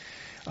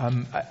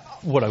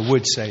 What I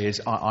would say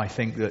is I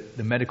think that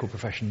the medical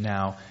profession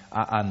now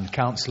and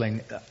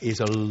counselling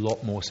is a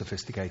lot more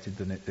sophisticated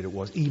than it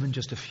was even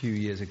just a few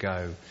years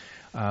ago.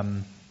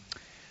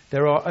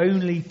 There are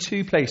only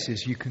two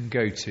places you can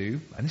go to,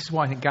 and this is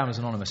why I think Gamblers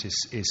Anonymous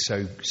is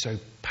so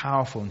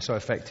powerful and so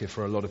effective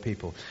for a lot of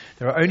people.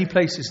 There are only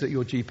places that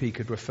your GP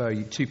could refer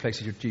you, two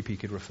places your GP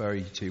could refer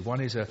you to.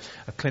 One is a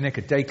clinic,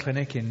 a day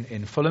clinic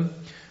in Fulham,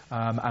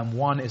 and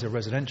one is a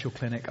residential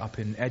clinic up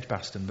in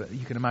Edgbaston, but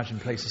you can imagine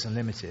places are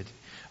limited.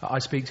 I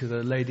speak to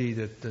the lady,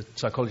 the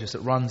psychologist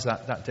that runs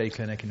that day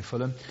clinic in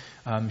Fulham.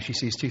 She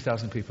sees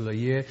 2,000 people a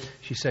year.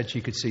 She said she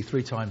could see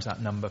 3 times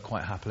that number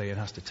quite happily and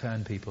has to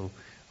turn people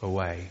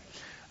away.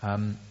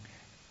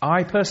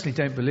 I personally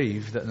don't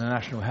believe that the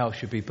National Health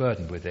should be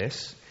burdened with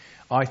this.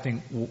 I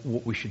think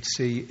what we should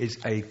see is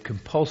a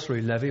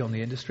compulsory levy on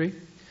the industry.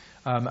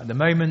 At the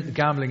moment, the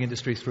gambling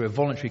industry, through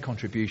voluntary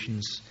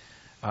contributions,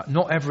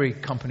 not every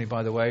company,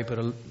 by the way, but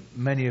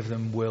many of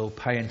them will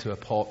pay into a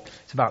pot.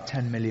 It's about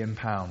 £10 million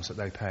that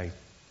they pay,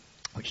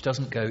 which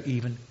doesn't go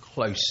even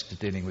close to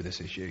dealing with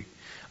this issue.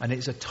 And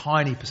it's a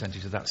tiny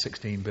percentage of that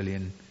 £16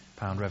 billion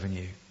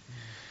revenue.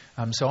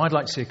 So I'd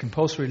like to see a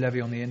compulsory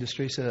levy on the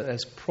industry so that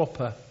there's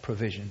proper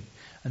provision.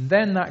 And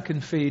then that can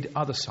feed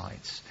other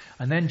sites.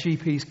 And then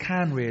GPs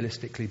can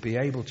realistically be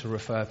able to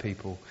refer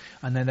people.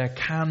 And then there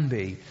can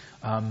be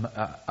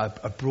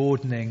a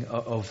broadening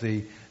of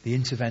the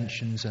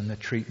interventions and the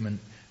treatment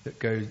that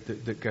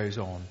goes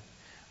on.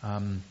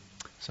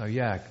 So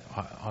yeah,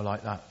 I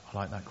like that. I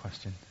like that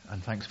question.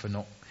 And thanks for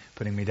not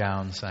putting me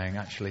down, saying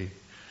actually,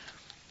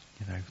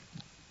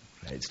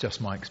 it's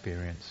just my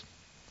experience.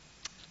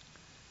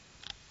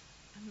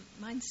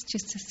 Mine's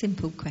just a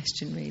simple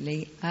question,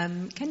 really.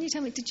 Can you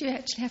tell me, did you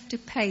actually have to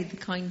pay the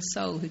kind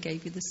soul who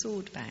gave you the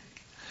sword back?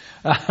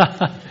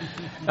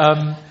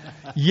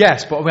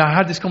 Yes, but I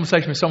had this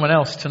conversation with someone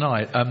else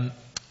tonight.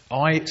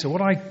 So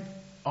what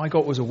I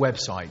got was a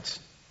website.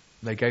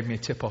 They gave me a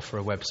tip-off for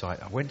a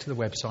website. I went to the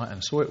website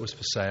and saw it was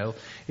for sale.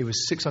 It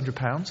was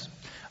 £600.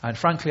 And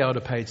frankly, I would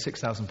have paid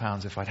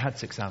 £6,000 if I'd had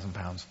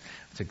 £6,000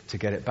 to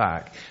get it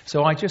back.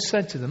 So I just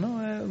said to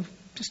them,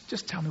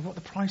 just tell me what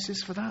the price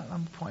is for that.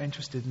 I'm quite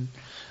interested. And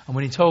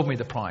when he told me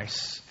the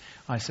price,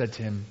 I said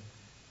to him,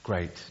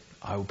 great,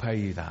 I will pay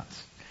you that.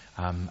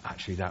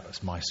 Actually, that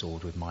was my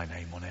sword with my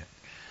name on it.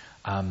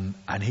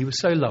 And he was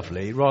so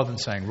lovely, rather than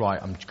saying, right,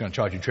 I'm going to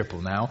charge you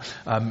triple now,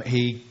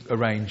 he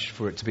arranged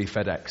for it to be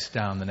FedEx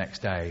down the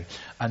next day.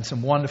 And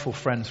some wonderful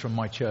friends from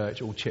my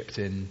church all chipped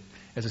in.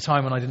 There's a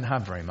time when I didn't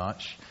have very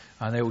much,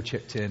 and they all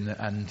chipped in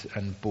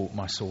and bought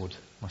my sword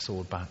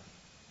back.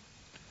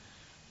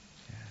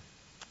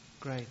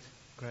 Great.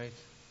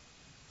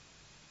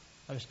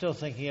 I'm still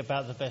thinking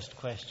about the best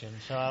question,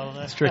 so I'll...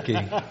 It's tricky.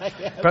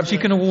 Perhaps you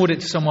can award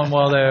it to someone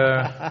while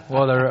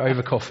they're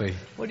over coffee.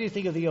 What do you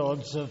think of the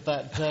odds of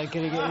that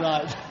getting it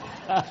right?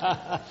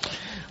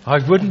 I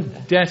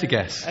wouldn't dare to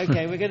guess.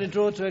 Okay, we're going to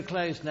draw to a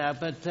close now,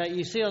 but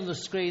you see on the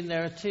screen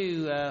there are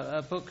 2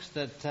 books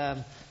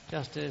that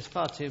Justin is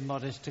far too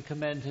modest to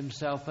commend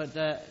himself,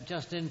 but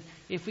Justin,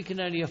 if we can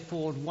only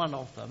afford one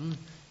of them,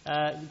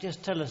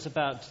 just tell us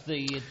about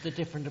the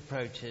different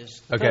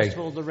approaches. Okay. First of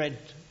all, the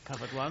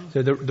red-covered one.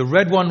 So the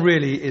red one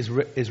really is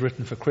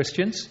written for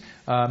Christians,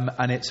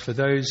 and it's for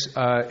those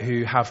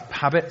who have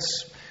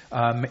habits,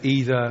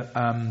 either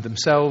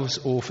themselves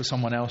or for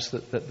someone else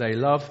that they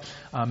love.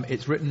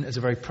 It's written as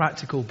a very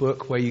practical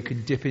book where you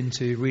can dip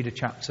into, read a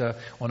chapter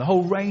on a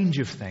whole range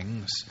of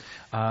things,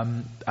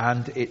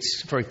 and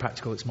it's very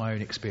practical. It's my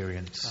own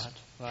experience.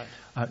 Right.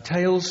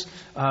 Tales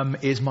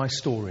is my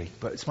story,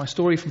 but it's my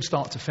story from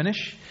start to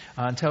finish.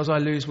 And Tales I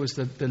Lose was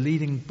the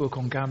leading book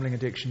on gambling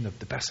addiction,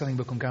 the best-selling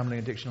book on gambling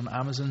addiction on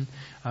Amazon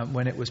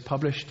when it was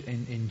published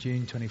in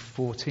June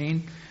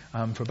 2014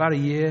 for about a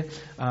year.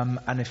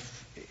 And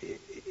if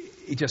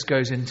it just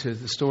goes into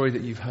the story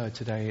that you've heard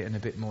today in a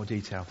bit more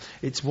detail.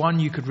 It's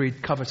one you could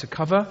read cover to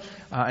cover,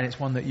 and it's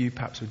one that you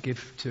perhaps would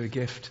give to a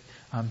gift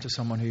to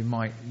someone who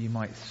you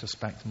might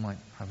suspect might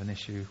have an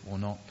issue or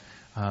not.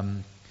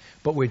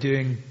 But we're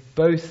doing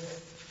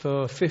both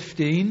for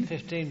 £15.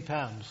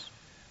 £15.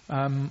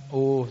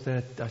 Or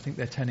I think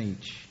they're 10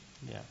 each.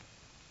 Yeah.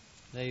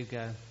 There you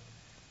go.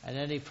 And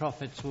any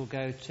profits will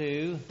go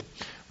to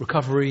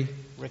Recovery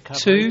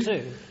 2.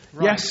 2.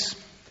 Right. Yes.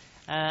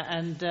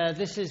 And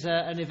this is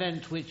an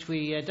event which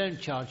we don't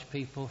charge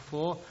people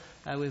for.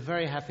 We're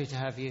very happy to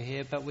have you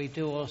here, but we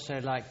do also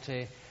like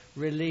to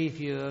relieve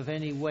you of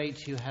any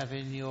weight you have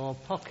in your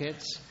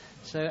pockets.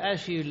 So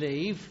as you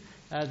leave,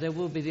 there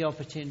will be the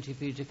opportunity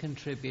for you to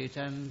contribute,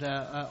 and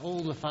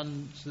all the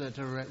funds that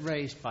are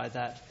raised by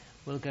that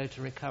will go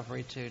to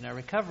Recovery 2. Now,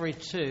 Recovery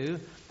 2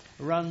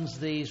 runs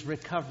these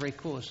recovery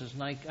courses,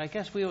 and I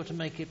guess we ought to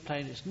make it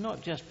plain. It's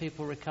not just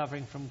people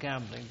recovering from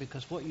gambling,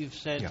 because what you've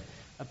said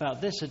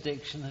about this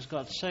addiction has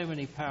got so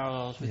many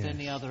parallels with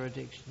any other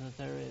addiction that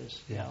there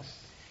is. Yes.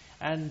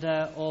 And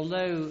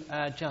although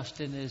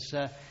Justin is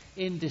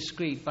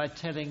indiscreet by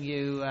telling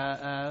you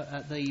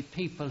the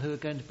people who are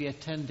going to be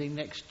attending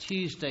next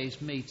Tuesday's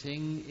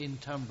meeting in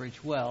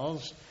Tunbridge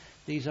Wells,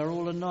 these are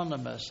all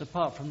anonymous,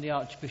 apart from the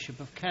Archbishop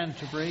of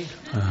Canterbury,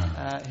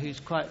 who's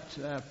quite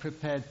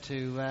prepared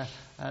to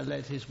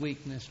let his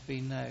weakness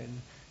be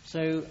known.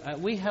 So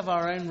we have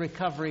our own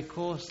recovery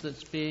course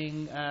that's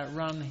being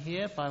run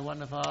here by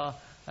one of our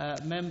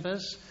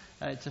members.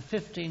 It's a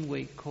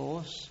 15-week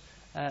course.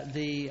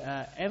 The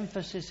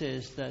emphasis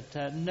is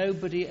that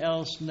nobody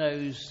else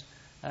knows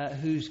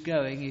who's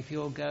going. If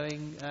you're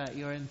going,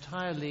 you're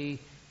entirely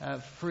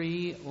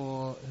free,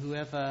 or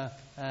whoever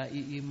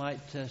you might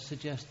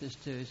suggest this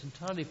to is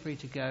entirely free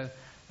to go,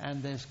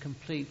 and there's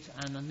complete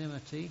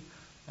anonymity,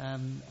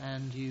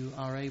 and you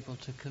are able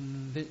to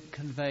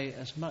convey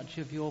as much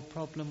of your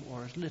problem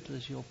or as little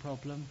as your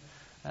problem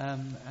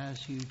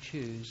as you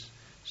choose.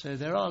 So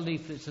there are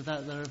leaflets of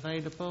that are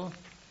available.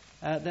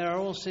 There are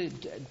also.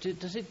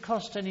 Does it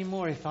cost any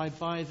more if I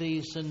buy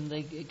these and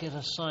they get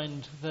a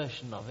signed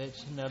version of it?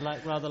 You know,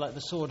 rather like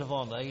the Sword of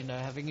Honour. You know,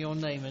 having your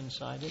name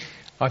inside it.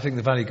 I think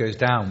the value goes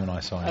down when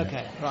I sign it.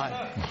 Okay,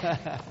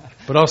 right.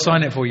 But I'll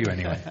sign it for you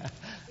anyway.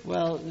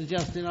 Well,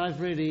 Justin,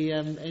 I've really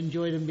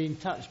enjoyed and been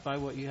touched by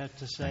what you had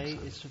to say.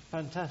 Thanks. It's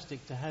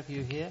fantastic to have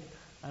you here,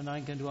 and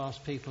I'm going to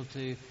ask people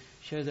to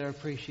show their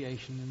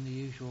appreciation in the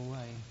usual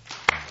way.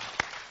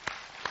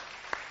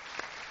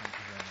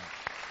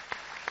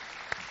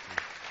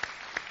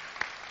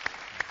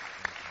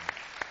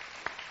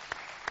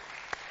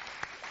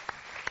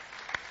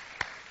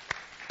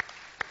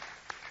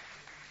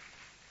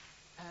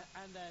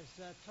 And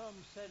as Tom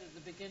said at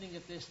the beginning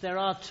of this, there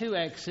are 2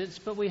 exits,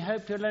 but we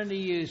hope you'll only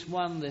use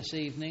one this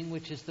evening,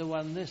 which is the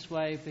one this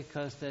way,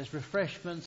 because there's refreshments